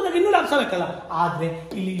 ಮುಂದಕ್ಕೆ ಹೋದಾಗ ಇನ್ನೂ ಲ್ಯಾಪ್ಸ್ ಆಗಬೇಕಲ್ಲ. ಆದ್ರೆ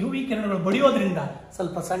ಇಲ್ಲಿ UV ಕಿರಣಗಳು ಬಡಿಯೋದ್ರಿಂದ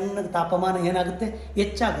ಸ್ವಲ್ಪ ಸಣ್ಣ ತಾಪಮಾನ ಏನಾಗುತ್ತೆ,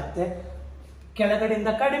 ಹೆಚ್ಚಾಗುತ್ತೆ. ಕೆಳಗಡೆಯಿಂದ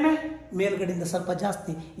ಕಡಿಮೆ, ಮೇಲ್ಗಡೆಯಿಂದ ಸ್ವಲ್ಪ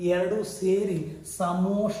ಜಾಸ್ತಿ, ಎರಡೂ ಸೇರಿ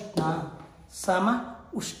ಸಮೋಷ್ಣ, ಸಮ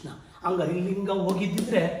ಉಷ್ಣ. ಇಲ್ಲಿಂಗ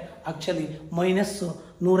ಹೋಗಿದ್ದಿದ್ರೆ ಆಕ್ಚುಲಿ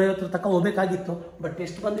 -150 ತನಕ ಹೋಗ್ಬೇಕಾಗಿತ್ತು. ಬಟ್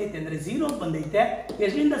ಎಷ್ಟು ಬಂದೈತೆ ಅಂದ್ರೆ 0 ಬಂದೈತೆ.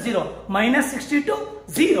 ಎಷ್ಟರಿಂದ 0? -60 to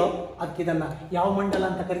 0. ಅದಕ್ಕಿದನ್ನ ಯಾವ ಮಂಡಲ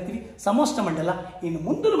ಅಂತ ಕರಿತೀವಿ? ಸಮೋಷ್ಣ ಮಂಡಲ. ಇನ್ನು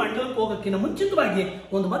ಮುಂದಿನ ಮಂಡಲಕ್ಕೆ ಹೋಗೋಕ್ಕಿಂತ ಮುಂಚಿತವಾಗಿ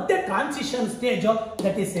ಒಂದು ಮಧ್ಯ ಟ್ರಾನ್ಸಿಷನ್ ಸ್ಟೇಜ್,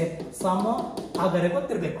 ದಟ್ ಈಸ್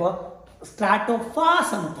ಗೊತ್ತಿರಬೇಕು,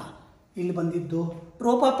 ಸ್ಟ್ರಾಟೋಫಾಸ್ ಅಂತ. ಇಲ್ಲಿ ಬಂದಿದ್ದು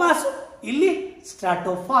ಟ್ರೋಪೋಪಾಸ್, ಇಲ್ಲಿ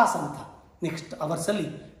ಸ್ಟ್ರಾಟೋಫಾಸ್ ಅಂತ. ನೆಕ್ಸ್ಟ್ ಅವರ್ಸಲ್ಲಿ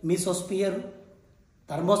ಮೀಸೋಸ್ಪಿಯರ್,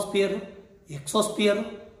 ಥರ್ಮೋಸ್ಪಿಯರ್, ಎಕ್ಸೋಸ್ಪಿಯರ್,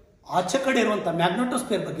 ಆಚೆ ಕಡೆ ಇರುವಂಥ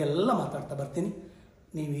ಮ್ಯಾಗ್ನೆಟೋಸ್ಪಿಯರ್ ಬಗ್ಗೆ ಎಲ್ಲ ಮಾತಾಡ್ತಾ ಬರ್ತೀನಿ.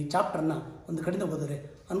 ನೀವು ಈ ಚಾಪ್ಟರ್ನ ಒಂದು ಕಡೆಯಿಂದ ಓದಿದ್ರೆ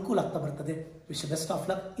ಅನುಕೂಲ ಆಗ್ತಾ ಬರ್ತದೆ. Wish best of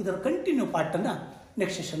luck. ಇದರ ಕಂಟಿನ್ಯೂ ಪಾರ್ಟನ್ನು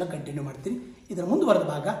ನೆಕ್ಸ್ಟ್ ಸೆಷನ್ನ ಕಂಟಿನ್ಯೂ ಮಾಡ್ತೀನಿ. ಇದರ ಮುಂದುವರೆದ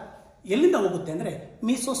ಭಾಗ ಎಲ್ಲಿಂದ ಹೋಗುತ್ತೆ ಅಂದರೆ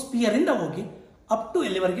ಮೀಸೋಸ್ಪಿಯರಿಂದ ಹೋಗಿ ಅಪ್ ಟು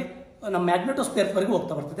ಎಲ್ಲಿವರೆಗೆ ನಮ್ಮ ಮ್ಯಾಗ್ನೆಟೋಸ್ಪಿಯರ್ವರೆಗೂ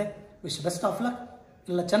ಹೋಗ್ತಾ ಬರ್ತದೆ. Wish best of luck.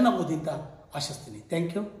 ಎಲ್ಲ ಚೆನ್ನಾಗಿ ಓದಿ ಅಂತ ಆಶಿಸ್ತೀನಿ.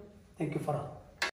 Thank you for all.